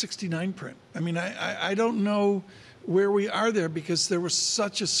 but a 69 print. I mean, I don't know where we are there, because there was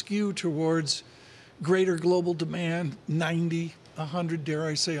such a skew towards greater global demand, 90, 100, dare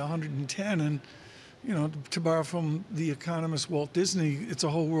I say 110, and to borrow from the economist Walt Disney, it's a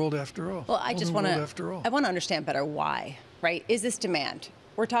whole world after all. Well, I want to understand better why, right? Is this demand?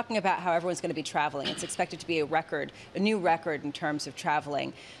 We're talking about how everyone's going to be traveling. It's expected to be a new record in terms of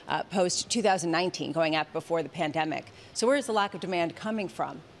traveling post-2019, going up before the pandemic. So where is the lack of demand coming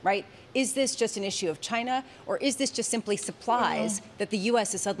from, right? Is this just an issue of China, or is this just simply supplies that the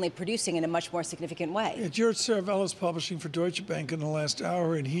U.S. is suddenly producing in a much more significant way? Yeah, George Saravello's publishing for Deutsche Bank in the last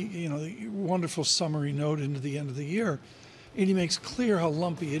hour, and he, the wonderful summary note into the end of the year. and he makes clear how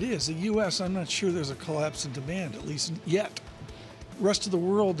lumpy it is. The U.S., I'm not sure there's a collapse in demand, at least yet. Rest of the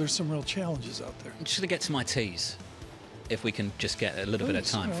world, there's some real challenges out there. I'm just going to get to my teas, if we can just get a little bit of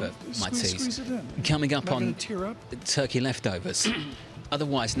time for my teas. Squeeze it in. Coming up on tear up? Turkey leftovers,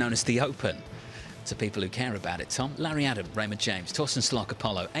 otherwise known as the Open. To people who care about it, Tom, Larry Adam, Raymond James, Torsten Slock,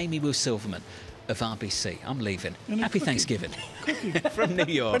 Apollo, Amy Wu Silverman of RBC. I'm leaving. Happy Thanksgiving from New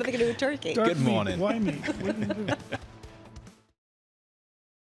York. What are they going to do with turkey? Dark Good meat, morning. Why meat? What are you going to do?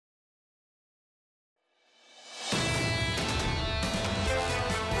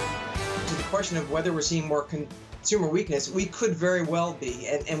 To the question of whether we're seeing more consumer weakness, we could very well be,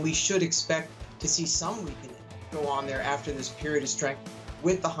 and we should expect to see some weakening go on there after this period of strength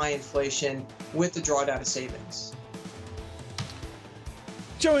with the high inflation, with the drawdown of savings.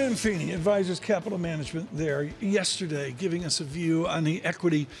 Joanne Feeney, Advisors Capital Management there yesterday, giving us a view on the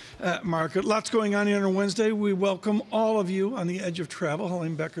equity market. Lots going on here on Wednesday. We welcome all of you on the edge of travel.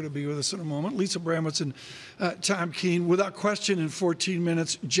 Helene Becker to be with us in a moment. Lisa Abramowicz and Tom Keene. Without question, in 14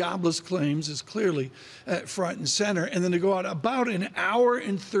 minutes, jobless claims is clearly front and center. And then to go out about an hour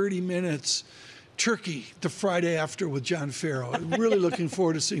and 30 minutes, Turkey the Friday after with John Ferro. I'm really looking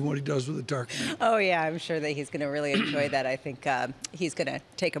forward to seeing what he does with the dark meat. Oh, yeah, I'm sure that he's going to really enjoy that. I think he's going to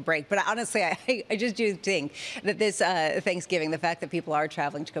take a break. But honestly, I just do think that this Thanksgiving, the fact that people are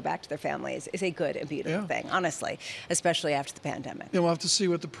traveling to go back to their families is a good and beautiful thing, honestly, especially after the pandemic. And we'll have to see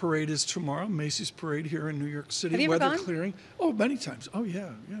what the parade is tomorrow, Macy's parade here in New York City. Have you ever Weather gone? clearing. Oh, many times. Oh, yeah.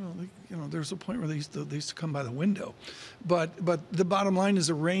 There's a point where they used to come by the window. But the bottom line is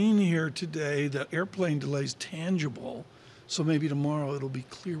the rain here today, the airplane delays tangible, so maybe tomorrow it'll be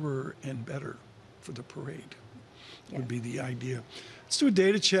clearer and better for the parade. Would be the idea. Let's do a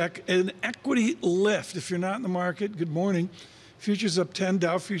data check. An equity lift. If you're not in the market, good morning. Futures up 10,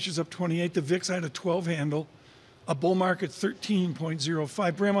 Dow futures up 28. The VIX had a 12 handle. A bull market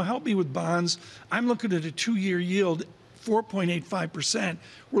 13.05. Bramwell, help me with bonds. I'm looking at a 2-year yield, 4.85%.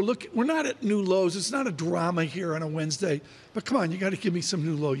 We're not at new lows. It's not a drama here on a Wednesday. But come on, you got to give me some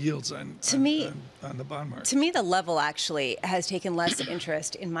new low yields on the bond market. To me, the level actually has taken less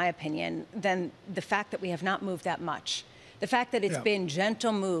interest, in my opinion, than the fact that we have not moved that much. The fact that it's been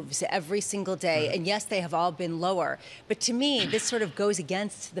gentle moves every single day, and yes, they have all been lower. But to me, this sort of goes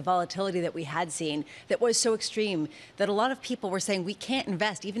against the volatility that we had seen that was so extreme that a lot of people were saying we can't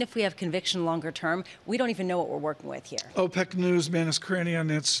invest, even if we have conviction longer term. We don't even know what we're working with here. OPEC News, Manus Cranny on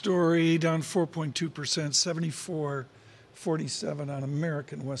that story, down 4.2%, 74.47 on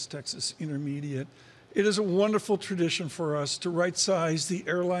American West Texas Intermediate. It is a wonderful tradition for us to right-size the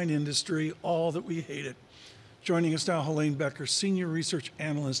airline industry, all that we hate it. Joining us now, Helene Becker, Senior Research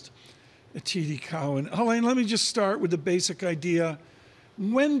Analyst at TD Cowen. Helene, let me just start with the basic idea.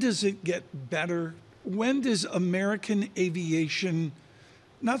 When does it get better? When does American aviation,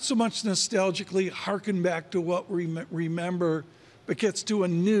 not so much nostalgically, harken back to what we remember, but gets to a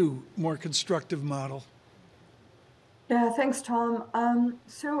new, more constructive model? Yeah, thanks, Tom.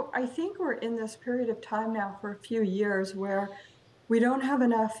 So I think we're in this period of time now for a few years where we don't have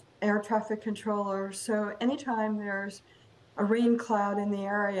enough air traffic controllers. So anytime there's a rain cloud in the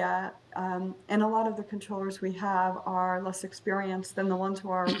area, and a lot of the controllers we have are less experienced than the ones who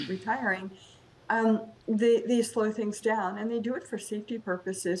are retiring, they slow things down. And they do it for safety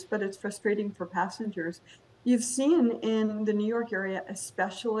purposes, but it's frustrating for passengers. You've seen in the New York area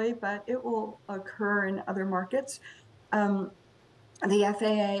especially, but it will occur in other markets, the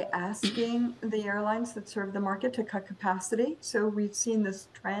FAA asking the airlines that serve the market to cut capacity. So we've seen this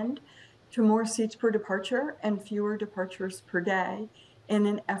trend to more seats per departure and fewer departures per day in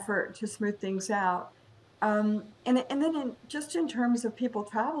an effort to smooth things out. And then just in terms of people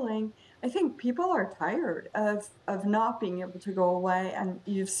traveling, I think people are tired of not being able to go away. And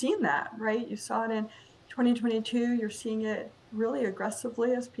you've seen that, right? You saw it in 2022. You're seeing it really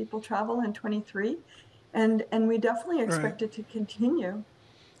aggressively as people travel in 23. And we definitely expect it to continue.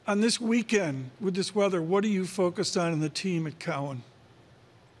 On this weekend, with this weather, what are you focused on in the team at Cowen?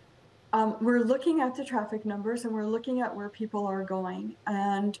 We're looking at the traffic numbers and we're looking at where people are going.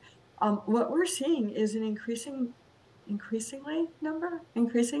 And what we're seeing is an increasing number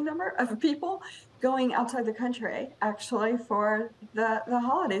of people going outside the country, actually, for the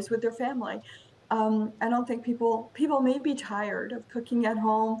holidays with their family. I don't think people may be tired of cooking at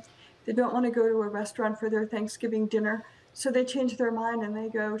home. They don't want to go to a restaurant for their Thanksgiving dinner, so they change their mind and they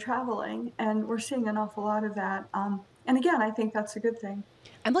go traveling. And we're seeing an awful lot of that. And And again, I think that's a good thing.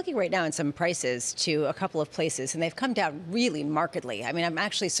 I'm looking right now in some prices to a couple of places, and they've come down really markedly. I mean, I'm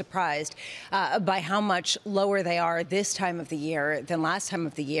actually surprised by how much lower they are this time of the year than last time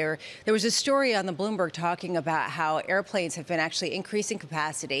of the year. There was a story on the Bloomberg talking about how airplanes have been actually increasing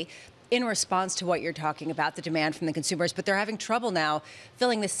capacity in response to what you're talking about, the demand from the consumers, but they're having trouble now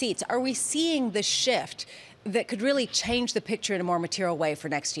filling the seats. Are we seeing the shift that could really change the picture in a more material way for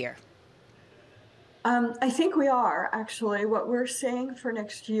next year? I think we are, actually. What we're saying for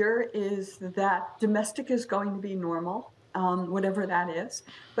next year is that domestic is going to be normal, whatever that is,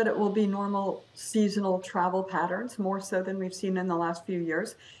 but it will be normal seasonal travel patterns, more so than we've seen in the last few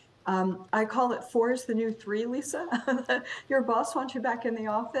years. I call it 4 is the new 3, Lisa. Your boss wants you back in the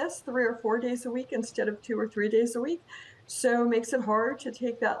office 3 or 4 days a week instead of 2 or 3 days a week. So it makes it hard to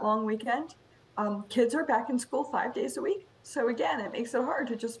take that long weekend. Kids are back in school 5 days a week. So again, it makes it hard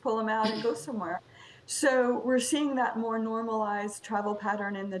to just pull them out and go somewhere. So we're seeing that more normalized travel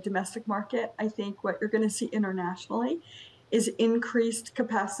pattern in the domestic market. I think what you're going to see internationally is increased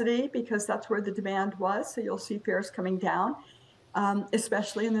capacity because that's where the demand was. So you'll see fares coming down,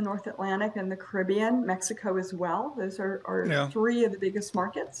 especially in the North Atlantic and the Caribbean, Mexico as well. Those are 3 of the biggest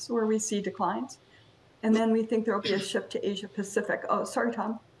markets where we see declines. And then we think there will be a shift to Asia Pacific. Oh, sorry,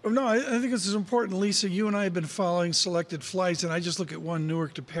 Tom. No, I think this is important. Lisa, you and I have been following selected flights, and I just look at one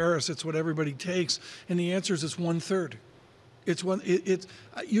Newark to Paris. It's what everybody takes, and the answer is it's 1/3.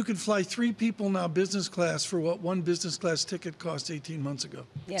 You could fly 3 people now business class for what one business class ticket cost 18 months ago.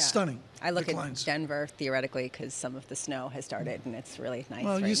 Yeah. Stunning. I look at Denver theoretically because some of the snow has started and it's really nice.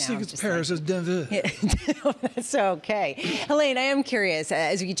 Well, right you now. think it's Paris, it's Denver. Yeah. That's okay. Helene, I am curious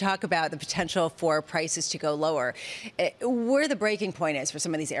as we talk about the potential for prices to go lower, where the breaking point is for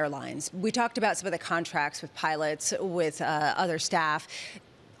some of these airlines. We talked about some of the contracts with pilots, with other staff.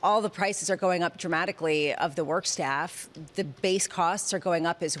 All the prices are going up dramatically of the work staff. The base costs are going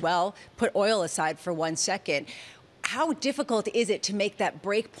up as well. Put oil aside for 1 second. How difficult is it to make that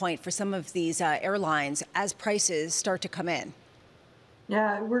break point for some of these airlines as prices start to come in?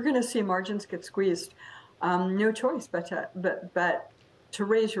 Yeah, we're going to see margins get squeezed. No choice but to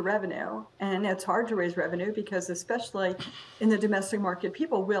raise your revenue. And it's hard to raise revenue because especially in the domestic market,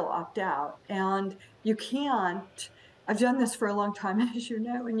 people will opt out. And you can't. I've done this for a long time, as you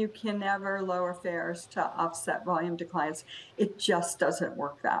know, and you can never lower fares to offset volume declines. It just doesn't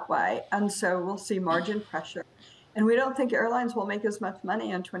work that way. And so we'll see margin pressure. And we don't think airlines will make as much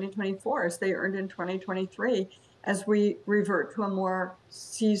money in 2024 as they earned in 2023 as we revert to a more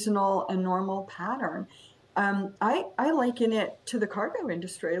seasonal and normal pattern. I liken it to the cargo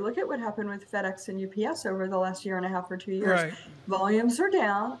industry. Look at what happened with FedEx and UPS over the last 1.5 or 2 years. Right. Volumes are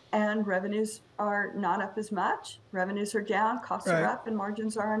down and revenues are not up as much. Revenues are down, costs are up, and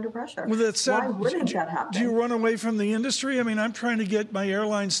margins are under pressure. Well, that's Why wouldn't that happen? Do you run away from the industry? I mean, I'm trying to get my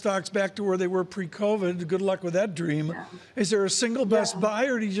airline stocks back to where they were pre-COVID. Good luck with that dream. Yeah. Is there a single best buy,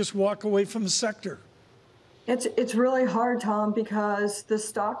 or do you just walk away from the sector? It's really hard, Tom, because the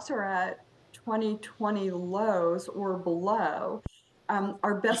stocks are at 2020 lows or below.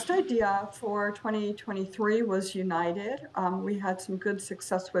 Our best idea for 2023 was United. We had some good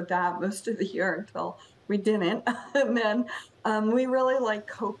success with that most of the year until we didn't. And then we really like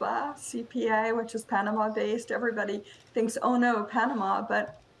Copa, CPA, which is Panama-based. Everybody thinks, oh no, Panama,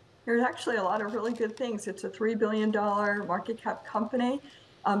 but there's actually a lot of really good things. It's a $3 billion market cap company.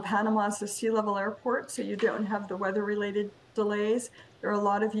 Panama is a sea-level airport, so you don't have the weather-related delays. There are a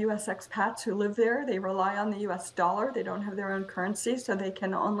lot of U.S. expats who live there. They rely on the U.S. dollar. They don't have their own currency, so they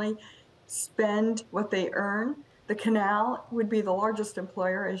can only spend what they earn. The canal would be the largest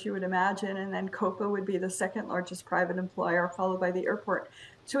employer, as you would imagine, and then Copa would be the second largest private employer, followed by the airport.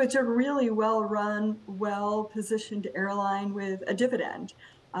 So it's a really well-run, well-positioned airline with a dividend,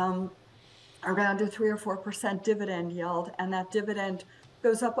 around a 3 or 4% dividend yield, and that dividend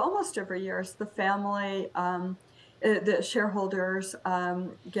goes up almost every year as the family the shareholders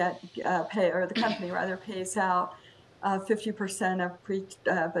pay, or the company rather pays out 50%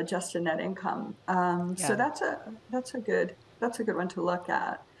 of adjusted net income. So that's a good one to look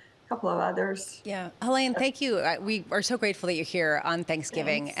at. A couple of others. Yeah, Helene, thank you. We are so grateful that you're here on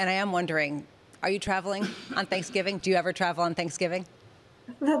Thanksgiving, and I am wondering, are you traveling on Thanksgiving? Do you ever travel on Thanksgiving?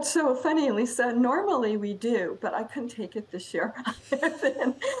 That's so funny, Lisa. Normally we do, but I couldn't take it this year.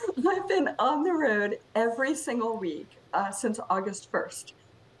 I've been on the road every single week since August 1st.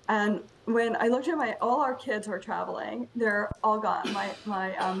 And when I looked at all our kids are traveling. They're all gone.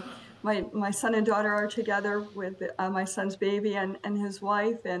 My son and daughter are together with my son's baby and his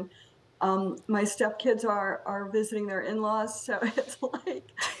wife. And My stepkids are visiting their in-laws, so it's like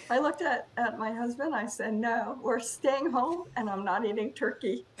I looked at my husband. I said, "No, we're staying home, and I'm not eating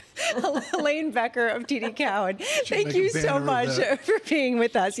turkey." Elaine Becker of TD Cowen, thank you so much for being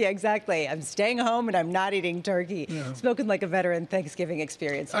with us. Yeah, exactly. I'm staying home and I'm not eating turkey. Yeah. Spoken like a veteran Thanksgiving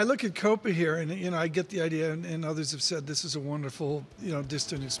experience. I look at Copa here, and I get the idea, and others have said this is a wonderful,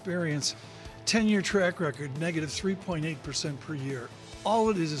 distant experience. 10-year track record, negative 3.8% per year. All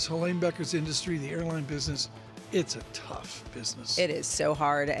it is Helene Becker's industry, the airline business. It's a tough business. It is so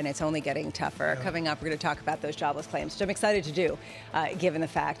hard, and it's only getting tougher. Yeah. Coming up, we're going to talk about those jobless claims, which I'm excited to do, given the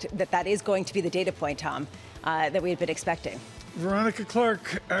fact that is going to be the data point, Tom, that we had been expecting. Veronica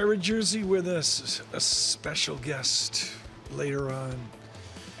Clark, Ira Jersey with us, a special guest later on.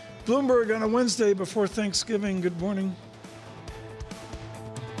 Bloomberg on a Wednesday before Thanksgiving. Good morning.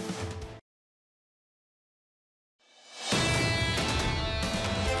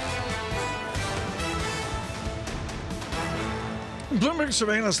 Bloomberg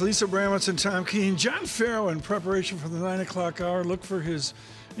Surveillance, Lisa Abramowicz and Tom Keene. John Ferro, in preparation for the 9 o'clock hour, look for his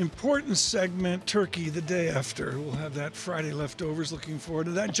important segment, Turkey, the day after. We'll have that Friday leftovers. Looking forward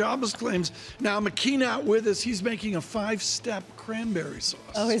to that. Jobless claims. Now, McKean out with us. He's making a 5-step cranberry sauce.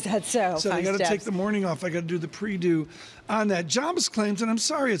 Oh, is that so? So I got to take the morning off. I got to do the pre-do on that. Jobless claims, and I'm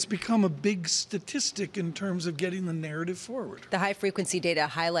sorry, it's become a big statistic in terms of getting the narrative forward. The high-frequency data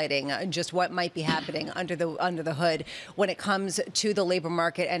highlighting just what might be happening under the hood when it comes to the labor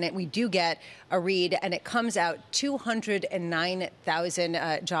market, and we do get a read, and it comes out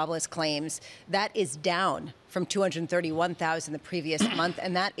 209,000 jobless claims. That is down from 231,000 the previous month,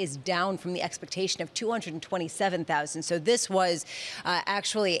 and that is down from the expectation of 227,000. So this was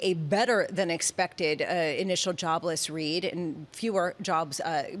actually a better than expected initial jobless read, and fewer jobs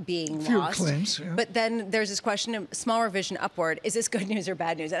being fewer lost. Claims, yeah. But then there's this question of small revision upward. Is this good news or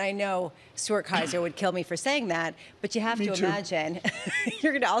bad news? And I know Stuart Kaiser would kill me for saying that, but you have to imagine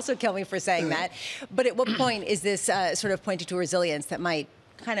you're going to also kill me for saying that. But at what point is this sort of pointing to resilience that might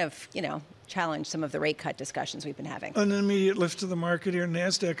kind of, challenge some of the rate cut discussions we've been having? An immediate lift to the market here.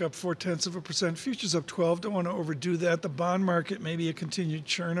 NASDAQ up 0.4%. Futures up 12. Don't want to overdo that. The bond market, maybe a continued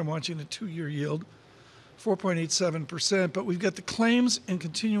churn. I'm watching the 2-year yield, 4.87%. But we've got the claims and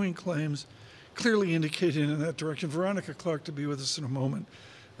continuing claims clearly indicated in that direction. Veronica Clark to be with us in a moment,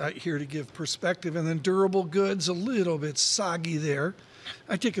 here to give perspective. And then durable goods, a little bit soggy there.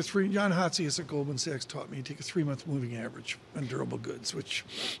 I take John Hatzius at Goldman Sachs taught me to take a 3-month moving average on durable goods, which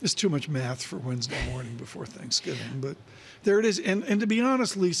is too much math for Wednesday morning before Thanksgiving. But there it is. And to be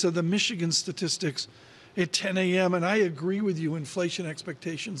honest, Lisa, the Michigan statistics at 10 a.m., and I agree with you, inflation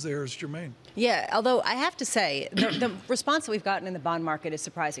expectations there is germane. Yeah, although I have to say, the response that we've gotten in the bond market is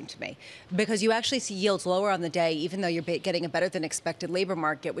surprising to me, because you actually see yields lower on the day, even though you're getting a better than expected labor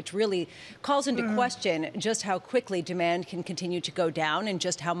market, which really calls into question just how quickly demand can continue to go down and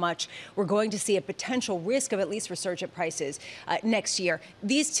just how much we're going to see a potential risk of at least resurgent prices next year.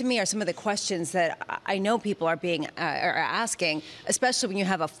 These, to me, are some of the questions that I know people are asking, especially when you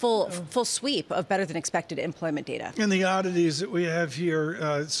have a full sweep of better than expected employment data. And the oddities that we have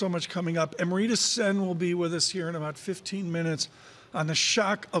here, so much coming up. Amrita Sen will be with us here in about 15 minutes on the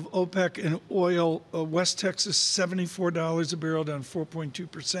shock of OPEC and oil. West Texas, $74 a barrel, down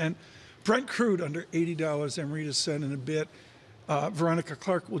 4.2%. Brent crude under $80. Amrita Sen in a bit. Veronica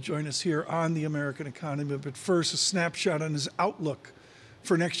Clark will join us here on the American economy. But first, a snapshot on his outlook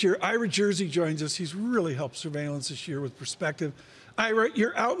for next year. Ira Jersey joins us. He's really helped surveillance this year with perspective. Ira,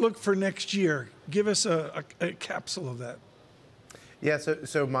 your outlook for next year. Give us a capsule of that. Yeah,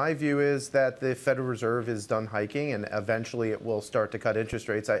 so my view is that the Federal Reserve is done hiking, and eventually it will start to cut interest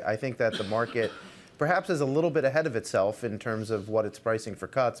rates. I think that the market perhaps is a little bit ahead of itself in terms of what it's pricing for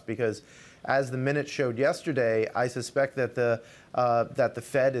cuts, because as the minutes showed yesterday, I suspect that the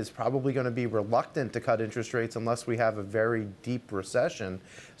Fed is probably going to be reluctant to cut interest rates unless we have a very deep recession.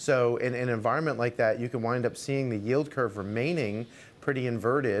 So in an environment like that, you can wind up seeing the yield curve remaining pretty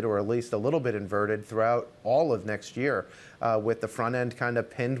inverted, or at least a little bit inverted throughout all of next year, with the front end kind of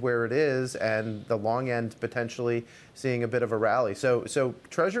pinned where it is and the long end potentially seeing a bit of a rally. So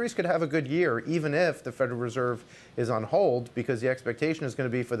treasuries could have a good year even if the Federal Reserve is on hold, because the expectation is going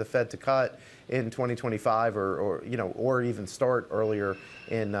to be for the Fed to cut in 2025 or even start earlier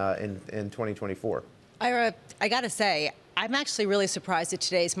in 2024. Ira, I got to say, I'm actually really surprised at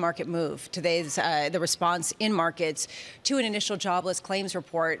today's market move, today's the response in markets to an initial jobless claims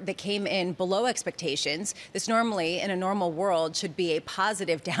report that came in below expectations. This normally, in a normal world, should be a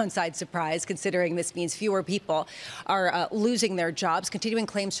positive downside surprise, considering this means fewer people are losing their jobs. Continuing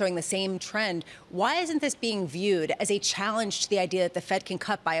claims showing the same trend. Why isn't this being viewed as a challenge to the idea that the Fed can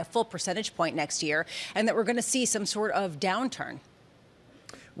cut by a full percentage point next year and that we're going to see some sort of downturn?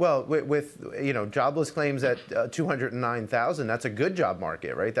 Well, with jobless claims at 209,000, that's a good job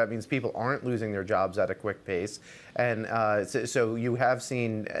market, right? That means people aren't losing their jobs at a quick pace. And so you have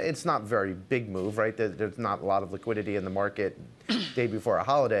seen, it's not a very big move, right? There's not a lot of liquidity in the market day before a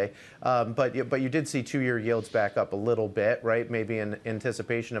holiday. But you did see 2-year yields back up a little bit, right? Maybe in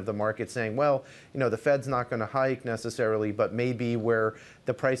anticipation of the market saying, well, the Fed's not going to hike necessarily, but maybe where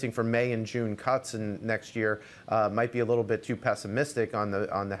the pricing for May and June cuts in next year might be a little bit too pessimistic on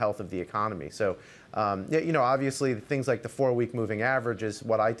the health of the economy. So, obviously things like the 4-week moving average is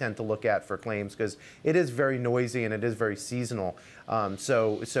what I tend to look at for claims because it is very noisy and it is very seasonal. But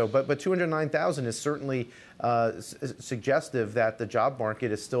 209,000 is certainly suggestive that the job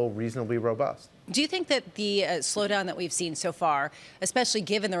market is still reasonably robust. Do you think that the slowdown that we've seen so far, especially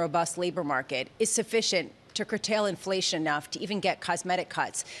given the robust labor market, is sufficient to curtail inflation enough to even get cosmetic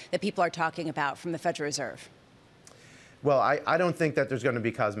cuts that people are talking about from the Federal Reserve? Well, I don't think that there's going to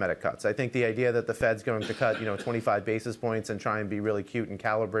be cosmetic cuts. I think the idea that the Fed's going to cut, 25 basis points and try and be really cute and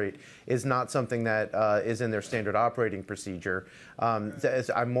calibrate is not something that is in their standard operating procedure.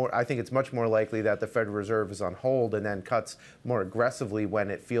 I think it's much more likely that the Federal Reserve is on hold and then cuts more aggressively when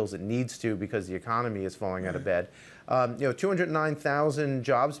it feels it needs to because the economy is falling out of bed. 209,000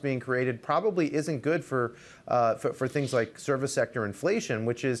 jobs being created probably isn't good for things like service sector inflation,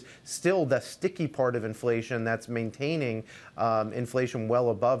 which is still the sticky part of inflation that's maintaining inflation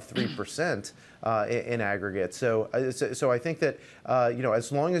well above 3% in aggregate. So I think that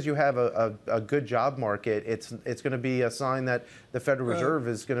as long as you have a good job market, it's going to be a sign that the Federal Reserve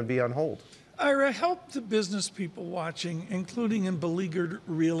is going to be on hold. Ira, help the business people watching, including in beleaguered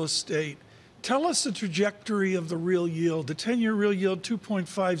real estate. Tell us the trajectory of the real yield. The 10-year real yield,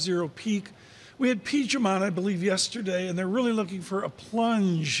 2.50 peak. We had Piedmont, I believe, yesterday, and they're really looking for a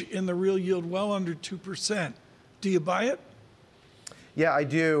plunge in the real yield well under 2%. Do you buy it? Yeah, I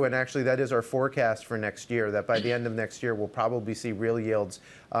do, and actually that is our forecast for next year, that by the end of next year we'll probably see real yields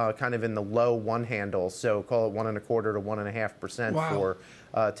kind of in the low one handles, so call it 1.25% to 1.5% for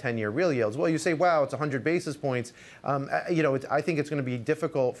 10-year real yields. Well, you say, wow, it's 100 basis points. I think it's going to be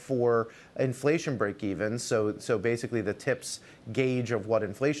difficult for inflation break-even, so basically the tips gauge of what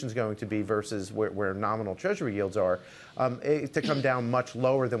inflation is going to be versus where nominal Treasury yields are, to come down much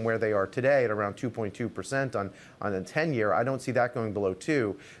lower than where they are today at around 2.2% on a 10-year. I don't see that going below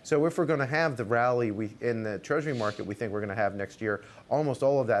 2. So if we're going to have the rally in the Treasury market we think we're going to have next year, almost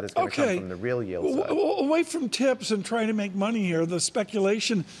all of that is going to come from the real yield side. Away from tips and trying to make money here, the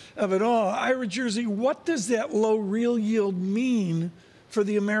speculation of it all, Ira Jersey, what does that low real yield mean for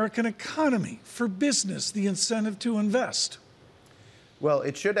the American economy, for business, the incentive to invest? Well,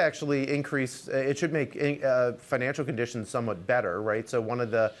 it should actually increase, it should make financial conditions somewhat better, right? So one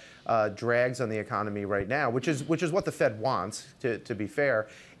of the drags on the economy right now, which is what the Fed wants, to be fair,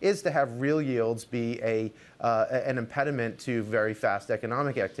 is to have real yields be an impediment to very fast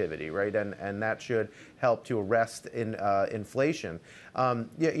economic activity, right? And that should help to arrest inflation.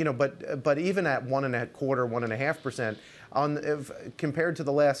 But even at 1.25%, 1.5%, compared to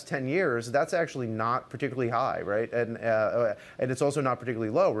the last 10 years, that's actually not particularly high, right? And it's also not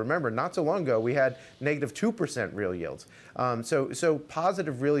particularly low. Remember, not so long ago, we had negative 2% real yields. So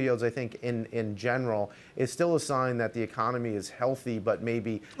positive real yields, I think, in general, is still a sign that the economy is healthy, but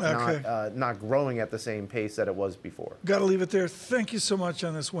maybe not growing at the same pace that it was before. Got to leave it there. Thank you so much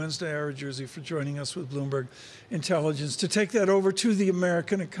on this Wednesday, Ira Jersey, for joining us with Bloomberg Intelligence. To take that over to the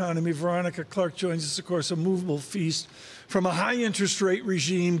American economy, Veronica Clark joins us, of course, a movable feast from a high interest rate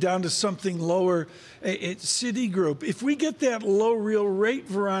regime down to something lower at Citigroup. If we get that low real rate,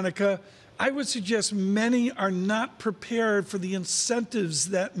 Veronica, I would suggest many are not prepared for the incentives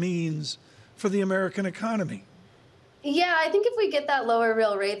that means for the American economy. Yeah, I think if we get that lower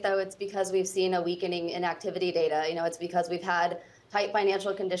real rate, though, it's because we've seen a weakening in activity data. It's because we've had tight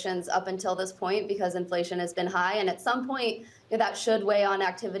financial conditions up until this point because inflation has been high. And at some point, that should weigh on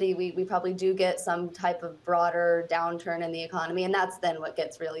activity. We probably do get some type of broader downturn in the economy. And that's then what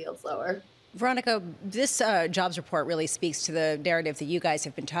gets real yields lower. Veronica, this jobs report really speaks to the narrative that you guys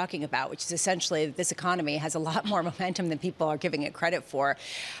have been talking about, which is essentially this economy has a lot more momentum than people are giving it credit for.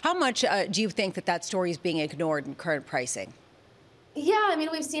 How much do you think that story is being ignored in current pricing? Yeah, I mean,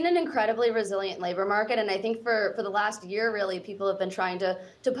 we've seen an incredibly resilient labor market, and I think for the last year, really, people have been trying to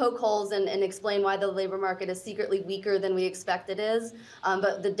poke holes and explain why the labor market is secretly weaker than we expect it is.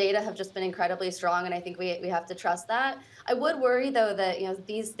 But the data have just been incredibly strong, and I think we have to trust that. I would worry, though, that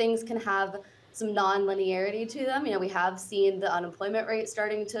these things can have some non-linearity to them. We have seen the unemployment rate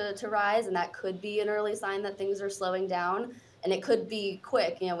starting to rise, and that could be an early sign that things are slowing down. And it could be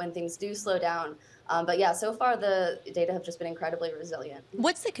quick, when things do slow down. But yeah, so far the data have just been incredibly resilient.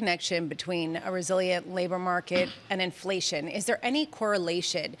 What's the connection between a resilient labor market and inflation? Is there any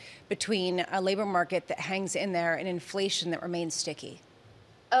correlation between a labor market that hangs in there and inflation that remains sticky?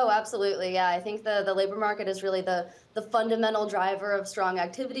 Oh, absolutely. Yeah, I think the labor market is really the fundamental driver of strong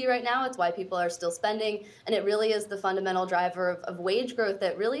activity right now. It's why people are still spending, and it really is the fundamental driver of wage growth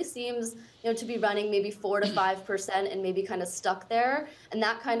that really seems to be running maybe 4 to 5% and maybe kind of stuck there. And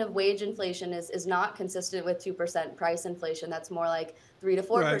that kind of wage inflation is not consistent with 2% price inflation. That's more like 3 to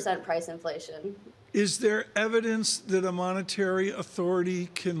 4% price inflation. Is there evidence that a monetary authority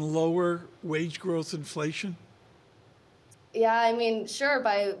can lower wage growth inflation? Yeah, I mean, sure,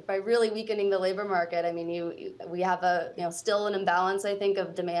 by really weakening the labor market. I mean, we have still an imbalance, I think,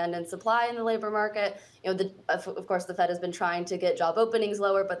 of demand and supply in the labor market. Of course, the Fed has been trying to get job openings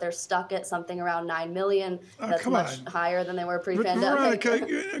lower, but they're stuck at something around 9 million. That's much higher than they were pre-pandemic.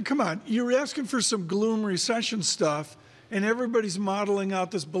 Veronica, come on. You're asking for some gloom recession stuff, and everybody's modeling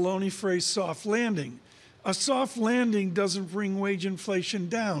out this baloney phrase, soft landing. A soft landing doesn't bring wage inflation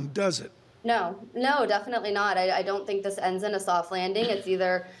down, does it? No, definitely not. I don't think this ends in a soft landing. It's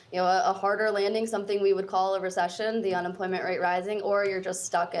either a harder landing, something we would call a recession, the unemployment rate rising, or you're just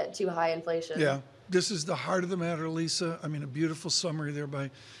stuck at too high inflation. Yeah, this is the heart of the matter, Lisa. I mean, a beautiful summary there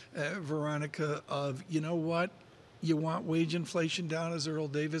by Veronica of, you know what? You want wage inflation down, as Earl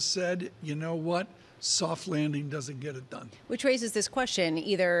Davis said. You know what? Soft landing doesn't get it done. Which raises this question,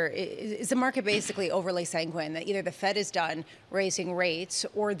 either is the market basically overly sanguine that either the Fed is done raising rates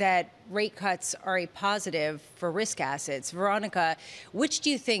or that rate cuts are a positive for risk assets? Veronica, which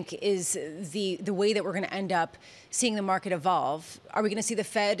do you think is the way that we're going to end up seeing the market evolve? Are we going to see the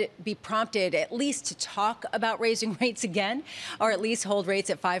Fed be prompted at least to talk about raising rates again, or at least hold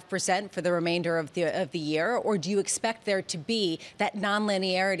rates at 5% for the remainder of the year? Or do you expect there to be that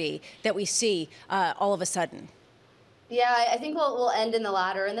nonlinearity that we see all of a sudden? Yeah, I think we'll end in the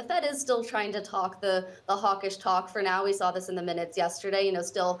latter. And the Fed is still trying to talk the hawkish talk for now. We saw this in the minutes yesterday,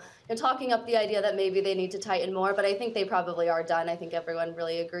 still talking up the idea that maybe they need to tighten more. But I think they probably are done. I think everyone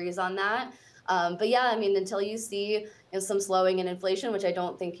really agrees on that. But yeah, I mean, until you see some slowing in inflation, which I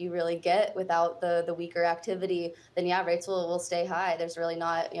don't think you really get without the weaker activity, then yeah, rates will stay high. There's really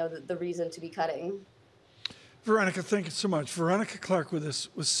not the reason to be cutting. Veronica, thank you so much. Veronica Clark with us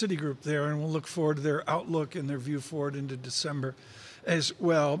with Citigroup there, and we'll look forward to their outlook and their view forward into December as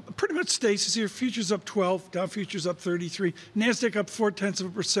well. Pretty much stasis here. Futures up 12, Dow futures up 33, NASDAQ up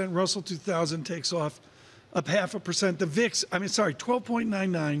 0.4%, Russell 2000 takes off up 0.5%. The VIX,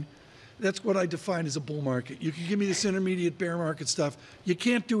 12.99. That's what I define as a bull market. You can give me this intermediate bear market stuff. You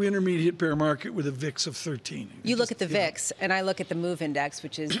can't do intermediate bear market with a VIX of 13. You look at the VIX, and I look at the MOVE index,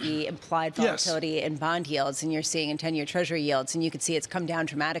 which is the implied volatility in bond yields, and you're seeing in 10-year Treasury yields, and you can see it's come down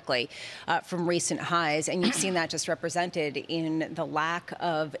dramatically from recent highs, and you've seen that just represented in the lack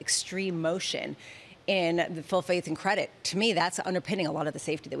of extreme motion in the full faith and credit. To me, that's underpinning a lot of the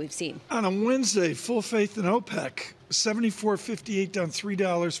safety that we've seen. On a Wednesday, full faith in OPEC, 74.58 down $3,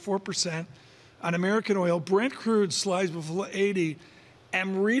 4%. On American oil, Brent crude slides below 80.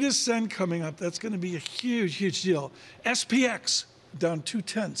 Amrita Sen coming up. That's going to be a huge, huge deal. SPX down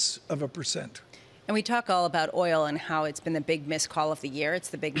 0.2%. And we talk all about oil and how it's been the big miscall of the year. It's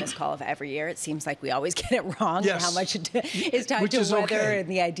the big miscall of every year. It seems like we always get it wrong and how much it is tied to weather and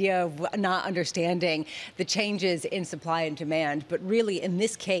the idea of not understanding the changes in supply and demand. But really, in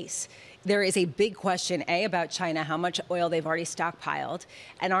this case, there is a big question, A, about China, how much oil they've already stockpiled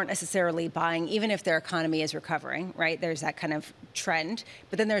and aren't necessarily buying, even if their economy is recovering, right? There's that kind of trend.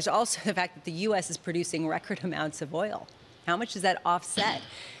 But then there's also the fact that the U.S. is producing record amounts of oil. How much does that offset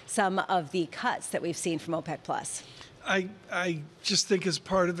some of the cuts that we've seen from OPEC+? I just think as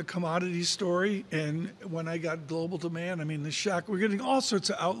part of the commodity story, and when I got global demand, the shock, we're getting all sorts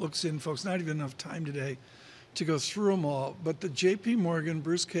of outlooks in, folks, not even enough time today to go through them all, but the J.P. Morgan,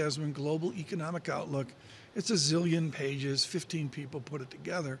 Bruce Kasman Global Economic Outlook, it's a zillion pages, 15 people put it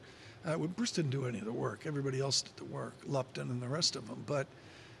together. Bruce didn't do any of the work. Everybody else did the work, Lupton and the rest of them. But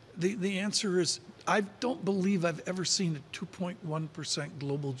the answer is, I don't believe I've ever seen a 2.1%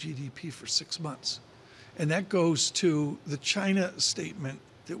 global GDP for 6 months. And that goes to the China statement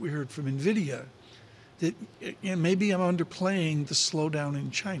that we heard from NVIDIA, that, and maybe I'm underplaying the slowdown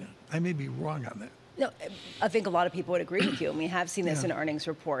in China. I may be wrong on that. No, I think a lot of people would agree with you, and we have seen this in earnings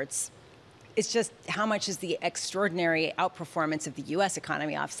reports. It's just how much is the extraordinary outperformance of the U.S.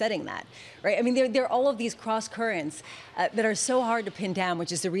 economy offsetting that, right? I mean, there are all of these cross currents that are so hard to pin down,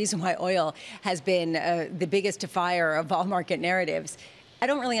 which is the reason why oil has been the biggest defier of all market narratives. I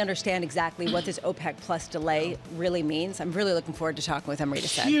don't really understand exactly what this OPEC Plus delay really means. I'm really looking forward to talking with Amrita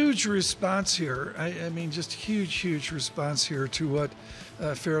Sen. Huge response here. I mean, just huge response here to what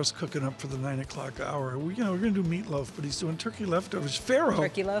Ferro's cooking up for the 9 o'clock hour. We're going to do meatloaf, but he's doing turkey leftovers. Ferro.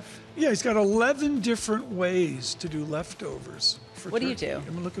 Turkey loaf? Yeah, he's got 11 different ways to do leftovers. What do you do?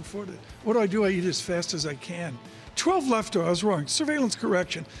 I'm looking forward to it. What do? I eat as fast as I can. 12 leftover, I was wrong, surveillance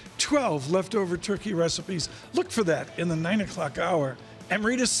correction. 12 leftover turkey recipes. Look for that in the 9 o'clock hour.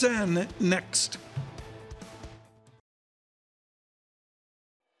 Amrita Sen next.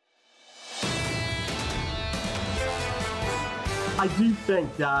 I do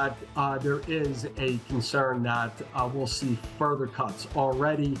think that there is a concern that we'll see further cuts.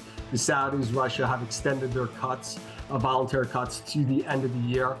 Already, the Saudis, Russia have extended their cuts, voluntary cuts, to the end of the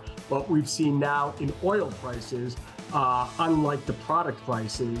year. But we've seen now in oil prices, unlike the product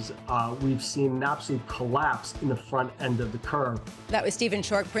prices, we've seen an absolute collapse in the front end of the curve. That was Stephen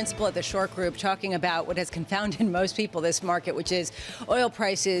Short, principal at the Short Group, talking about what has confounded most people this market, which is oil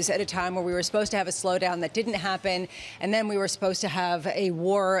prices at a time where we were supposed to have a slowdown that didn't happen, and then we were supposed to have a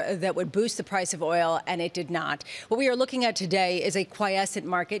war that would boost the price of oil, and it did not. What we are looking at today is a quiescent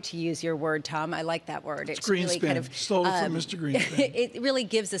market, to use your word, Tom. I like that word. It's really Greenspan. Kind of stole it from Mr. Greenspan. It really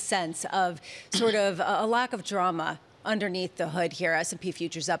gives a sense of sort of a lack of drama underneath the hood here. S&P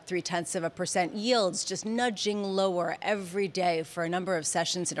futures up 0.3%. Yields just nudging lower every day for a number of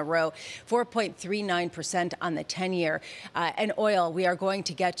sessions in a row. 4.39% on the 10-year. And oil, we are going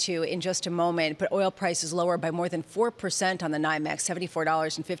to get to in just a moment, but oil prices lower by more than 4% on the NYMEX,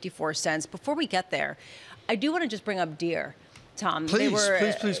 $74.54. Before we get there, I do want to just bring up Deere. Tom,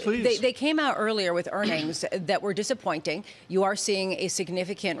 please. They came out earlier with earnings that were disappointing. You are seeing a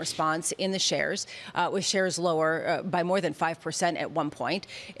significant response in the shares, with shares lower by more than 5% at one point,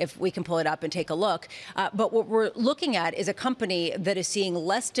 if we can pull it up and take a look. But what we're looking at is a company that is seeing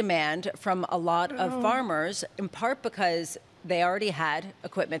less demand from a lot of farmers, in part because they already had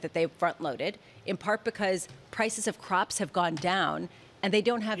equipment that they front-loaded, in part because prices of crops have gone down, and they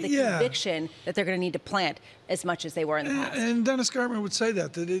don't have the conviction that they're going to need to plant as much as they were in the past. And Dennis Gartman would say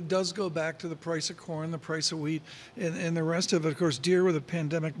that it does go back to the price of corn, the price of wheat, and the rest of it. Of course, Deere with a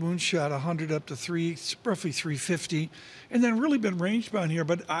pandemic moonshot, 100 up to roughly 350, and then really been range-bound here.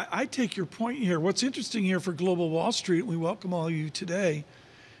 But I take your point here. What's interesting here for Global Wall Street, and we welcome all of you today,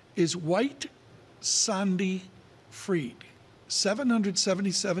 is White Sandy Fried,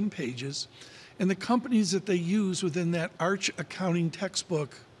 777 pages. And the companies that they use within that Arch accounting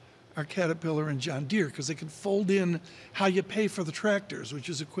textbook are Caterpillar and John Deere, because they can fold in how you pay for the tractors, which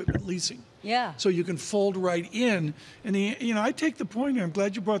is equipment leasing. Yeah. So you can fold right in. And, I take the point here. I'm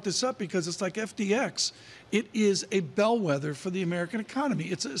glad you brought this up, because it's like FDX. It is a bellwether for the American economy.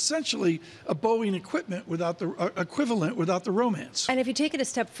 It's essentially a Boeing equipment without the equivalent without the romance. And if you take it a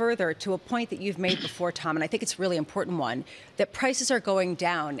step further to a point that you've made before, Tom, and I think it's a really important one, that prices are going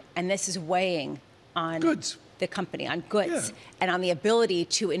down, and this is weighing on goods. The company, on goods, and on the ability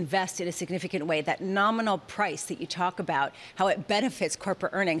to invest in a significant way. That nominal price that you talk about, how it benefits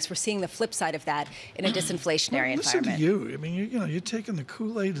corporate earnings, we're seeing the flip side of that in a disinflationary environment. Listen to you. I mean, you're taking the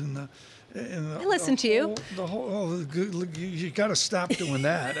Kool-Aid and the... I listen to you. You got to stop doing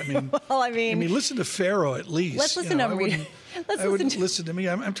that. I mean, well, I mean, listen to Ferro at least. Let's listen to me. I wouldn't listen to me.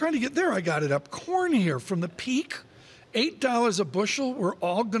 I'm trying to get there. I got it up. Corn here from the peak, $8 a bushel. We're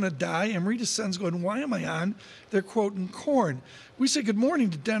all going to die. Amrita Sen's going, why am I on? They're quoting corn. We say good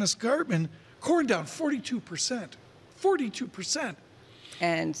morning to Dennis Gartman. Corn down 42%. 42%.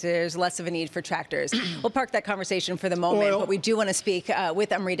 And there's less of a need for tractors. We'll park that conversation for the moment, but we do want to speak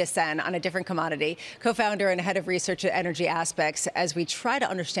with Amrita Sen on a different commodity, co-founder and head of research at Energy Aspects, as we try to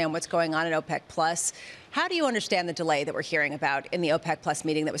understand what's going on in OPEC Plus. How do you understand the delay that we're hearing about in the OPEC Plus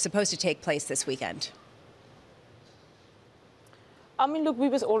meeting that was supposed to take place this weekend? I mean, look, we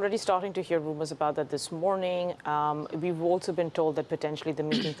was already starting to hear rumors about that this morning. We've also been told that potentially the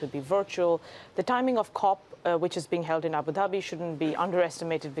meeting could be virtual. The timing of COP, which is being held in Abu Dhabi, shouldn't be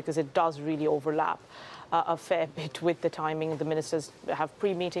underestimated, because it does really overlap a fair bit with the timing. The ministers have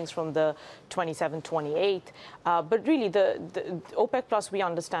pre-meetings from the 27th, 28th. But really, the OPEC Plus, we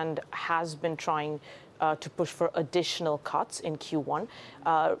understand, has been trying to push for additional cuts in Q1.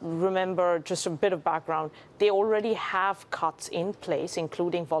 Remember, just a bit of background, they already have cuts in place,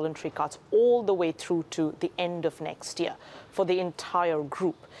 including voluntary cuts, all the way through to the end of next year for the entire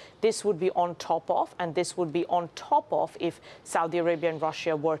group. This would be on top of, and this would be on top of if Saudi Arabia and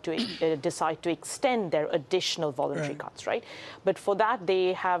Russia were to decide to extend their additional voluntary cuts, right? But for that,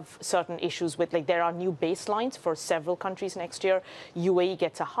 they have certain issues with, like, there are new baselines for several countries next year. UAE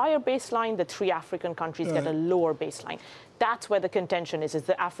gets a higher baseline, the 3 African countries get a lower baseline. That's where the contention is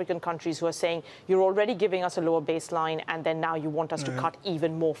the African countries who are saying, you're already giving us a lower baseline, and then now you want us to cut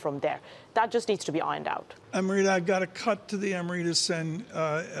even more from there. That just needs to be ironed out. Amrita, I've got to cut to the Amrita Sen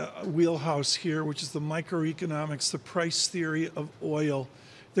wheelhouse here, which is the microeconomics, the price theory of oil.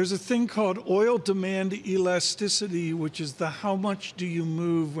 There's a thing called oil demand elasticity, which is the how much do you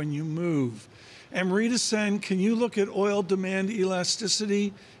move when you move. Amrita Sen, can you look at oil demand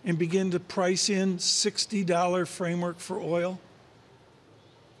elasticity and begin to price in $60 framework for oil?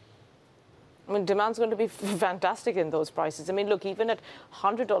 I mean, demand's going to be fantastic in those prices. I mean, look, even at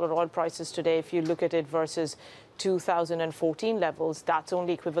 $100 oil prices today, if you look at it versus 2014 levels, that's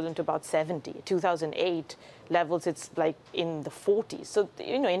only equivalent to about 70. 2008 levels, it's like in the 40s. So,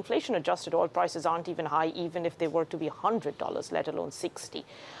 you know, inflation-adjusted oil prices aren't even high, even if they were to be $100, let alone 60.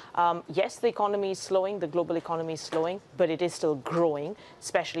 Yes, the economy is slowing, the global economy is slowing, but it is still growing,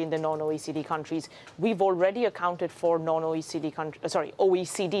 especially in the non-OECD countries. We've already accounted for non-OECD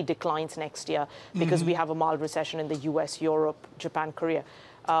OECD declines next year because we have a mild recession in the US, Europe, Japan, Korea.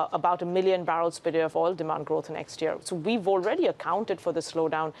 About 1 million barrels per day of oil demand growth next year. So we've already accounted for the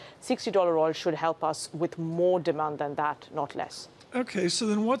slowdown. $60 oil should help us with more demand than that, not less. Okay, so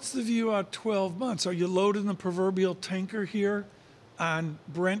then what's the view out 12 months? Are you loading the proverbial tanker here on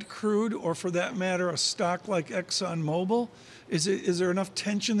Brent crude, or for that matter, a stock like ExxonMobil? Is there enough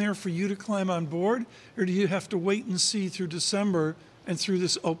tension there for you to climb on board, or do you have to wait and see through December and through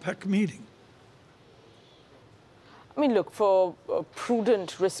this OPEC meeting? I mean, look, for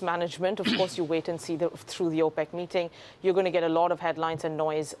prudent risk management, of course, you wait and see through the OPEC meeting. You're going to get a lot of headlines and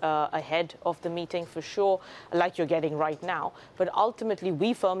noise ahead of the meeting, for sure, like you're getting right now. But ultimately,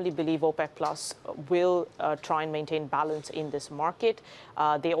 we firmly believe OPEC Plus will try and maintain balance in this market.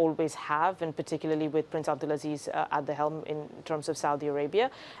 They always have, and particularly with Prince Abdulaziz at the helm in terms of Saudi Arabia.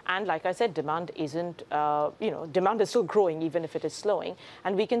 And like I said, demand isn't, demand is still growing, even if it is slowing.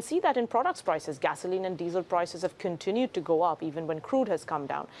 And we can see that in products prices. Gasoline and diesel prices have continued to go up even when crude has come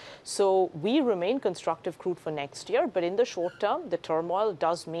down. So we remain constructive crude for next year, but in the short term, the turmoil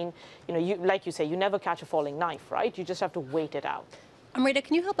does mean, like you say, you never catch a falling knife, right? You just have to wait it out. Amrita,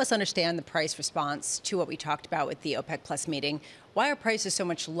 can you help us understand the price response to what we talked about with the OPEC Plus meeting? Why are prices so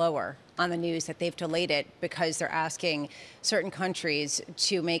much lower on the news that they've delayed it because they're asking certain countries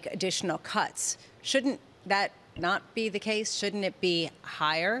to make additional cuts? Shouldn't that not be the case? Shouldn't it be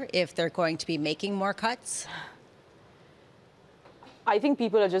higher if they're going to be making more cuts? I think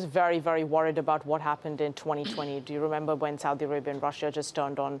people are just very, very worried about what happened in 2020. Do you remember when Saudi Arabia and Russia just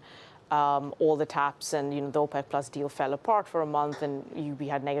turned on all the taps, and the OPEC Plus deal fell apart for a month, and we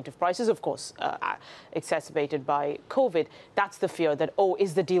had negative prices, of course, exacerbated by COVID. That's the fear that,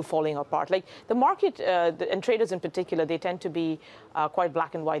 is the deal falling apart? Like the market and traders in particular, they tend to be quite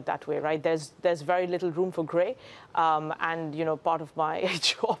black and white that way, right? There's very little room for gray, and part of my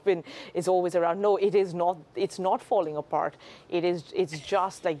job is always around. No, it is not. It's not falling apart. It's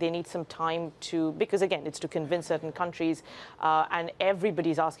just like they need some time because again, it's to convince certain countries, and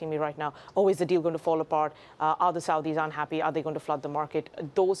everybody's asking me right now, is the deal going to fall apart? Are the Saudis unhappy? Are they going to flood the market?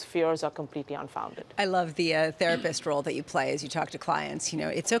 Those fears are completely unfounded. I love the therapist role that you play as you talk to clients.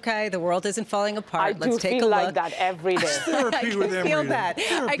 It's okay. The world isn't falling apart. Let's take a look. I do feel like that every day. Therapy with Amrita.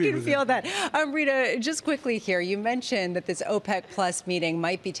 I can feel that. Rita, just quickly here, you mentioned that this OPEC Plus meeting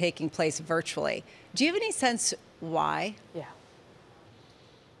might be taking place virtually. Do you have any sense why? Yeah.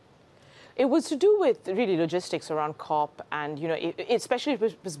 It was to do with really logistics around COP, and especially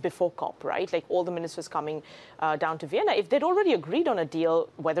it was before COP, right? Like all the ministers coming down to Vienna. If they'd already agreed on a deal,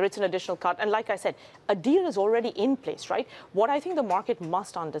 whether it's an additional cut, and like I said, a deal is already in place, right? What I think the market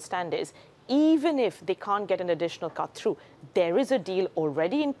must understand is, even if they can't get an additional cut through, there is a deal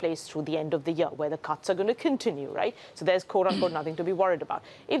already in place through the end of the year where the cuts are going to continue, right? So there's quote-unquote nothing to be worried about.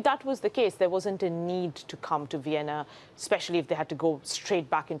 If that was the case, there wasn't a need to come to Vienna, especially if they had to go straight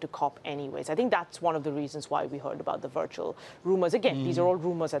back into COP anyways. I think that's one of the reasons why we heard about the virtual rumors. Again, these are all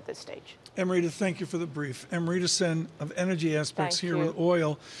rumors at this stage. Amrita, thank you for the brief. Amrita Sen of Energy Aspects here with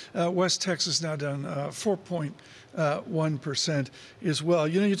oil. West Texas now down 4.1% as well.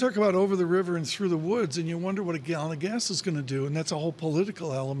 You talk about over the river and through the woods, and you wonder what a gallon of gas is going to do, and that's a whole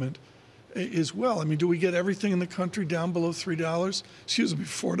political element as well. I mean, do we get everything in the country down below $3? Excuse me,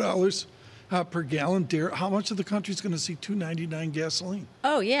 $4 per gallon? How much of the country is going to see $2.99 gasoline?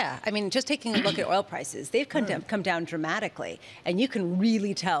 Oh, yeah. I mean, just taking a look at oil prices, they've come down dramatically. And you can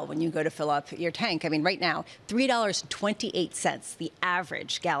really tell when you go to fill up your tank. I mean, right now, $3.28, the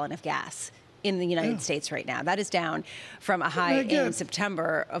average gallon of gas in the United States right now. That is down from a high in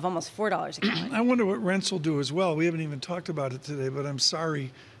September of almost $4 a gallon. I wonder what rents will do as well. We haven't even talked about it today, but I'm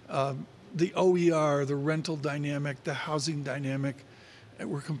sorry. The OER, the rental dynamic, the housing dynamic,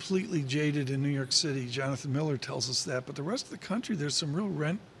 we're completely jaded in New York City. Jonathan Miller tells us that. But the rest of the country, there's some real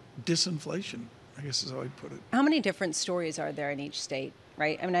rent disinflation, I guess is how I'd put it. How many different stories are there in each state,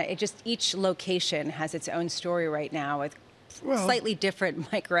 right? I mean, each location has its own story right now with slightly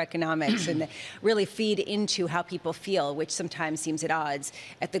different microeconomics and really feed into how people feel, which sometimes seems at odds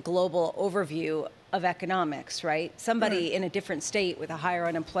at the global overview of economics, right? Somebody in a different state with a higher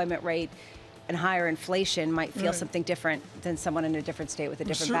unemployment rate and higher inflation might feel something different than someone in a different state with a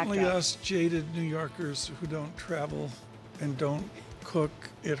different backdrop. Certainly us jaded New Yorkers who don't travel and don't cook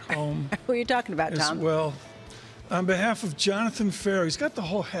at home. Who are you talking about, Tom? Well, on behalf of Jonathan Ferro, he's got the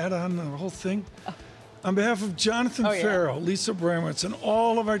whole hat on, the whole thing. On behalf of Jonathan Ferro, Lisa Abramowicz, and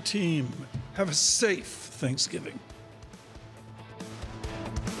all of our team, have a safe Thanksgiving.